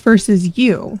not us versus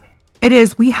you. It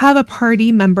is we have a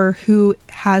party member who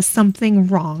has something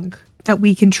wrong that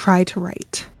we can try to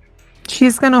right.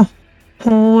 She's gonna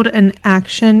hold an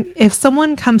action. If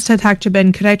someone comes to attack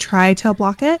Jabin, could I try to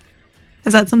block it?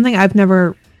 Is that something I've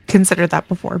never considered that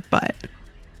before, but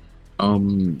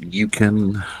You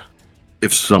can,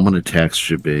 if someone attacks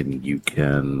Jabin, you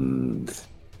can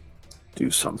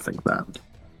do something then.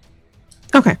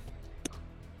 okay.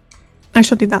 I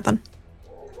shall do that then.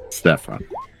 Stefan.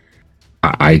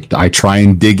 I try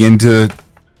and dig into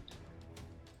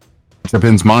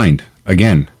Jabin's mind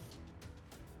again.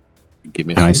 Give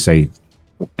me And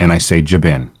I say,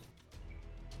 Jabin,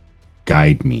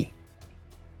 guide me.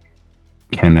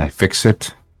 Can I fix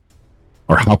it?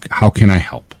 Or how can I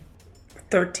help?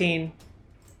 13.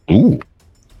 Ooh.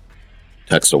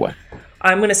 text away.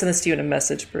 I'm going to send this to you in a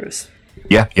message, Bruce.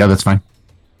 Yeah, that's fine.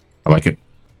 I like it.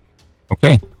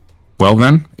 Okay. Well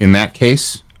then, in that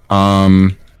case,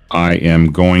 I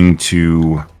am going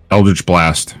to Eldritch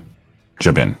Blast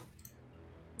Jabin.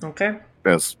 Okay.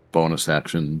 As bonus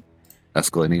action,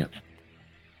 escalating it.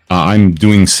 I'm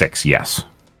doing 6, yes.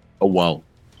 Oh, well,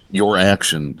 your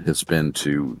action has been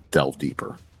to delve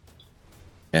deeper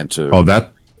and to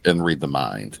and read the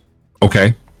mind.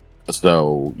 Okay.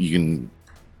 So you can,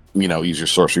 use your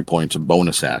sorcery point to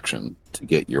bonus action to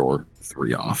get your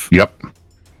 3 off. Yep.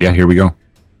 Yeah, here we go.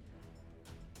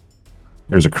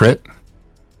 There's a crit.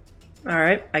 All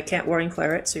right. I can't Warring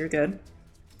Flare it, so you're good.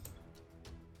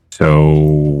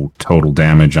 So total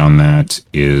damage on that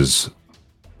is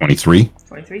 23.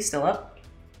 23, still up.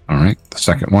 All right. The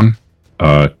second one,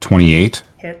 28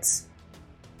 Hits,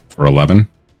 for 11.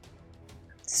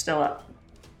 still up.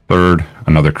 Third,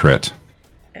 another crit.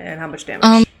 And how much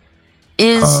damage?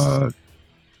 Is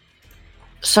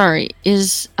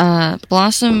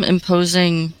Blossom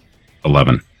imposing?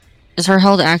 11. Is her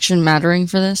held action mattering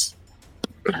for this?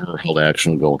 Her held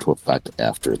action will go into effect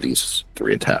after these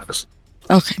 3 attacks.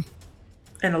 Okay.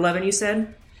 And 11, you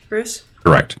said, Bruce?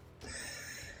 Correct.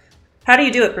 How do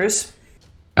you do it, Bruce?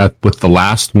 With the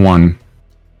last one,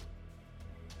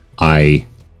 I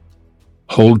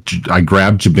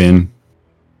grab Jabin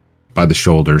by the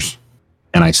shoulders,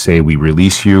 and I say, "We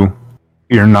release you.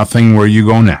 Fear nothing where you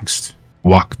go next.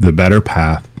 Walk the better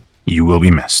path. You will be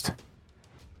missed."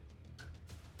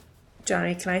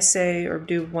 Johnny, can I say or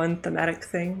do one thematic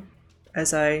thing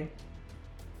as I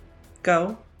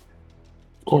go?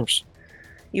 Of course.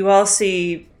 You all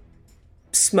see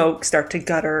smoke start to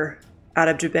gutter out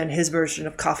of Jabin, his version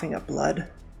of coughing up blood.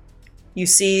 You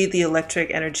see the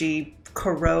electric energy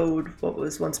corrode what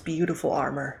was once beautiful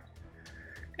armor.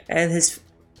 And his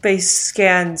face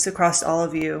scans across all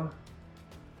of you.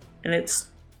 And it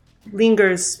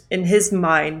lingers in his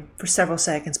mind for several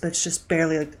seconds, but it's just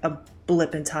barely a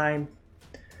blip in time.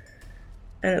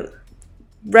 And it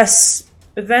rests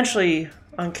eventually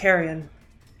on Carrion.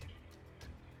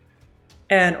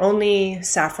 And only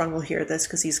Saffron will hear this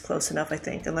because he's close enough, I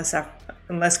think,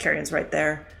 unless Carrion's right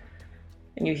there.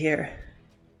 And you hear,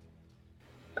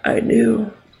 "I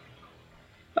knew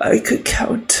I could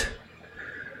count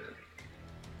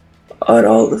on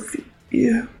all of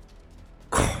you."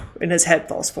 And his head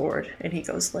falls forward and he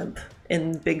goes limp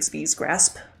in Bigsby's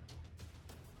grasp.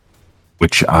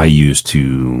 Which I use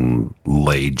to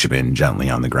lay Jabin gently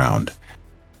on the ground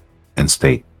and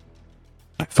state,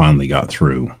 "I finally got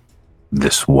through.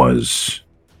 This was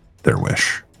their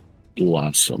wish."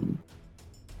 Blossom.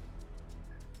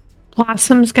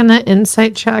 Blossom's gonna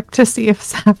insight check to see if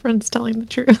Saffron's telling the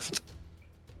truth.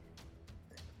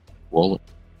 Roll it.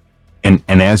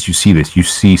 And as you see this, you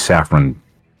see Saffron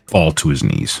fall to his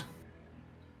knees.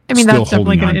 I mean, Still that's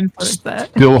definitely holding gonna on- influence that.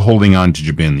 Still holding on to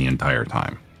Jabin the entire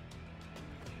time.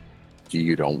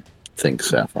 You don't think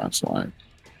Saffron's lying.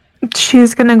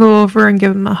 She's gonna go over and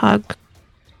give him a hug.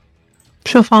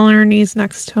 She'll fall on her knees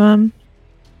next to him.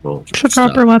 We'll She'll drop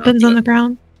stop her weapons on the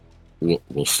combat. ground.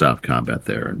 We'll stop combat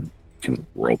there and can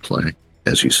role play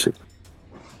as you see.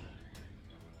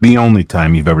 The only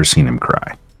time you've ever seen him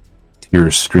cry.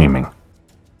 Tears streaming.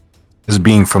 As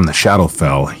being from the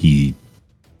Shadowfell, he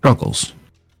struggles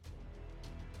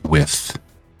with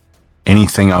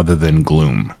anything other than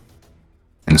gloom.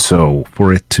 And so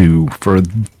for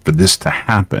this to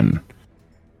happen,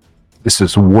 this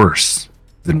is worse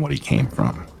than what he came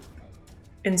from.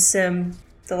 In Sim,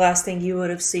 the last thing you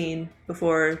would have seen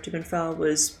before Jabin fell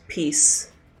was peace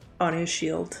on his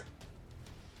shield.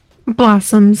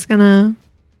 Blossom's gonna,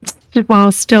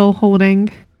 while still holding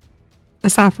the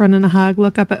Saffron in a hug,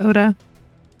 look up at Oda.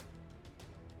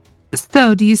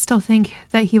 So, do you still think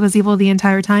that he was evil the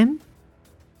entire time?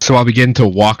 So I'll begin to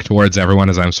walk towards everyone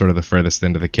as I'm sort of the furthest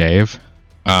into the cave.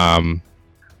 And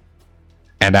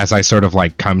as I sort of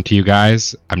like come to you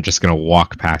guys, I'm just going to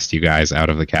walk past you guys out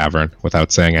of the cavern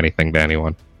without saying anything to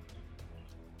anyone.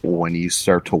 When you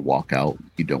start to walk out,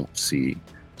 you don't see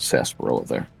Sarsaparilla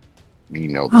there. You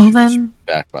know that Oh, she's then-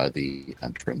 back by the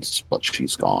entrance, but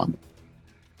she's gone.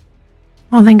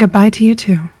 Well, then goodbye to you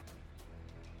too.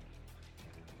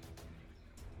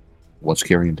 What's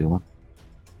Carrion doing?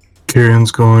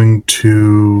 Kieran's going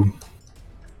to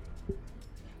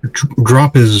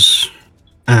drop his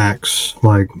axe,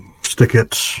 like stick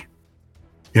it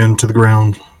into the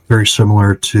ground, very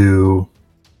similar to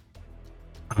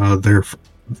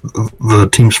the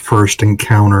team's first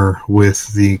encounter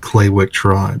with the Claywick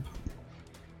tribe.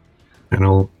 And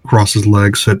he'll cross his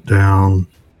legs, sit down,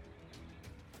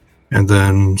 and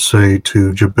then say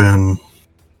to Jabin,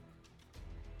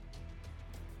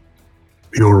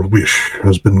 "Your wish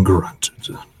has been granted,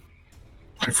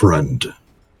 my friend.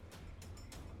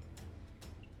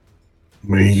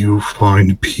 May you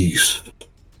find peace.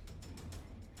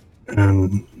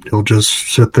 And he'll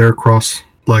just sit there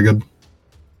cross-legged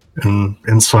and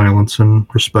in silence and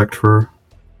respect for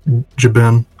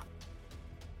Jabin.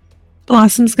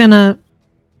 Blossom's gonna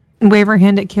wave her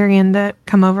hand at Kyrian to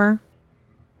come over.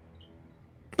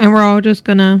 And we're all just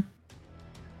gonna...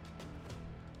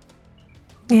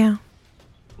 Yeah.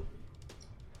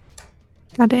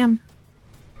 Goddamn.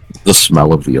 The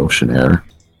smell of the ocean air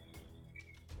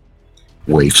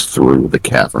wafts through the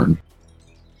cavern.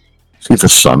 See the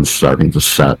sun starting to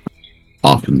set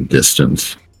off in the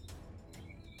distance.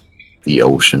 The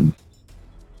ocean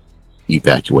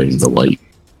evacuating the light.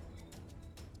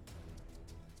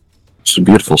 It's a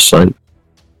beautiful sight.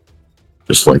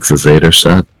 Just like the Zader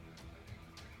said.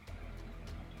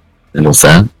 And with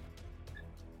that,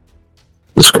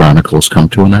 this Chronicle has come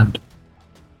to an end.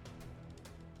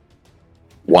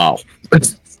 Wow.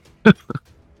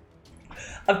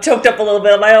 I'm choked up a little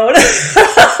bit on my own.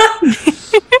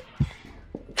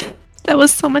 That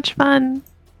was so much fun.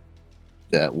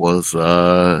 That was,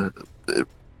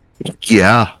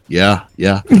 yeah.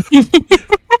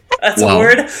 That's Wow. a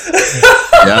word.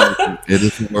 Yeah, it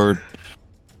is a word.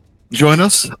 Join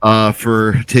us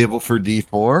for Table for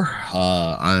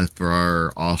D4 for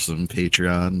our awesome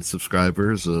Patreon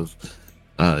subscribers of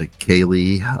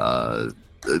Kaylee,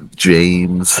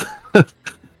 James,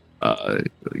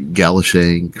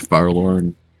 Galashank,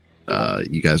 Farlorn.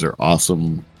 You guys are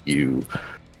awesome. You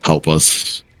help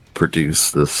us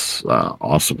produce this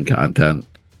awesome content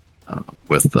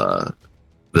with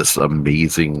this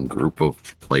amazing group of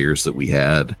players that we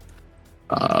had.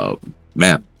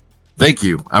 Man, thank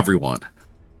you, everyone,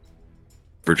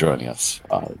 for joining us.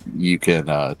 You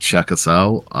can check us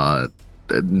out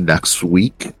next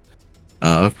week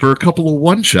for a couple of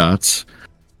one-shots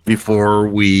before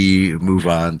we move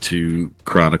on to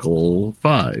Chronicle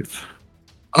 5.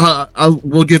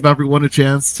 We'll give everyone a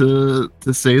chance to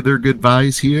say their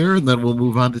goodbyes here, and then we'll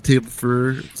move on to Table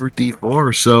for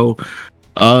D4. So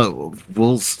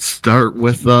we'll start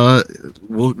with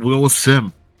we'll go with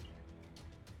Sim.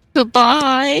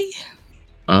 Goodbye.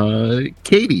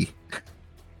 Katie.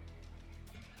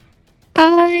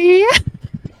 Bye.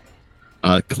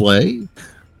 Clay.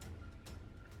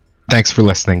 Thanks for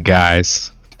listening,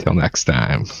 guys. Till next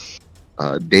time.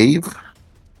 Dave.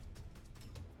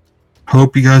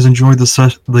 Hope you guys enjoyed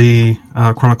the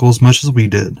Chronicle as much as we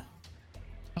did.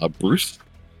 Bruce.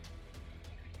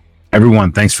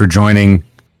 Everyone, thanks for joining.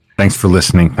 Thanks for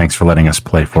listening. Thanks for letting us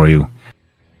play for you.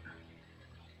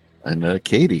 And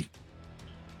Katie.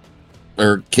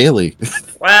 Or Kaylee.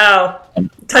 Wow.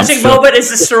 Touching I'm so- moment is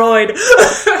destroyed.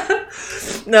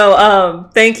 No,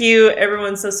 thank you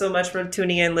everyone so much for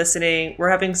tuning in, listening.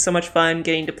 We're having so much fun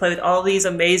getting to play with all these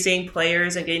amazing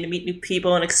players and getting to meet new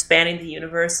people and expanding the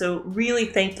universe. So really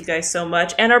thank you guys so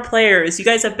much. And our players, you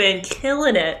guys have been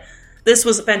killing it. This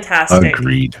was fantastic.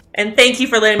 Agreed. And thank you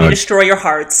for letting me destroy your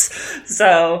hearts.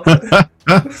 So,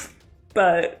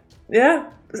 but yeah,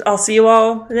 I'll see you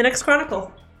all in the next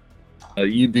Chronicle.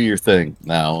 You do your thing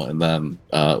now, and then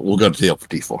we'll go to Table for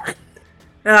D4.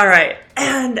 All right,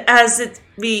 and as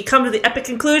we come to the epic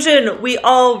conclusion, we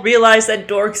all realize that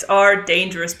dorks are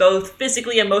dangerous, both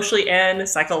physically, emotionally, and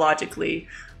psychologically.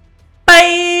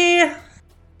 Bye!